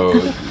 Just so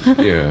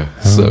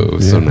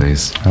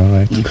nice. All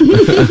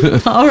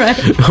right.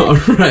 All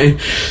right.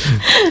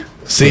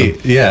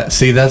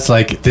 See, that's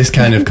like this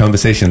kind of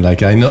conversation.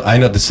 Like I know.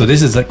 So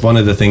this is like one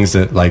of the things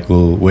that like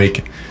will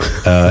wake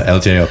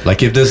LJ up.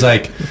 Like if there's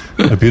like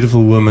a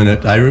beautiful woman,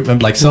 I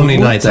remember like so many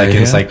nights I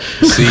can like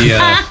see.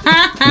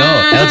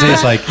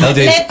 LJ's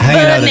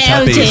hanging out at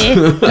Top East.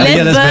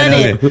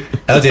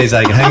 LJ's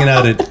like hanging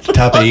out at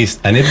Top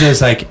East, and if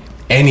there's like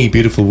any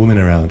beautiful woman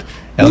around,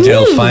 LJ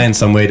will find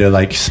some way to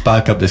like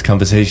spark up this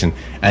conversation,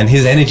 and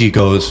his energy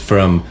goes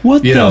from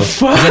fuck? His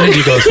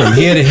energy goes from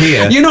here to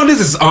here. This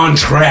is on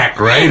track,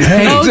 right?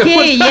 Hey.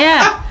 Okay,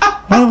 yeah.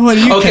 What do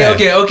you care?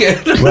 Okay.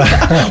 No. Don't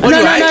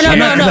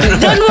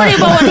worry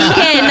about what he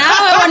can. Now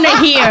I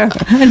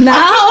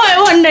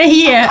want to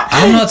hear.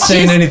 I'm not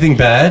saying anything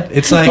bad.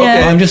 It's like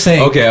I'm just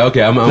saying. Okay.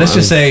 Let's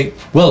just say,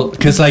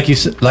 because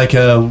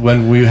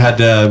when we had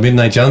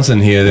Midnight Johnson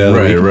here the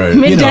other week. Right.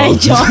 Midnight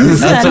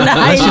Johnson.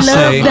 I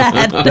love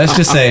that. Let's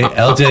just say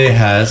LJ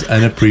has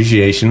an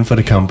appreciation for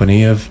the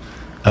company of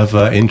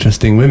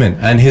interesting women,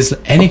 and his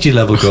energy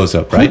level goes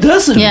up, right? Who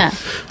doesn't? Yeah.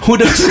 Who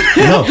doesn't?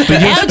 No, but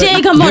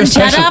LJ, come on,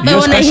 shut up. I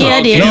want to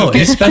hear this. No,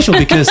 he's special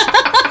because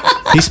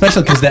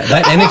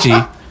that energy,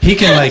 he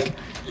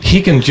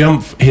can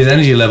jump his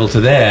energy level to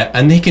there,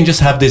 and he can just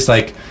have this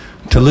like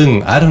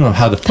talung. I don't know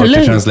how the fuck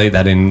to translate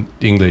that in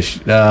English.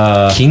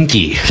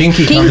 Kinky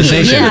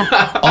conversation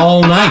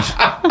all night.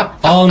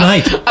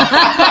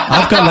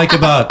 I've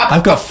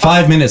got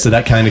 5 minutes of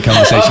that kind of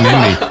conversation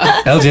in me.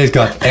 LJ's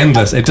got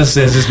endless. It just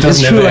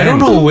doesn't ever end. I don't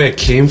know where it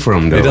came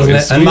from though. It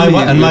doesn't. And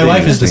my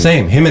wife is the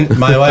same.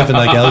 My wife and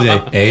like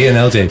LJ, A and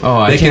LJ.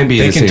 Oh, they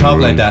can talk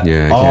like that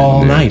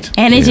all night.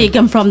 Energy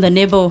come from the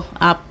nipple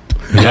up.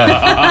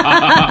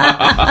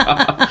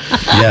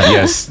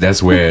 Yes,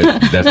 that's where it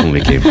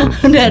definitely came from.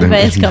 That's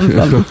where it's come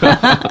from.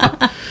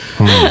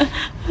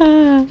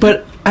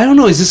 But I don't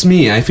know. It's just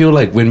me. I feel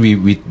like when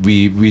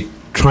we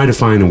try to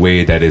find a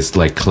way that is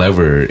like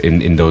clever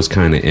in those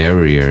kind of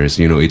areas,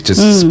 it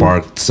just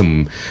sparked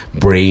some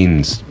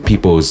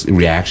people's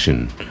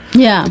reaction.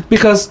 Yeah,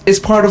 because it's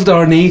part of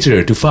our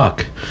nature to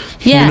fuck.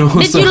 Yeah.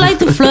 Did you like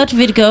to flirt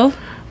with girl?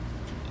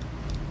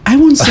 I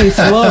wouldn't say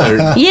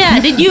flirt. Yeah,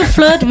 did you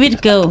flirt with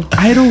girl?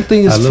 I don't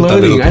think it's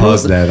flirting.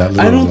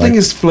 I don't think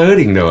it's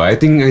flirting though. I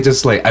think I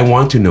just like I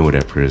want to know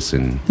that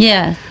person.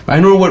 Yeah. I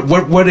know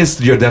what is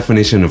your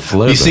definition of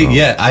flirt? You see,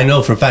 yeah, I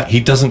know for a fact he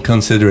doesn't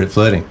consider it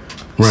flirting.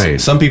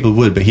 Right. Some people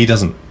would, but he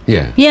doesn't.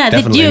 Yeah. Yeah,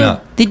 Definitely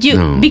not. Did you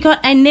No. because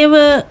I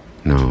never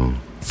No.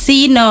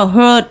 seen or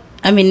heard,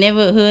 I mean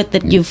never heard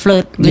that you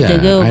flirt with Yeah, a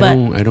girl, I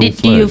but don't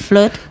do you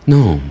flirt?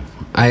 No.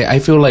 I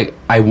feel like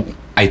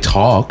I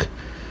talk.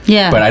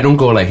 Yeah. But I don't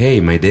go like, hey,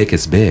 my dick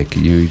is big.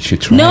 You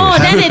should try No, it.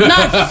 that is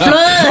not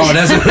flirt. Oh,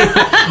 that's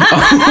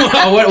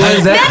what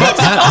is that?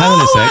 Hang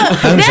on a sec.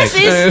 Hang on a That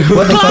sec. is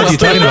What the fuck are close you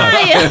to talking about?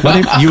 lie.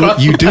 What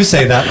if you do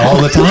say that all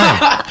the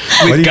time?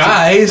 What With do you-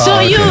 guys. So Oh,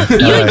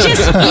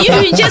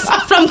 okay. you just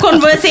from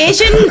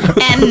conversation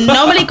and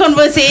normally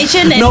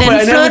conversation and No, but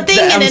I then never- flirting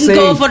and I'm then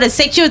go saying- for the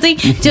sexual thing.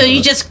 So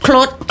you just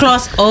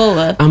cross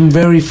over. I'm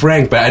very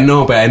frank, but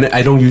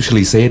I don't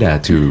usually say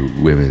that to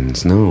women.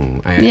 No,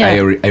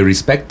 I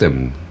respect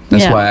them.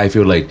 That's Yeah. why I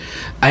feel like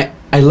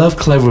I love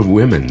clever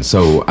women.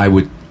 So I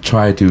would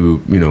try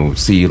to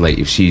see like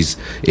if she's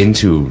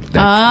into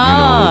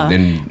that.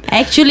 Then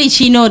Actually,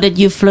 she know that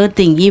you're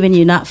flirting, even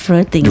you're not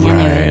flirting.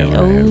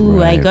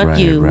 I got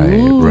you.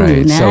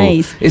 Ooh, nice. So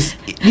it's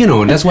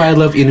that's why I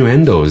love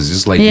innuendos.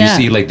 It's like you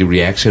see like the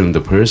reaction of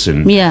the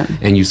person, Yeah.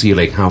 and you see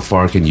like how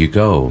far can you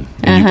go,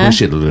 and you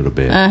push it a little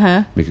bit,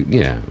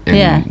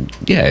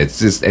 it's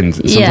just and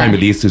sometimes it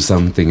leads to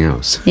something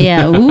else.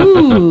 Yeah,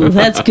 ooh,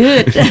 that's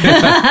good.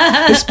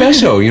 It's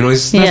special,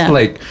 It's not Yeah.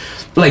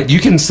 like you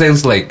can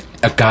sense like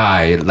a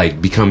guy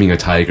like becoming a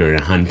tiger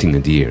and hunting a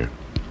deer.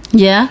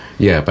 Yeah.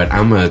 Yeah, but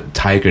I'm a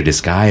tiger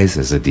disguised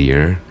as a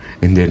deer,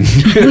 and then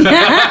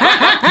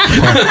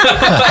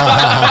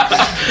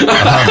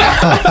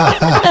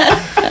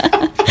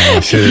Oh,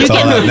 shit, it's all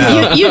out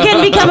now. You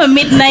can become a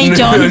Midnight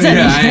Johnson.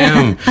 yeah, I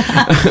am.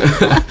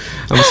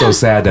 I'm so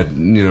sad that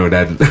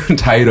that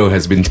title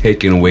has been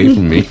taken away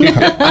from me.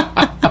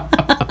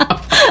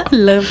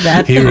 Love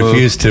that. He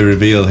refused to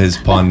reveal his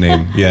pawn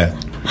name. Yeah.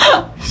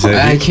 He said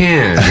I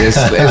can't. It's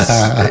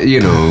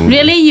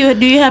Really?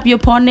 Do you have your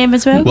porn name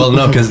as well? Well,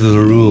 no, because there's a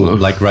rule,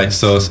 like, right,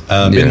 so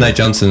Midnight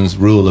Johnson's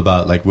rule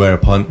about, like, where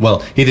upon, well,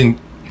 he didn't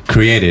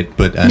create it,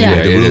 but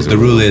the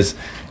rule is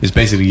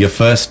basically your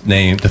first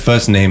name, the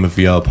first name of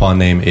your pawn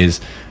name is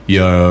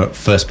your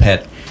first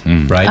pet,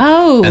 right?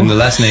 Oh. And the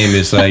last name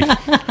is, like,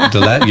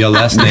 your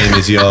last name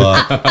is your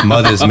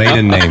mother's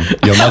maiden name,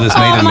 your mother's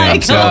maiden my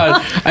name. So,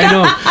 God, I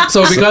know.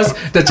 So because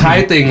the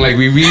Thai thing, like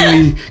we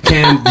really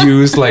can't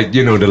use like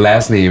the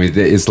last name.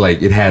 It's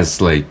like it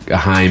has like a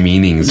high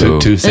meaning. So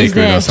too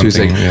sacred or that? something. too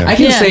sacred. Yeah. I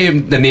can Yeah. say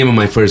the name of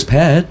my first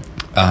pet.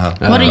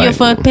 What are your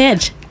first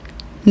pet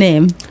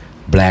name?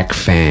 Black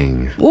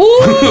Fang.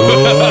 Ooh,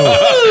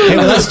 Hey,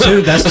 well, that's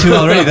two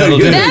already. That'll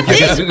do. that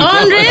is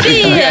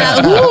already.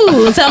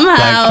 Ooh, somehow.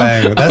 Black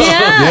Fang. That's,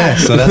 yeah,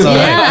 so that's all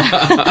right.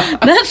 Yeah,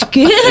 that's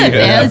good,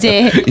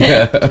 LJ.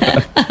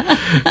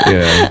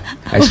 Yeah.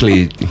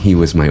 Actually, he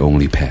was my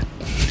only pet.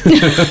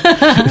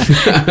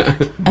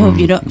 I hope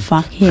you don't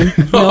fuck him.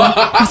 No,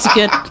 that's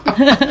good.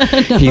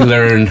 He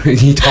learned.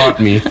 He taught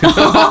me.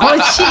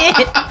 Oh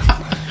shit.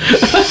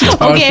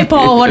 Okay,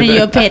 Paul, what are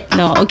your pet?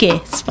 No, okay,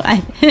 it's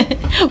fine.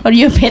 What are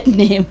your pet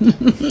name?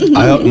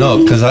 I don't know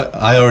because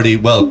I already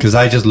because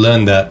I just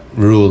learned that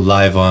rule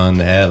live on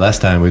air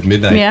last time with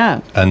Midnight.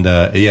 Yeah. And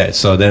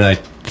so then I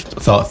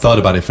thought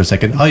about it for a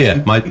second. Oh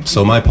yeah, my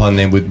pawn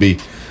name would be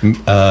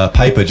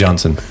Piper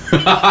Johnson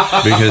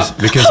because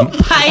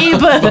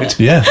Piper.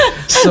 yeah.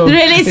 So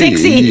Really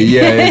sexy.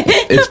 Yeah,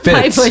 it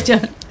fits. Piper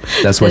John.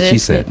 That's what she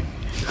said.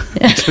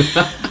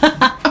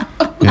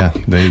 Yeah,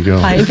 there you go.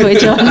 Piper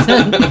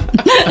Johnson.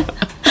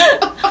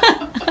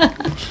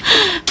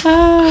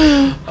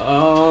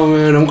 Oh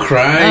man, I'm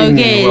crying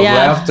Okay, with yeah.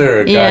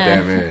 laughter. God Yeah.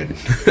 damn it.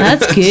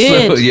 That's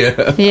good. So,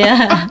 yeah.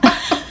 Yeah.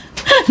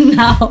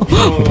 Now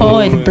Paul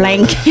is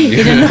blank.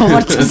 He don't know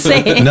what to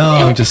say. No,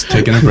 I'm just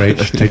taking a break,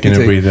 taking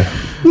a breather.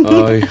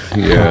 Oh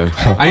yeah.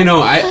 I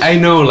know. I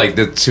know. Like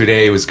that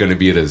today was gonna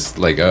be this.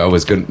 Like I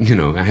was gonna.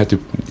 I had to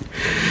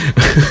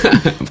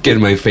get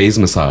my face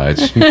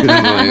massage.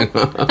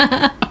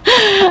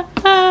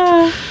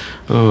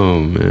 Oh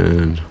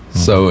man.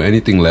 So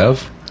anything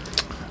left?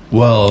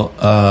 Well,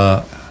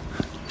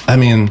 I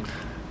mean,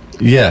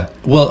 yeah.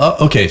 Well,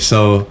 okay.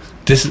 So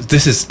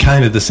this is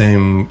kind of the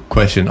same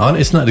question.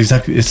 It's not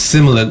exactly. It's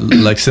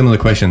similar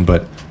question,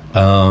 but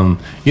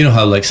you know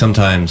how like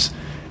sometimes,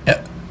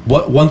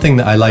 one thing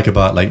that I like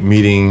about like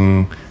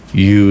meeting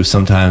you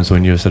sometimes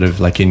when you're sort of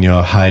like in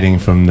your hiding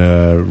from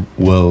the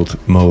world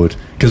mode,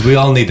 because we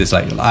all need this.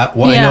 Like I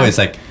know is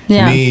like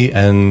me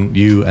and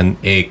you and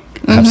Ake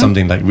have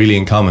something like really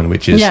in common,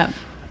 which is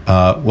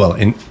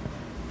in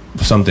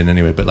something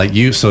anyway, but like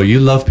you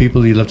love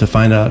people, you love to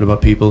find out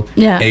about people.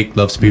 Ake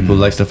loves people,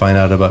 likes to find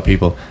out about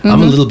people.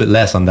 I'm a little bit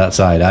less on that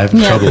side. I have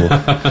trouble,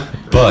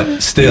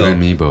 but still, you and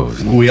me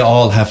both. We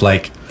all have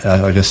like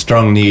a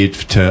strong need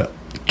to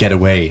get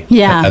away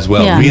as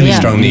well. Really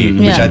strong need,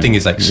 which I think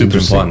is like super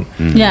important.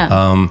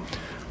 Yeah.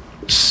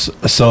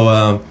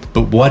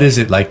 But what is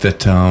it like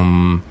that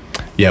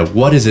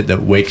what is it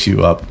that wakes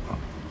you up?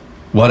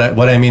 What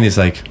I mean is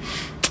like,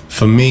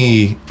 for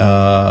me,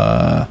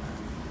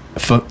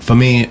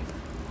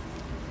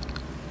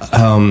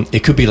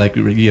 it could be like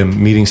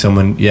meeting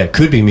someone. Yeah, it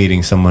could be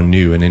meeting someone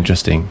new and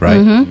interesting,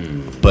 right?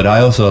 But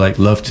I also like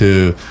love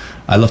to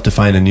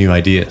find a new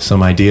idea,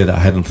 some idea that I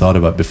hadn't thought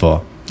about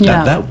before.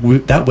 Yeah.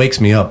 That wakes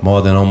me up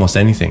more than almost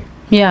anything.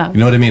 Yeah. You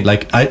know what I mean?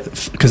 Like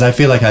because I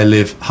feel like I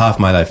live half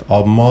my life,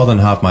 or more than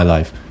half my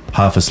life,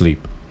 half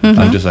asleep.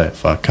 I'm just like,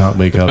 fuck, can't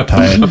wake up,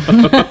 tired.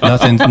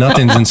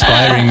 Nothing's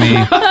inspiring me.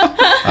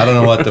 I don't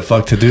know what the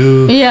fuck to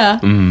do. Yeah.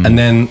 And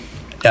then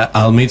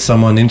I'll meet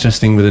someone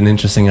interesting with an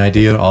interesting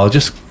idea, or I'll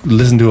just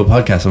listen to a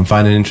podcast and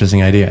find an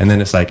interesting idea, and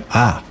then it's like,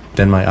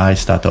 then my eyes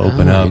start to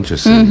open up,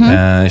 interesting.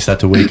 and I start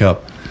to wake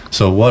up.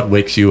 So what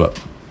wakes you up?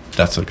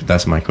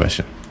 That's my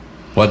question.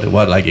 What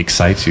like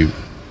excites you?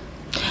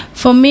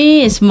 For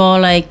me, it's more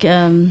like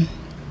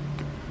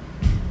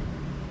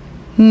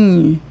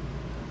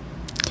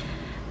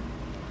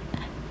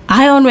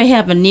I always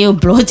have a new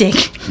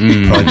project.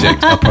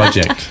 A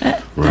project.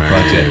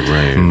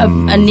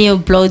 A new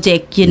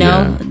project,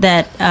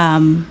 that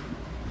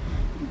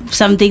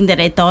something that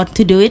I thought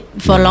to do it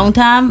for a long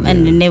time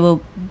and never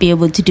be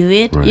able to do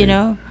it,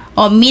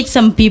 or meet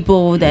some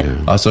people that.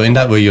 So in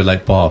that way, you're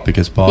like Paul,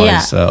 because Paul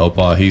is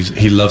Paul.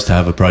 He loves to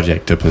have a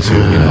project to pursue.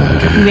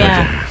 Like a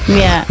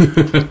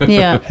project.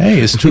 Yeah.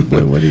 Hey, it's true.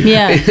 What do you?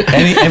 Yeah.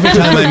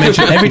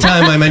 Every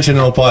time I mention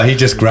Paul, he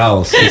just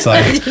growls. It's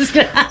like.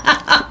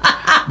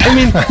 I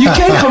mean, you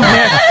can't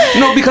compare.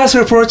 Because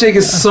her project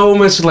is so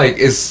much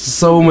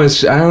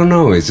I don't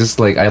know. It's just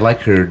like, I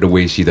like her, the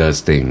way she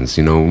does things,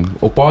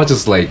 Oppa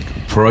just like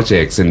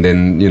projects, and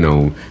then,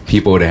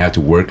 people that have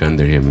to work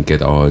under him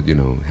get all,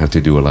 have to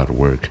do a lot of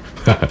work.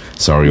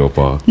 Sorry,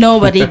 Oppa.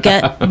 Nobody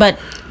but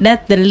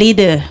that's the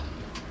leader.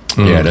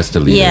 Yeah, that's the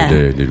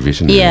leader, the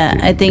visionary. Yeah,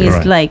 I think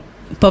it's like,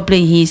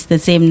 probably he's the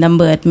same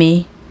number at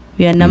me.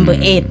 We are number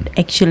 8,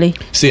 actually.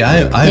 See, I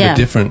have a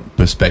different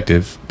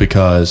perspective,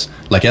 because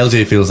like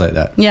LJ feels like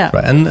that. Yeah.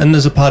 Right. And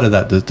there's a part of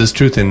that. There's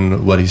truth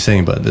in what he's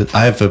saying, but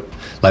I have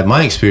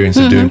my experience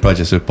of doing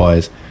projects with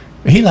boys.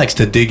 He likes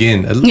to dig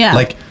in.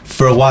 Like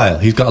for a while,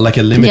 he's got like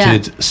a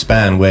limited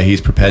span where he's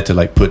prepared to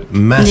like put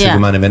massive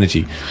amount of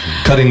energy,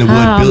 cutting the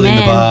wood, building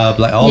the barb,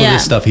 like all of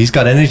this stuff. He's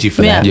got energy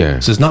for that. Yeah.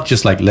 So it's not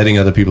just like letting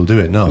other people do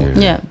it. No.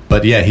 Yeah.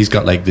 But he's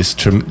got like this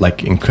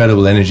like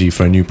incredible energy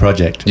for a new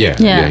project. Yeah.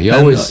 He And,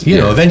 always,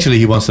 eventually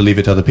he wants to leave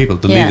it to other people.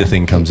 The leader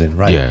thing comes in,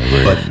 right? Yeah,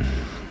 right. But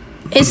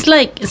it's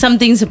like some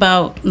things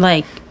about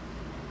like,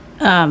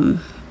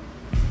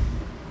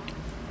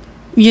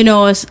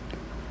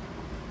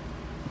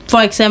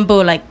 for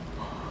example, like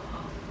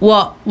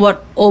what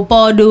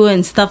Oppa do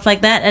and stuff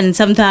like that, and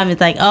sometimes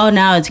it's like,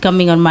 now it's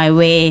coming on my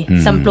way.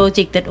 Some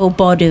project that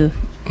Oppa do,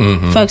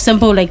 for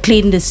example, like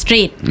clean the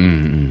street.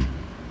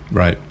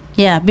 Right.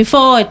 Yeah,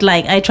 before it,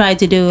 like I tried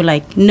to do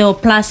like no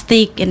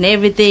plastic and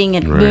everything,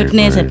 and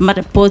goodness as much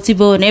as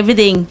possible and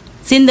everything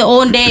since the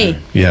old day.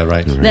 Yeah,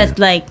 right. That's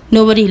like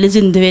nobody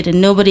listen to it and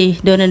nobody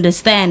don't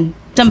understand.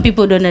 Some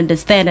people don't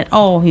understand at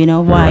all.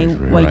 Why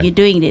you're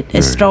doing it.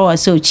 A straw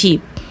is so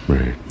cheap.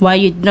 Right. Why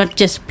you not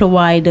just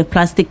provide a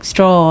plastic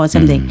straw or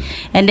something?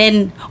 And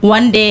then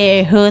one day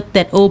I heard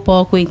that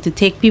Oppa going to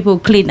take people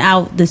clean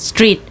out the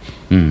street.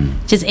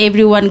 Just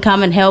everyone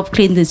come and help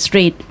clean the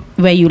street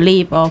where you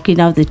live, or clean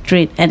out the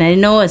street. And I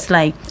know it's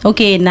like,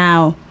 okay,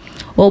 now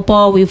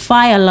Oppa will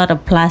find a lot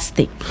of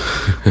plastic.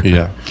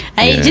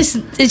 I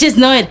just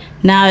know it.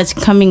 Now it's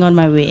coming on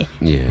my way.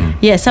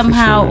 Yeah.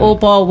 Somehow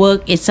Oppa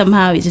work. It's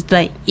just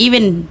like,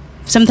 even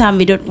sometimes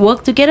we don't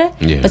work together,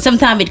 but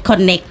sometimes it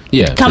connect.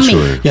 Yeah, coming.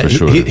 for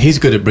sure. He's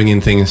good at bringing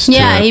things to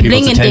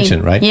people's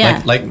attention, right?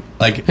 Yeah. Like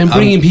and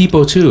bringing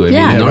people too. I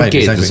mean,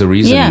 Northgate is the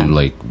reason. Yeah.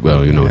 Like,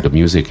 the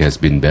music has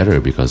been better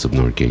because of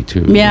Northgate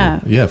too. Yeah.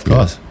 Yeah, of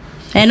course.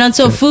 And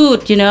also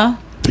food,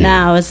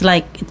 Now it's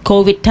like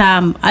COVID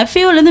time. I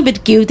feel a little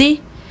bit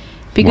guilty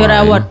because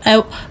I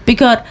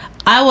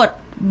would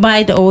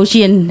by the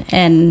ocean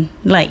and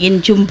like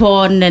in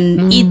Chumpon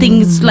and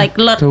eating like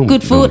a lot of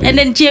good food, and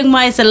then Chiang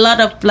Mai is a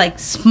lot of like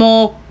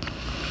smoke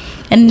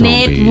and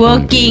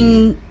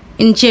networking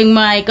in Chiang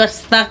Mai. Got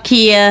stuck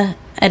here.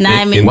 And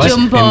I'm in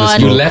Chumpon.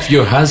 You left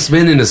your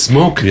husband in the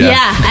smoke?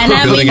 Yeah, and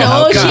I'm in the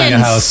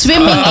ocean,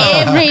 swimming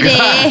every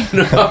day.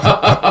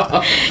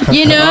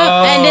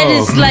 And then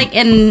it's like,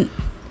 and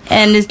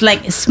it's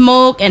like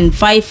smoke and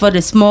fight for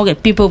the smoke,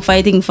 and people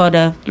fighting for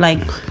the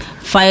like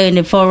fire in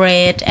the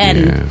forest,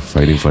 and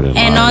fighting for the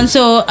and lives.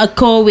 also a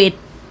COVID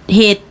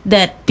hit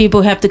that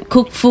people have to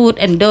cook food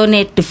and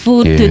donate the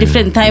food to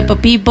different type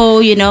of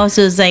people,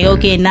 so it's like,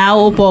 okay, now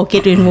Oppa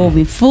get involved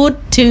with food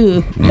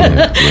too.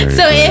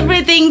 So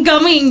everything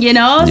coming,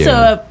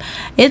 so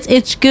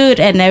it's good,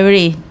 and I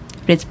really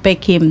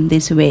respect him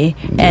this way.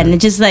 And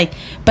it's just like,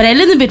 but I a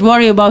little bit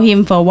worry about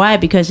him for a while,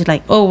 because it's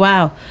like, oh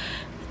wow,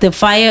 the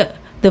fire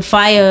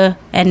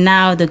and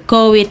now the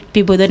COVID,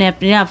 people don't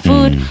have enough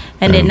food,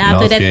 and then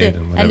after that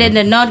and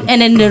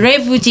then the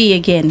refugee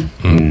again,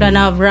 run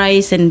out of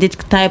rice and this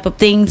type of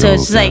thing. So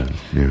it's like,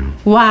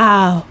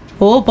 wow,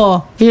 hobo,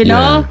 you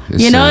know.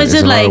 It's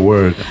just like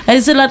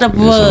it's a lot of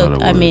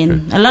work. I mean,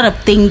 a lot of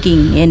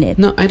thinking in it.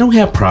 No, I don't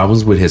have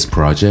problems with his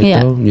project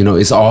though. You know,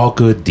 it's all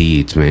good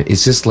deeds, man.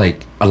 It's just like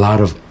a lot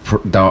of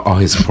all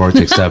his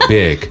projects are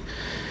big,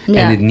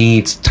 and it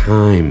needs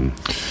time.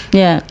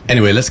 Yeah.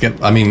 Anyway,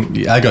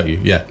 I got you.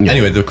 Yeah.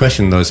 Anyway, the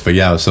question though is for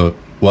Yao. So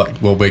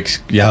what wakes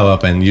Yao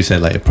up? And you said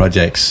like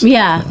projects.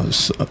 Yeah.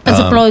 As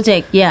a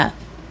project, yeah.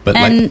 But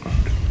and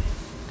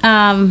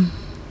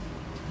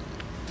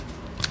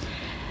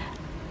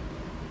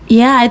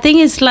yeah, I think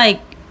it's like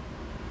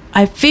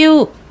I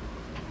feel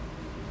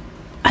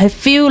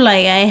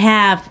like I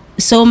have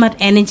so much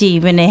energy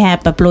when I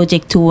have a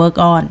project to work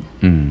on.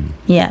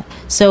 Yeah,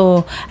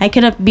 so I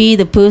cannot be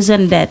the person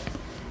that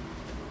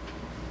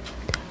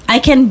I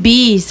can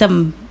be some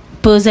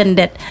person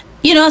that,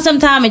 you know,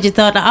 sometimes I just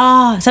thought,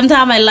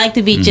 sometimes I like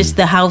to be just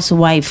the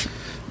housewife.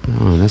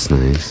 Oh, that's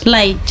nice.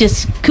 Like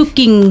just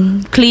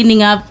cooking,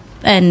 cleaning up,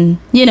 and,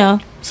 you know,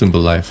 simple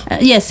life.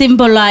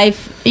 Simple life,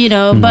 you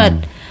know. But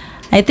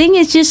I think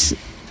it's just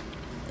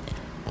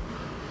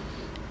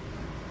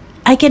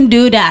I can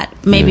do that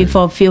maybe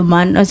for a few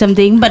months or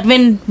something. But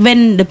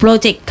when the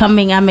project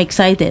coming, I'm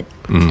excited,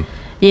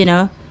 you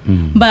know.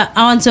 But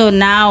also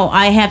now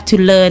I have to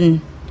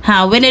learn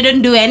how, when I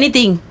don't do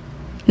anything,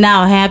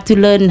 now I have to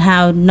learn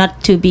how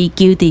not to be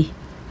guilty.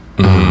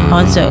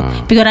 Also,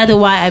 because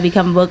otherwise I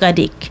become work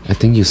addict. I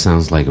think you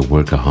sounds like a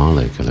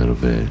workaholic a little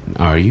bit.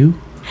 Are you?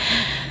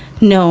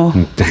 No.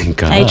 Thank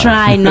God. I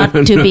try not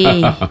to be,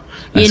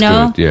 you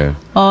know, good, yeah.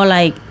 Or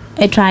like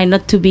I try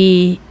not to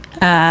be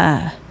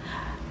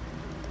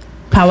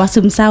ภาวะซึ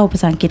มเศร้าภา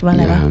ษาอังกฤษว่าอะ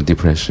ไรวะ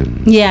depression.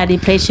 Yeah,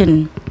 depression.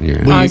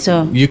 Yeah. Well, also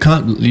you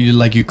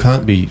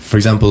can't be, for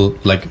example,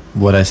 like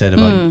what I said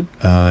about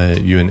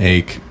you and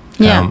Aik.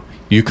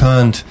 You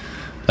can't,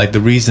 like,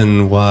 the reason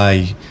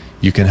why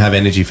you can have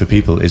energy for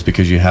people is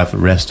because you have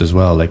rest as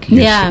well. Like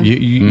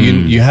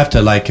you have to,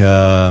 like,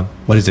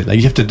 what is it? Like,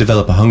 you have to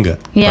develop a hunger.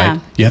 Right?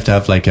 You have to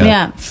have like a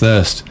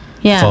thirst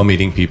for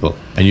meeting people,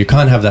 and you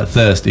can't have that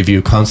thirst if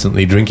you're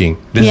constantly drinking.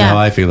 This is how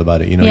I feel about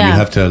it. You know, you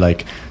have to like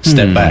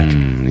step back,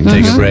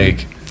 take a break.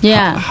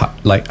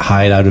 Like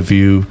hide out of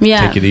view,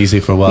 take it easy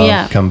for a while,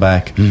 come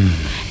back.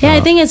 I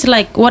think it's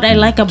like what I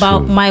like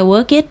about my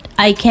work.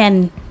 I can.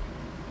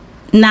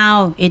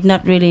 Now it's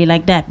not really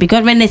like that,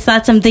 because when I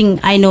start something,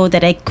 I know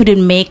that I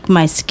couldn't make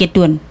my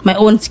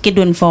own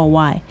schedule for a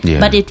while.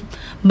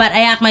 But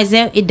I ask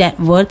myself, is that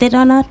worth it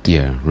or not?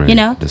 Yeah, right. You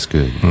know, that's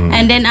good.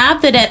 And then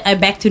after that, I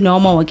back to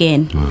normal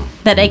again.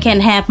 That I can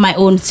have my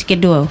own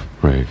schedule.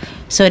 Right.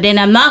 So then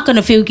I'm not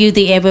gonna feel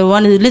guilty if I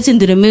want to listen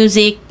to the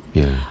music.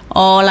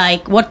 Or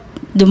like what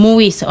the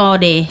movies all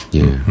day.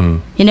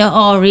 You know,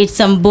 or read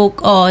some book,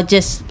 or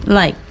just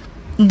like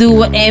do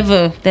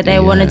whatever that I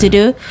wanted to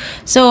do.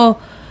 So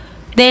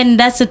then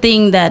that's the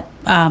thing that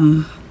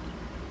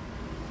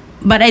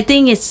but I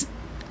think it's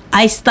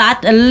I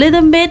start a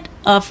little bit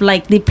of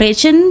like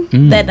depression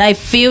that I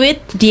feel it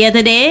the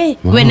other day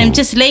when I'm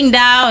just laying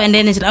down, and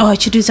then it's like, I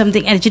should do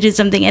something, and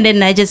and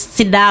then I just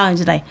sit down and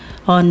just like,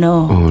 oh no,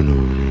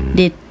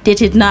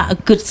 this is not a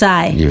good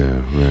sign.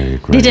 Right.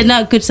 This is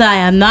not a good sign.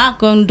 I'm not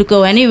going to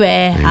go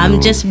anywhere.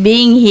 I'm just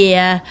being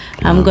here.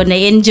 I'm gonna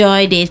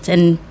enjoy this,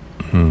 and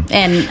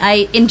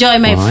I enjoy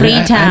my free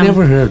time. I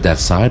never heard that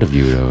side of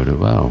you though.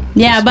 Wow.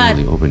 Yeah, but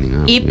really opening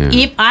up.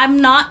 If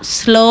I'm not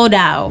slow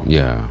down,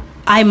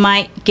 I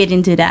might get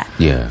into that.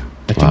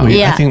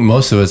 I think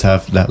most of us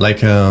have that.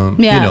 Like,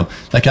 you know,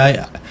 like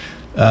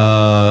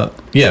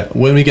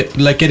when we get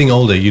like getting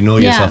older, you know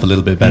yourself a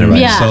little bit better,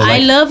 right? So, like, I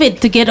love it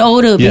to get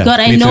older because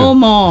I know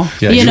more.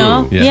 You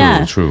know,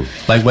 true.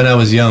 Like when I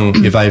was young,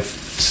 if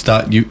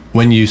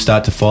when you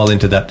start to fall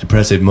into that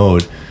depressive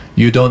mode,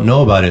 you don't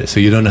know about it, so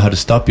you don't know how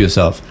to stop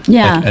yourself.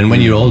 Like, and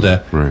when you're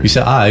older, you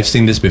say, I've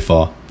seen this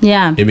before.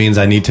 It means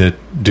I need to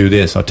do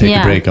this, or take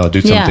a break, or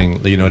do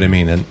something. You know what I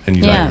mean? And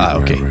you're like,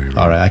 okay,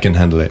 all right, I can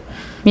handle it.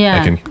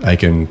 I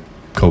can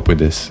cope with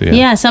this.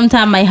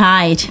 Sometimes I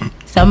hide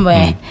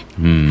somewhere.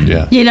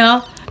 You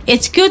know,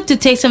 it's good to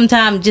take some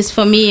time just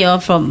for me or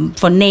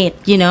for Nate.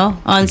 You know,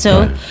 also.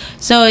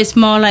 So it's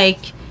more like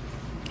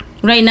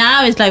right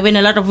now. It's like when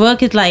a lot of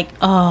work is like,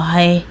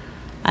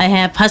 I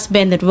have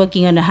husband that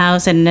working on the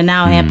house, and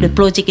now I have the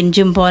project in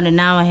Jumpon, and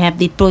now I have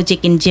the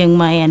project in Chiang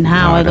Mai, and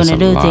how I gonna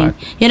do things.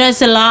 You know,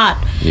 it's a lot.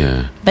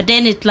 But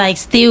then it's like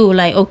still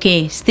like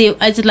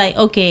it's like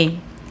okay,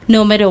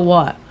 no matter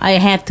what, I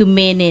have to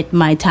manage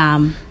my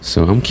time.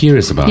 So I'm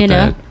curious about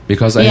that,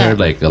 because I heard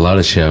like a lot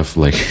of chefs,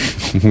 like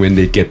when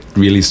they get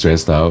really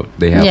stressed out,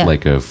 they have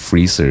like a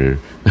freezer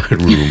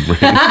room,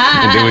 right?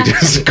 And they would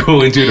just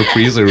go into the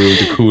freezer room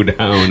to cool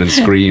down and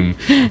scream.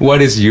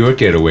 What is your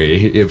getaway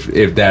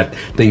if that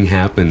thing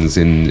happens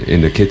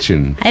in the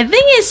kitchen? I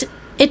think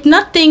it's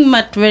nothing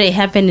much really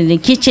happen in the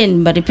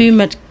kitchen, but it pretty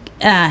much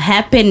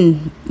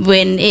happen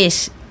when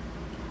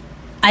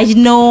I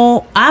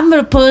know I'm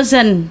a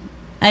person.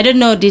 I don't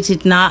know, this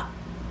is not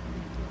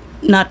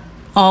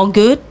all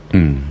good.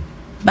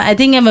 But I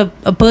think I'm a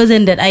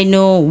person that I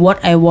know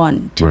what I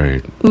want.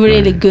 Right.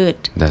 Really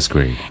good. That's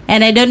great.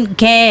 And I don't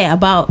care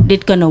about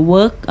it gonna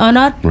work or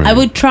not. Right. I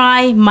would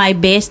try my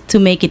best to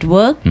make it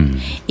work.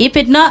 If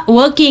it's not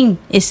working,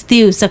 it's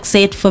still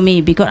success for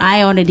me because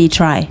I already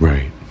try.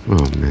 Right.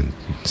 Oh man.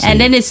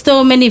 And then it's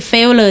so many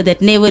failure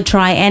that never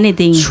try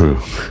anything. True.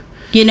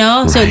 You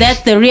know, so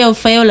that's the real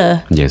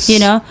failure. Yes. You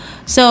know,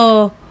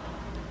 so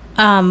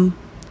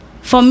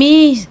for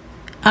me,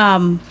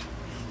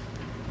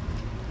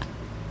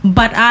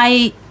 but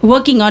I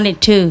working on it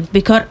too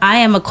because I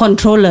am a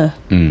controller.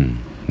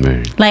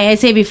 Right. Like I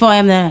said before, I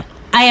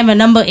am a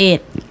number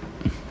 8.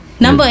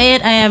 Number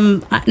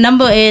 8,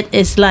 number 8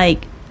 is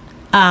like,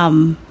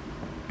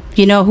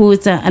 you know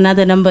who's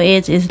another number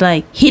 8 is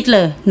like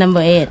Hitler, number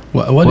 8.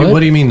 What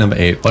do you mean number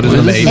 8? What does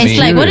number 8 mean? It's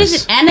like, what is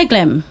it?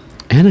 Anagram.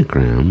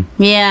 Anagram?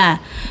 Yeah.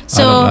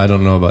 So I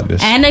don't know about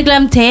this.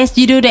 Anagram test,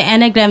 you do the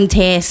anagram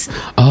test.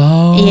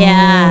 Oh.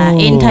 Yeah.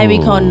 In Thai we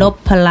call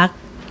Nopalak.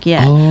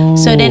 Yeah. Oh,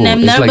 so then I'm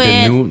it's number like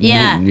a 8. new,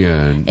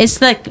 yeah.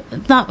 It's like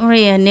not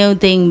really a new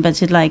thing,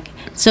 but it's like,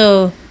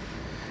 so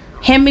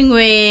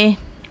Hemingway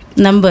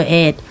number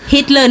 8,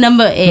 Hitler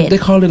number 8. They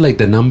call it like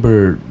the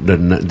number, the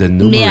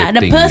numeric Yeah, the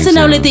thing,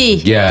 personality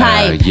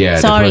type. Yeah,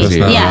 sorry. the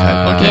personality Yeah,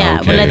 type. yeah.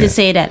 Okay. But let's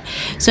say that.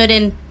 So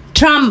then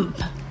Trump.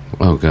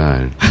 Oh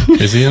God.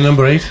 Is he a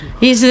number 8?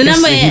 He's the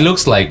number 8. He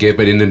looks like it,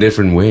 but in a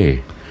different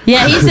way.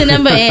 Yeah, he's the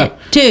number 8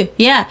 too.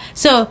 Yeah.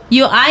 So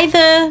you're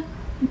either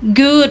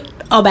good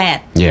or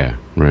bad. Yeah,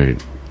 right.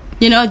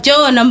 You know,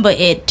 Joe number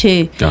 8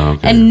 too. Oh,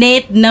 okay. And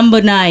Nate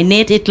number 9.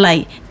 Nate is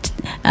like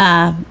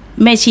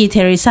Mechi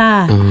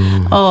Teresa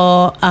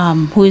or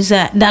who's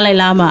that? Dalai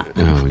Lama.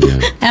 Oh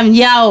yeah. I'm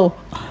Yao,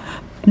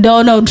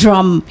 Donald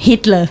Trump,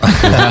 Hitler.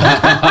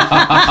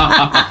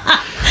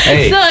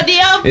 Hey, So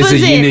the opposite.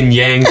 it's a yin and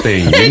yang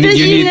thing. You It's a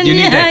yin and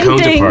need that yang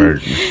thing.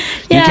 counterpart.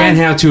 Yeah. You can't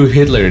have two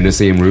Hitler in the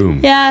same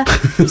room. Yeah.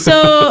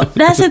 So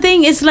that's the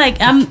thing. It's like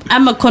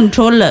I'm a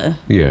controller.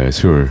 Yeah,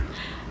 sure.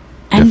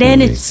 And then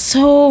Definitely. it's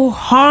so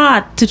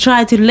hard to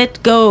try to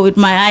let go with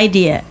my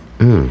idea.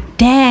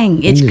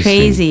 Dang, it's Interesting.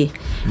 crazy.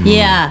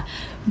 Yeah.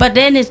 But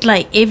then it's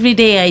like every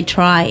day I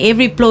try,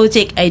 every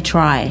project I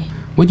try.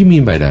 What do you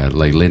mean by that?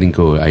 Like letting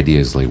go of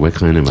ideas? Like what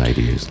kind of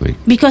ideas? Like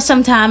Because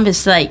sometimes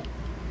it's like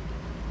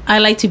I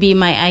like to be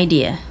my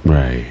idea.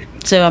 right.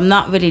 So I'm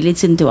not really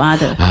listening to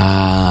others.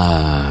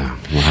 Ah,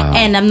 wow.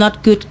 And I'm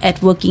not good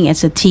at working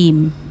as a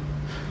team.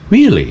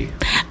 Really?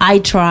 I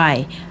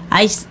try.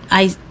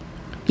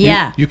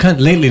 Yeah. You can't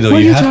lately though. What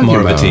are You you have talking more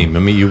of a about? team. I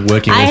mean, you're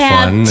working I with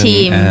have fun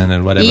team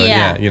and whatever.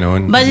 Yeah, you know.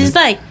 And, but it's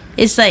like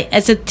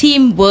as a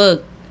team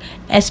work,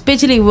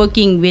 especially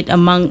working with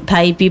among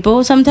Thai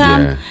people.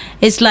 Sometimes Yeah.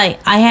 it's like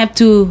I have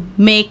to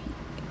make.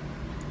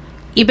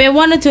 If I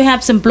wanted to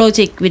have some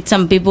project with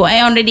some people,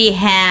 I already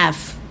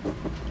have.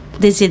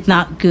 This is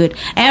not good.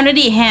 I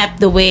already have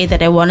the way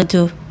that I wanted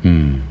to.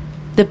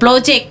 The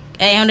project.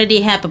 I already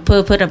have a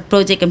purpose of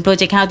project and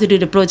how to do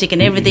the project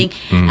and everything,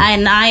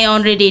 and I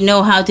already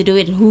know how to do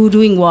it and who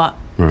doing what.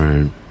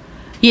 Right.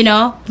 You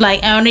know,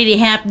 like I already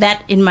have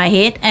that in my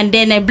head, and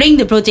then I bring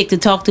the project to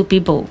talk to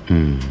people.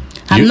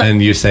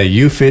 and you say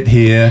you fit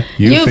here,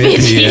 you fit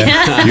here,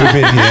 you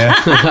fit here.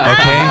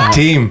 Okay,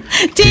 team.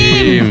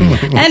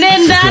 And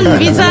then done,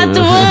 we start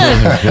to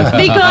work.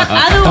 Because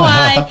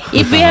otherwise,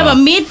 if we have a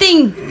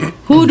meeting,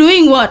 who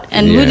doing what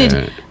and who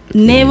did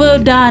never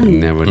done,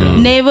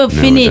 never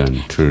finished.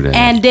 Done. True that.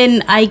 And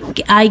then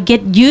I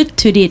get used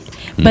to it,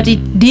 but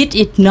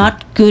it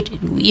not good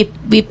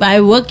if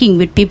I working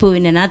with people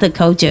in another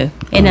culture,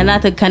 in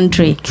another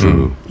country.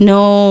 True.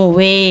 No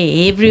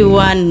way.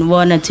 Everyone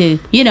wanted to,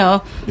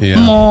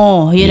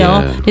 more,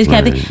 this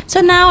kind of thing. So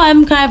now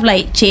I'm kind of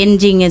like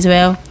changing as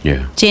well.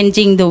 Yeah.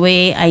 Changing the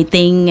way I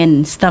think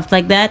and stuff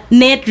like that.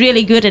 Nate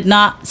really good at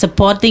not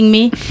supporting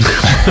me.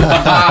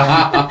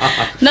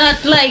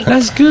 Not like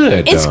That's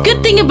good. it's though.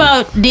 good thing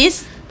about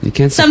this. You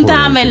can't support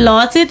Sometimes I it.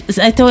 lost it.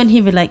 I told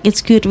him like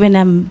it's good when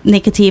I'm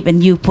negative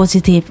and you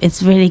positive.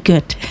 It's really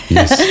good.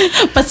 Yes.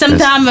 But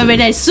sometimes when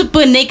I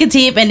super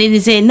negative and then they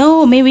say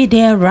no, maybe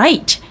they're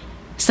right.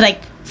 It's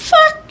like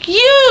fuck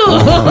you.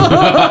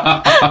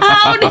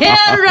 How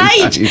they're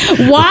right?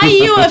 Why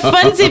you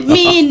offensive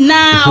me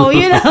now?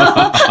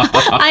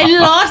 I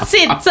lost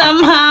it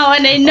somehow,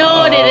 and I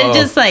know that it's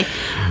just like.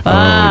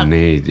 Oh,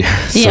 Nate.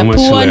 So much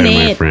to poor learn,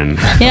 Nate. my friend.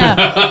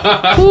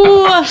 Yeah,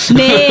 poor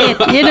Nate.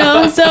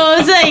 So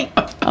it's like,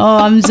 oh,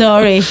 I'm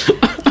sorry.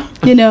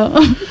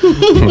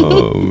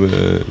 Oh,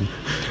 man.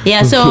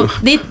 Yeah. So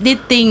this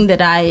thing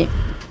that I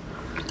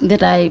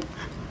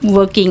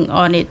working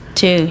on it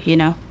too.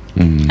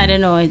 I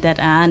don't know if that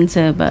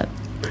answer, but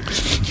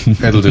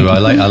It'll do. I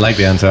like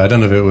the answer. I don't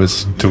know if it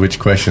was to which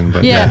question,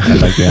 but Yeah. I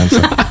like the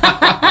answer.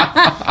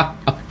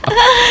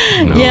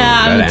 No,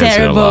 yeah, that I'm answered a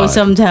terrible lot.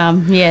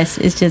 sometimes. Yes,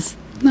 it's just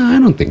No, I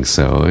don't think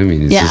so. I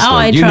mean, it's Yeah, just I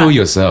like, you try. know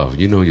yourself.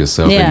 You know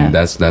yourself, Yeah. and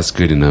that's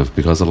good enough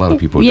because a lot of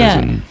people Yeah.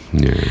 doesn't.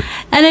 Yeah.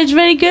 and it's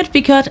very good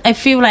because I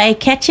feel like I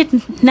catch it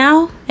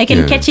now. I can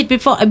Yeah. catch it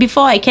before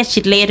I catch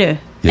it later,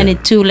 and Yeah.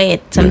 it's too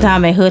late.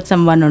 Sometimes I hurt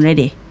someone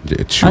already.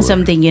 or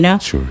something, you know.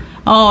 Sure.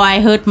 Oh, I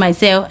hurt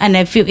myself, and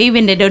I feel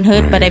even they don't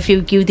hurt, but I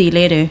feel guilty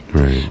later.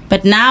 Right.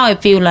 But now I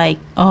feel like,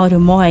 oh, the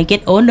more I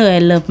get older, I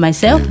love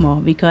myself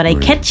more because I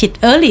catch it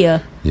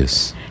earlier.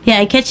 Yes. Yeah,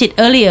 I catch it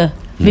earlier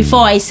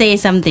before I say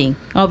something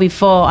or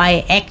before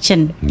I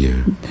action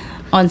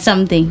on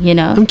something. You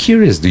know. I'm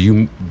curious. Do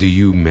you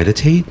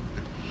meditate?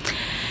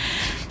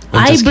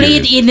 I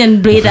breathe in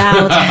and breathe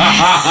out.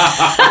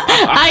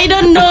 I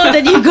don't know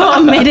that you go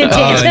and meditate.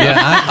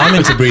 I'm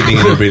into breathing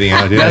in and breathing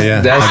out.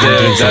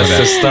 That's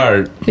the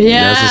start.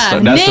 Yeah,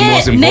 that's the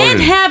most important.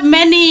 Nate have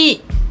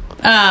many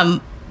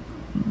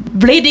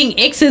breathing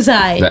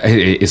exercise.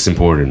 It's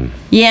important.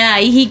 Yeah,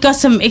 he got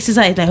some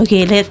exercise like,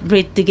 okay, let's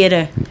breathe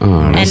together.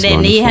 Oh, that's and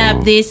then he wonderful.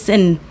 have this,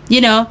 and you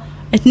know,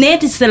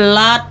 Nate is a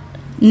lot.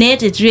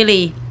 Nate is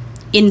really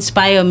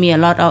inspire me a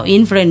lot or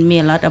influence me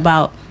a lot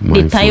about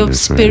the type of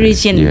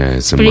spiritual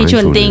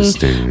thing,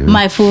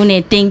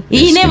 mindfulness thing.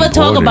 He never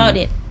talk about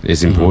it.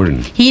 It's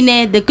important.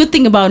 The good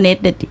thing about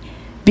Nate that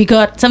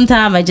because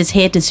sometimes I just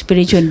hate the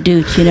spiritual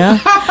dude, you know.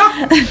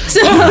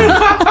 So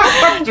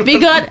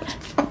because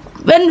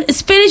when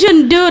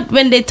spiritual dude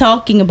when they're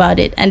talking about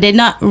it and they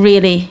not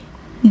really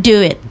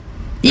do it,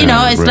 you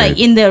know, it's like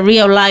in the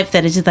real life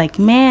that it's just like,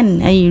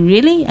 man, are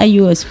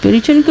you a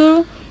spiritual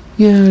guru?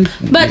 Yeah.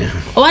 But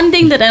one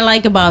thing that I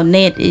like about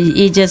Nate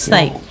is just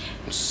like,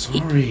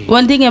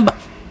 one thing about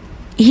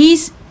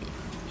he's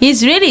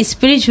really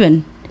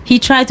spiritual. He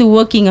tried to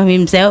working on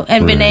himself,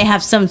 and when I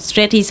have some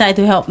stress, he tried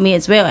to help me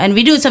as well, and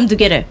we do some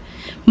together.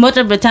 Most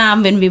of the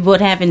time, when we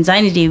both have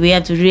anxiety, we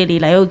have to really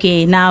like,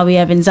 okay, now we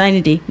have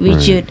anxiety, we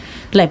should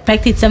like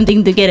practice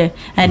something together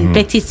and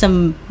practice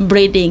some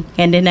breathing,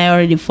 and then I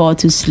already fall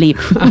to sleep.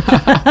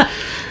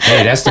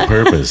 Hey, that's the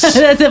purpose.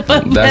 That's the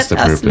purpose. That's the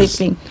purpose.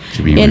 Sleeping.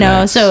 To be relaxed.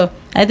 know, so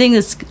I think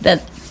it's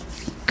that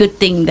good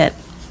thing that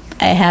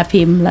I have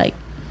him like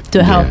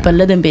to help a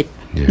little bit.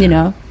 You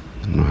know.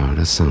 Wow,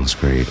 that sounds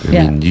great. I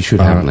mean, you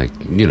should have like,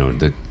 you know,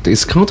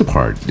 its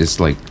counterpart. It's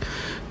like,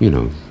 you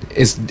know,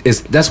 it's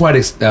that's why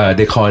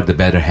they call it the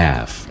better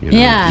half. You know?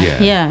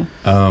 Yeah.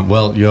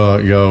 Well, your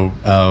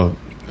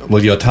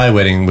Thai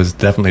wedding was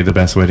definitely the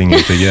best wedding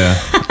of the year.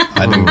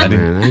 I think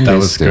that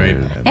was great.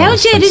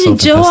 LJ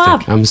didn't show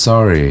up. I'm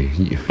sorry.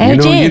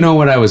 LJ. You know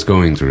what I was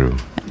going through.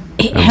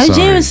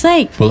 LJ was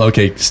like, well,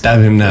 okay,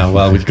 stab him now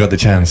while we've got the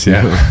chance.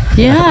 Yeah.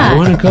 Yeah. I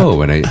want to go,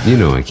 but I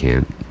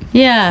can't.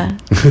 Yeah.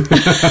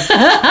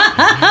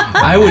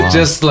 I would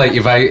just like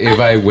if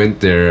I went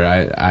there,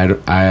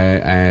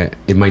 I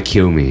it might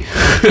kill me.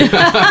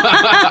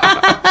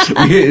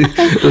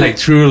 Like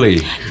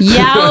truly.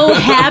 Your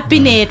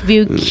happiness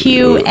will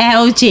kill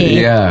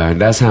LJ. Yeah,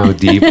 that's how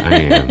deep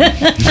I am,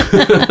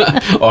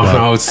 or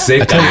how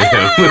sick I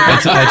am.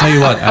 I tell you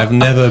what, I've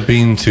never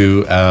been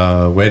to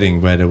a wedding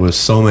where there were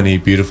so many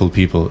beautiful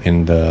people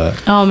in the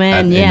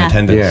in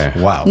attendance. Yeah.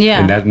 Wow.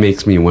 Yeah. And that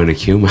makes me want to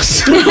kill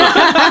myself.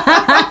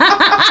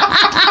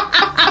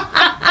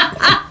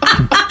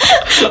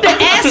 The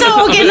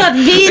asshole cannot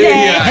be there.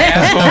 Yeah,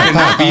 asshole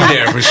cannot be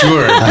there for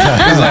sure.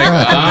 It's like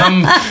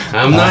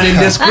I'm not in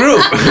this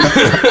group.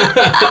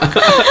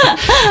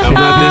 I'm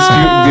not this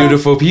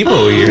beautiful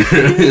people here.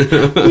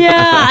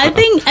 Yeah, I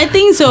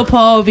think so,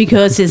 Paul,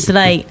 because it's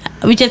like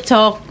we just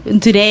talked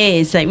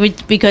today. It's like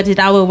because it's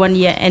our 1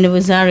 year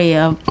anniversary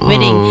of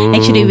wedding.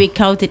 Actually, we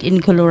counted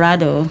in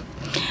Colorado.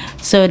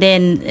 So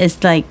then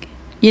it's like,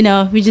 you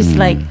know, we just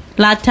like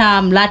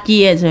last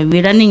year, so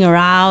we're running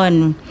around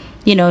and,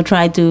 you know,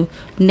 try to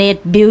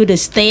build a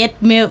state,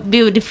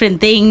 build different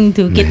things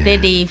to get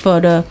ready for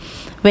the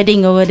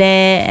wedding over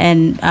there.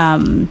 And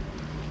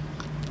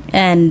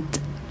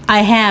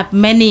I have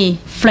many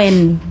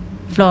friends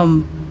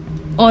from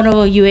all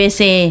over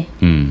USA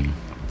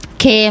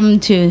came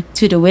to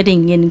the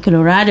wedding in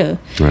Colorado.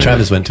 Right.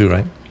 Travis went too,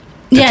 right?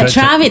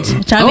 Travis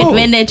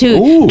went there too.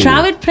 Ooh.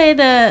 Travis played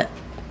the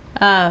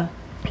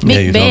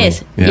big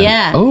bass.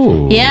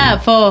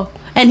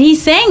 And he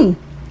sang.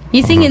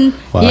 He's singing.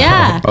 Wow.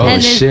 Yeah. Oh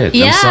and shit!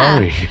 I'm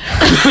sorry.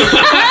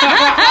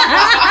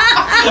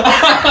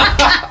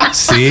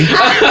 See,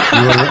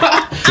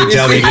 good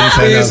job. He didn't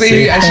turn out.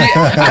 See, I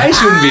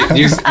shouldn't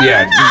be.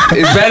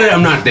 It's better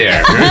I'm not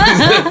there.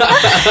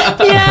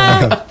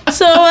 Yeah.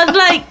 So it's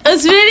like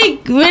it's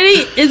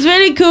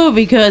very cool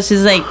because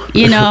it's like,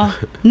 you know,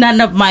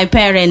 none of my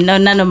parents, or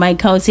none of my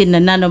cousins, or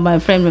none of my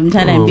friends from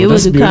Thailand be able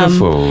to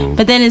come.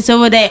 But then it's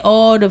over there,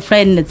 all the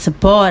friends that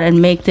support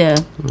and make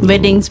the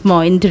weddings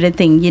more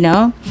interesting, you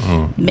know.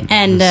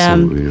 And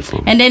so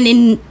beautiful. And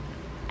then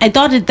I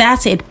thought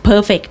that's it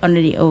perfect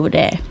already over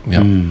there.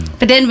 Yep.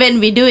 But then when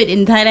we do it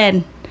in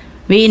Thailand,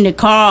 we in the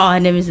car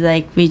and it was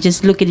like we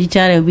just look at each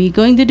other. We're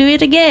going to do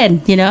it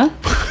again, you know,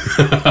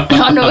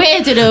 on the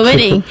way to the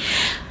wedding.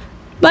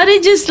 But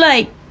it's just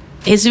like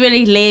it's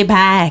really laid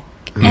back,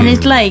 and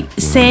it's like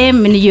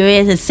same in the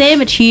US, the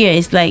same as here.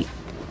 It's like,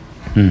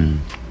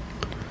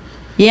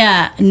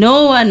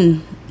 no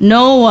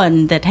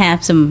one that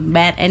have some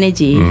bad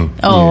energy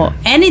or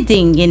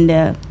anything in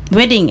the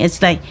wedding.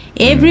 It's like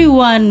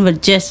everyone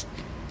would just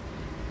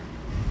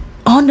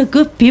all the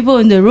good people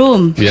in the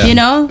room. Yeah. You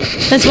know,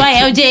 that's why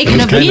LJ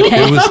couldn't be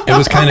there. It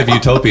was kind of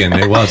utopian.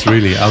 It was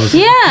really.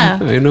 Yeah.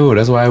 I know.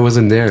 That's why I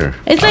wasn't there.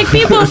 It's like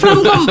people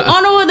from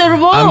all over the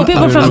world.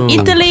 People from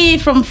Italy,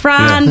 from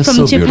France,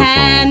 from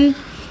Japan,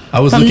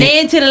 from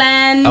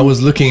Netherlands. I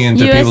was looking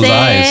into USA. people's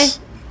eyes.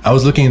 I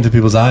was looking into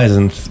people's eyes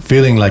and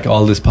feeling like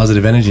all this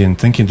positive energy and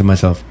thinking to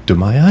myself, do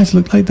my eyes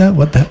look like that?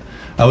 What the?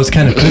 I was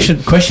kind of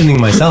questioning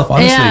myself,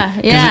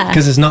 honestly.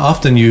 Because it's not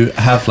often you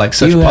have like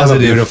such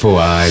positive, beautiful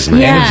eyes, man.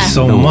 Yeah.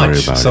 So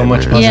much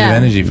positive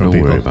energy from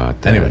people. Don't worry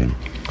about that. Anyway.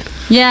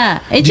 Yeah,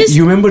 it just.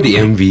 You remember the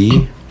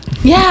MV?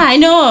 Yeah, I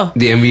know.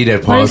 The MV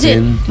that Paul's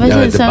in,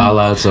 the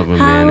ballads of a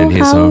man and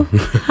his song.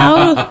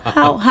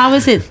 How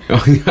is it?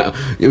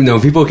 You know,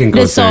 people can go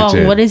the song.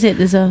 search it. What is it?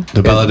 The song.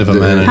 The ballad of a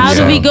man and How his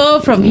do song. we go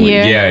from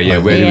here?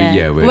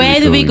 Where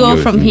do we go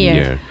from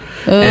here?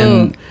 Oh,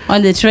 and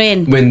on the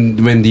train. When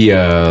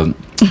the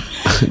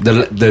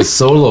the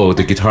solo,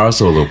 the guitar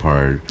solo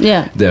part.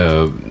 Yeah.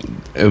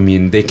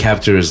 They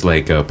captures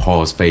like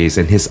Paul's face,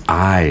 and his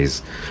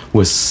eyes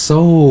was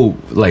so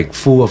like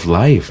full of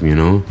life, you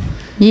know.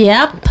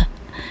 Yep.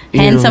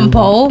 Handsome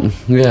Paul.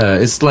 Yeah,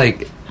 it's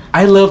like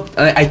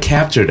I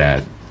capture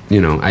that, you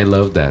know. I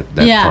love that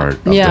part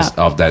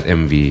of that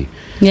MV.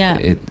 Yeah,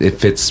 it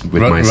fits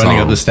with my song.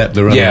 Running up the steps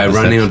up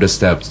the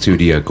steps to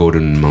the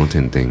Golden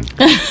Mountain thing.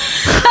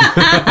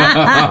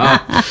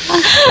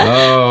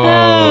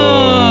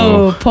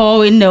 Oh,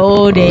 Paul in the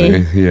old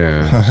day.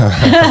 Yeah,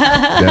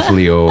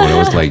 definitely old. That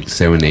was like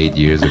 7-8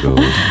 years ago.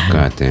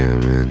 God damn,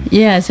 man.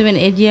 Yeah,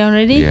 7-8 years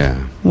already. Yeah.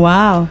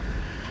 Wow.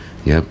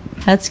 Yep.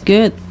 That's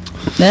good.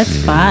 That's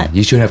fun.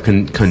 You should have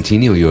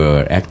continue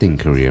your acting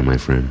career, my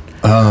friend.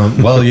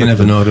 Well, you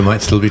never know. There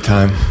might still be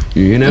time.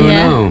 You never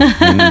know.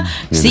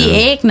 See,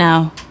 Egg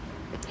now.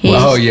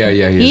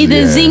 He's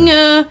the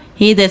singer.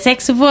 He's the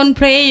saxophone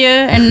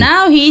player, and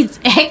now he's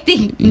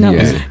acting. No,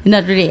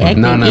 not really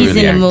acting. No, he's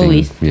really in the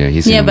movies. Yeah,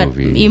 he's in the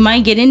movie. But he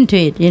might get into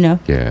it, you know.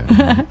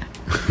 Yeah.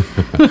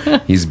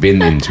 He's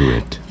been into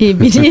it. He's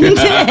been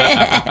into it.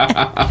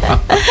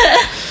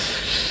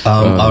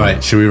 Oh. All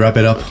right, should we wrap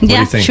it up? What do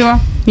you think? Sure.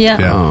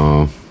 Yeah.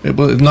 Oh.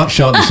 Well, not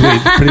short and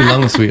sweet, pretty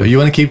long and sweet. You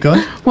want to keep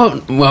going?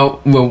 Well,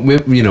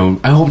 you know,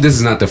 I hope this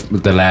is not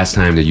the last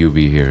time that you'll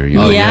be here. You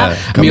know? Yeah.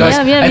 I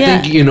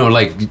think, you know,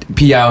 like,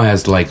 Piao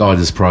has, like, all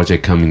this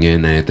project coming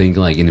in, and I think,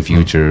 like, in the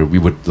future, we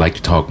would like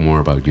to talk more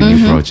about your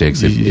new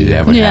projects if it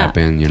ever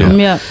happen, you know?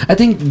 Yeah. I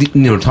think,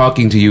 you know,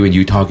 talking to you and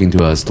you talking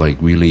to us,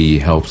 like, really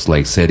helps,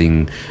 like,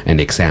 setting an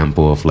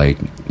example of, like,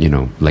 you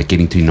know, like,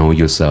 getting to know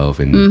yourself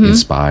and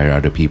inspire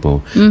other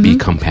people, be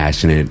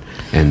compassionate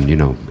and, you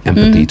know,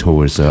 empathy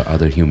towards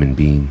other human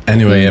being.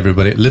 Anyway,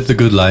 everybody, live the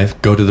good life.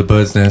 Go to the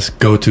Bird's Nest.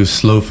 Go to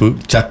Slow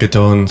Food,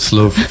 Jakaton,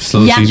 Slow Seafood,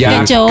 Slow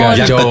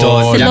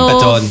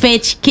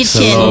Fish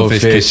Kitchen. Slow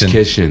Fish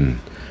Kitchen.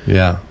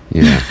 Yeah.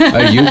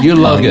 You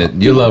love it.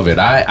 You love it.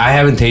 I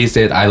haven't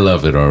tasted. I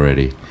love it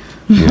already.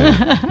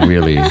 Yeah,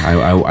 really.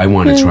 I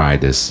want to try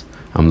this.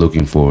 I'm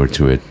looking forward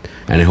to it,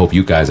 and I hope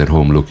you guys at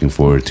home looking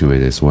forward to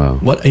it as well.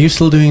 What are you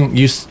still doing?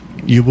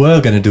 You were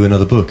going to do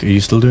another book. Are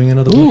you still doing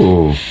another book?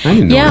 Ooh, I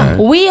didn't know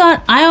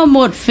that. I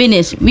almost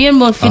finished. We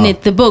almost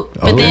finished the book,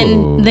 but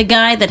then the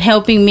guy that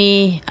helping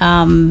me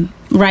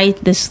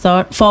write the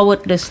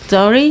forward the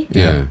story,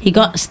 he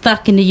got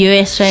stuck in the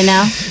US right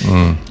now.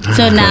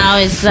 So now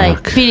it's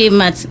like pretty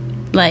much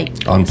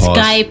like on pause.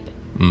 Skype.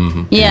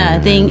 I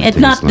think it's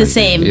not the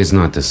same. It's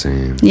not the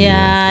same.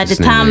 Yeah, the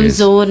time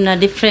zone are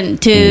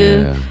different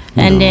too.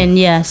 And then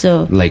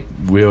so like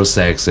real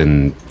sex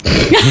and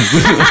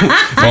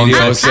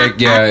video sex,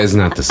 it's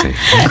not the same.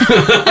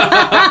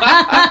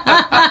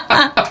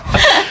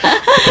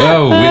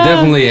 Well, we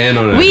definitely end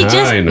on a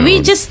high note.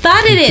 We just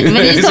started it when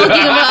you're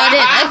talking about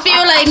it. I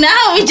feel like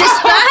now we just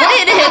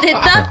started it.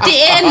 It's not the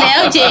end,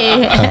 LJ.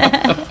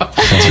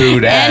 True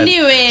that.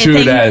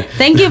 Anyway,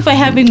 thank you for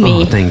having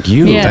me. Oh, thank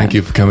you. Yeah. Thank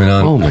you for coming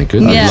on. Oh my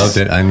goodness. I loved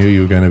it. I knew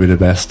you were going to be the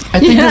best. I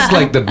think this is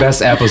like the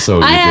best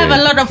episode. I have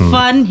a lot of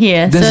fun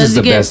here. This is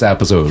the best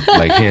episode,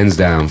 like hands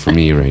down for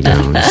me right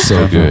now. It's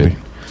so good.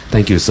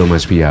 Thank you so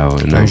much, Piao.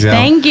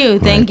 Thank you.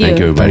 Thank you,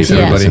 everybody, for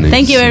listening.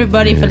 Thank you,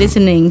 everybody, for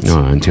listening.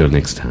 Until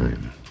next time.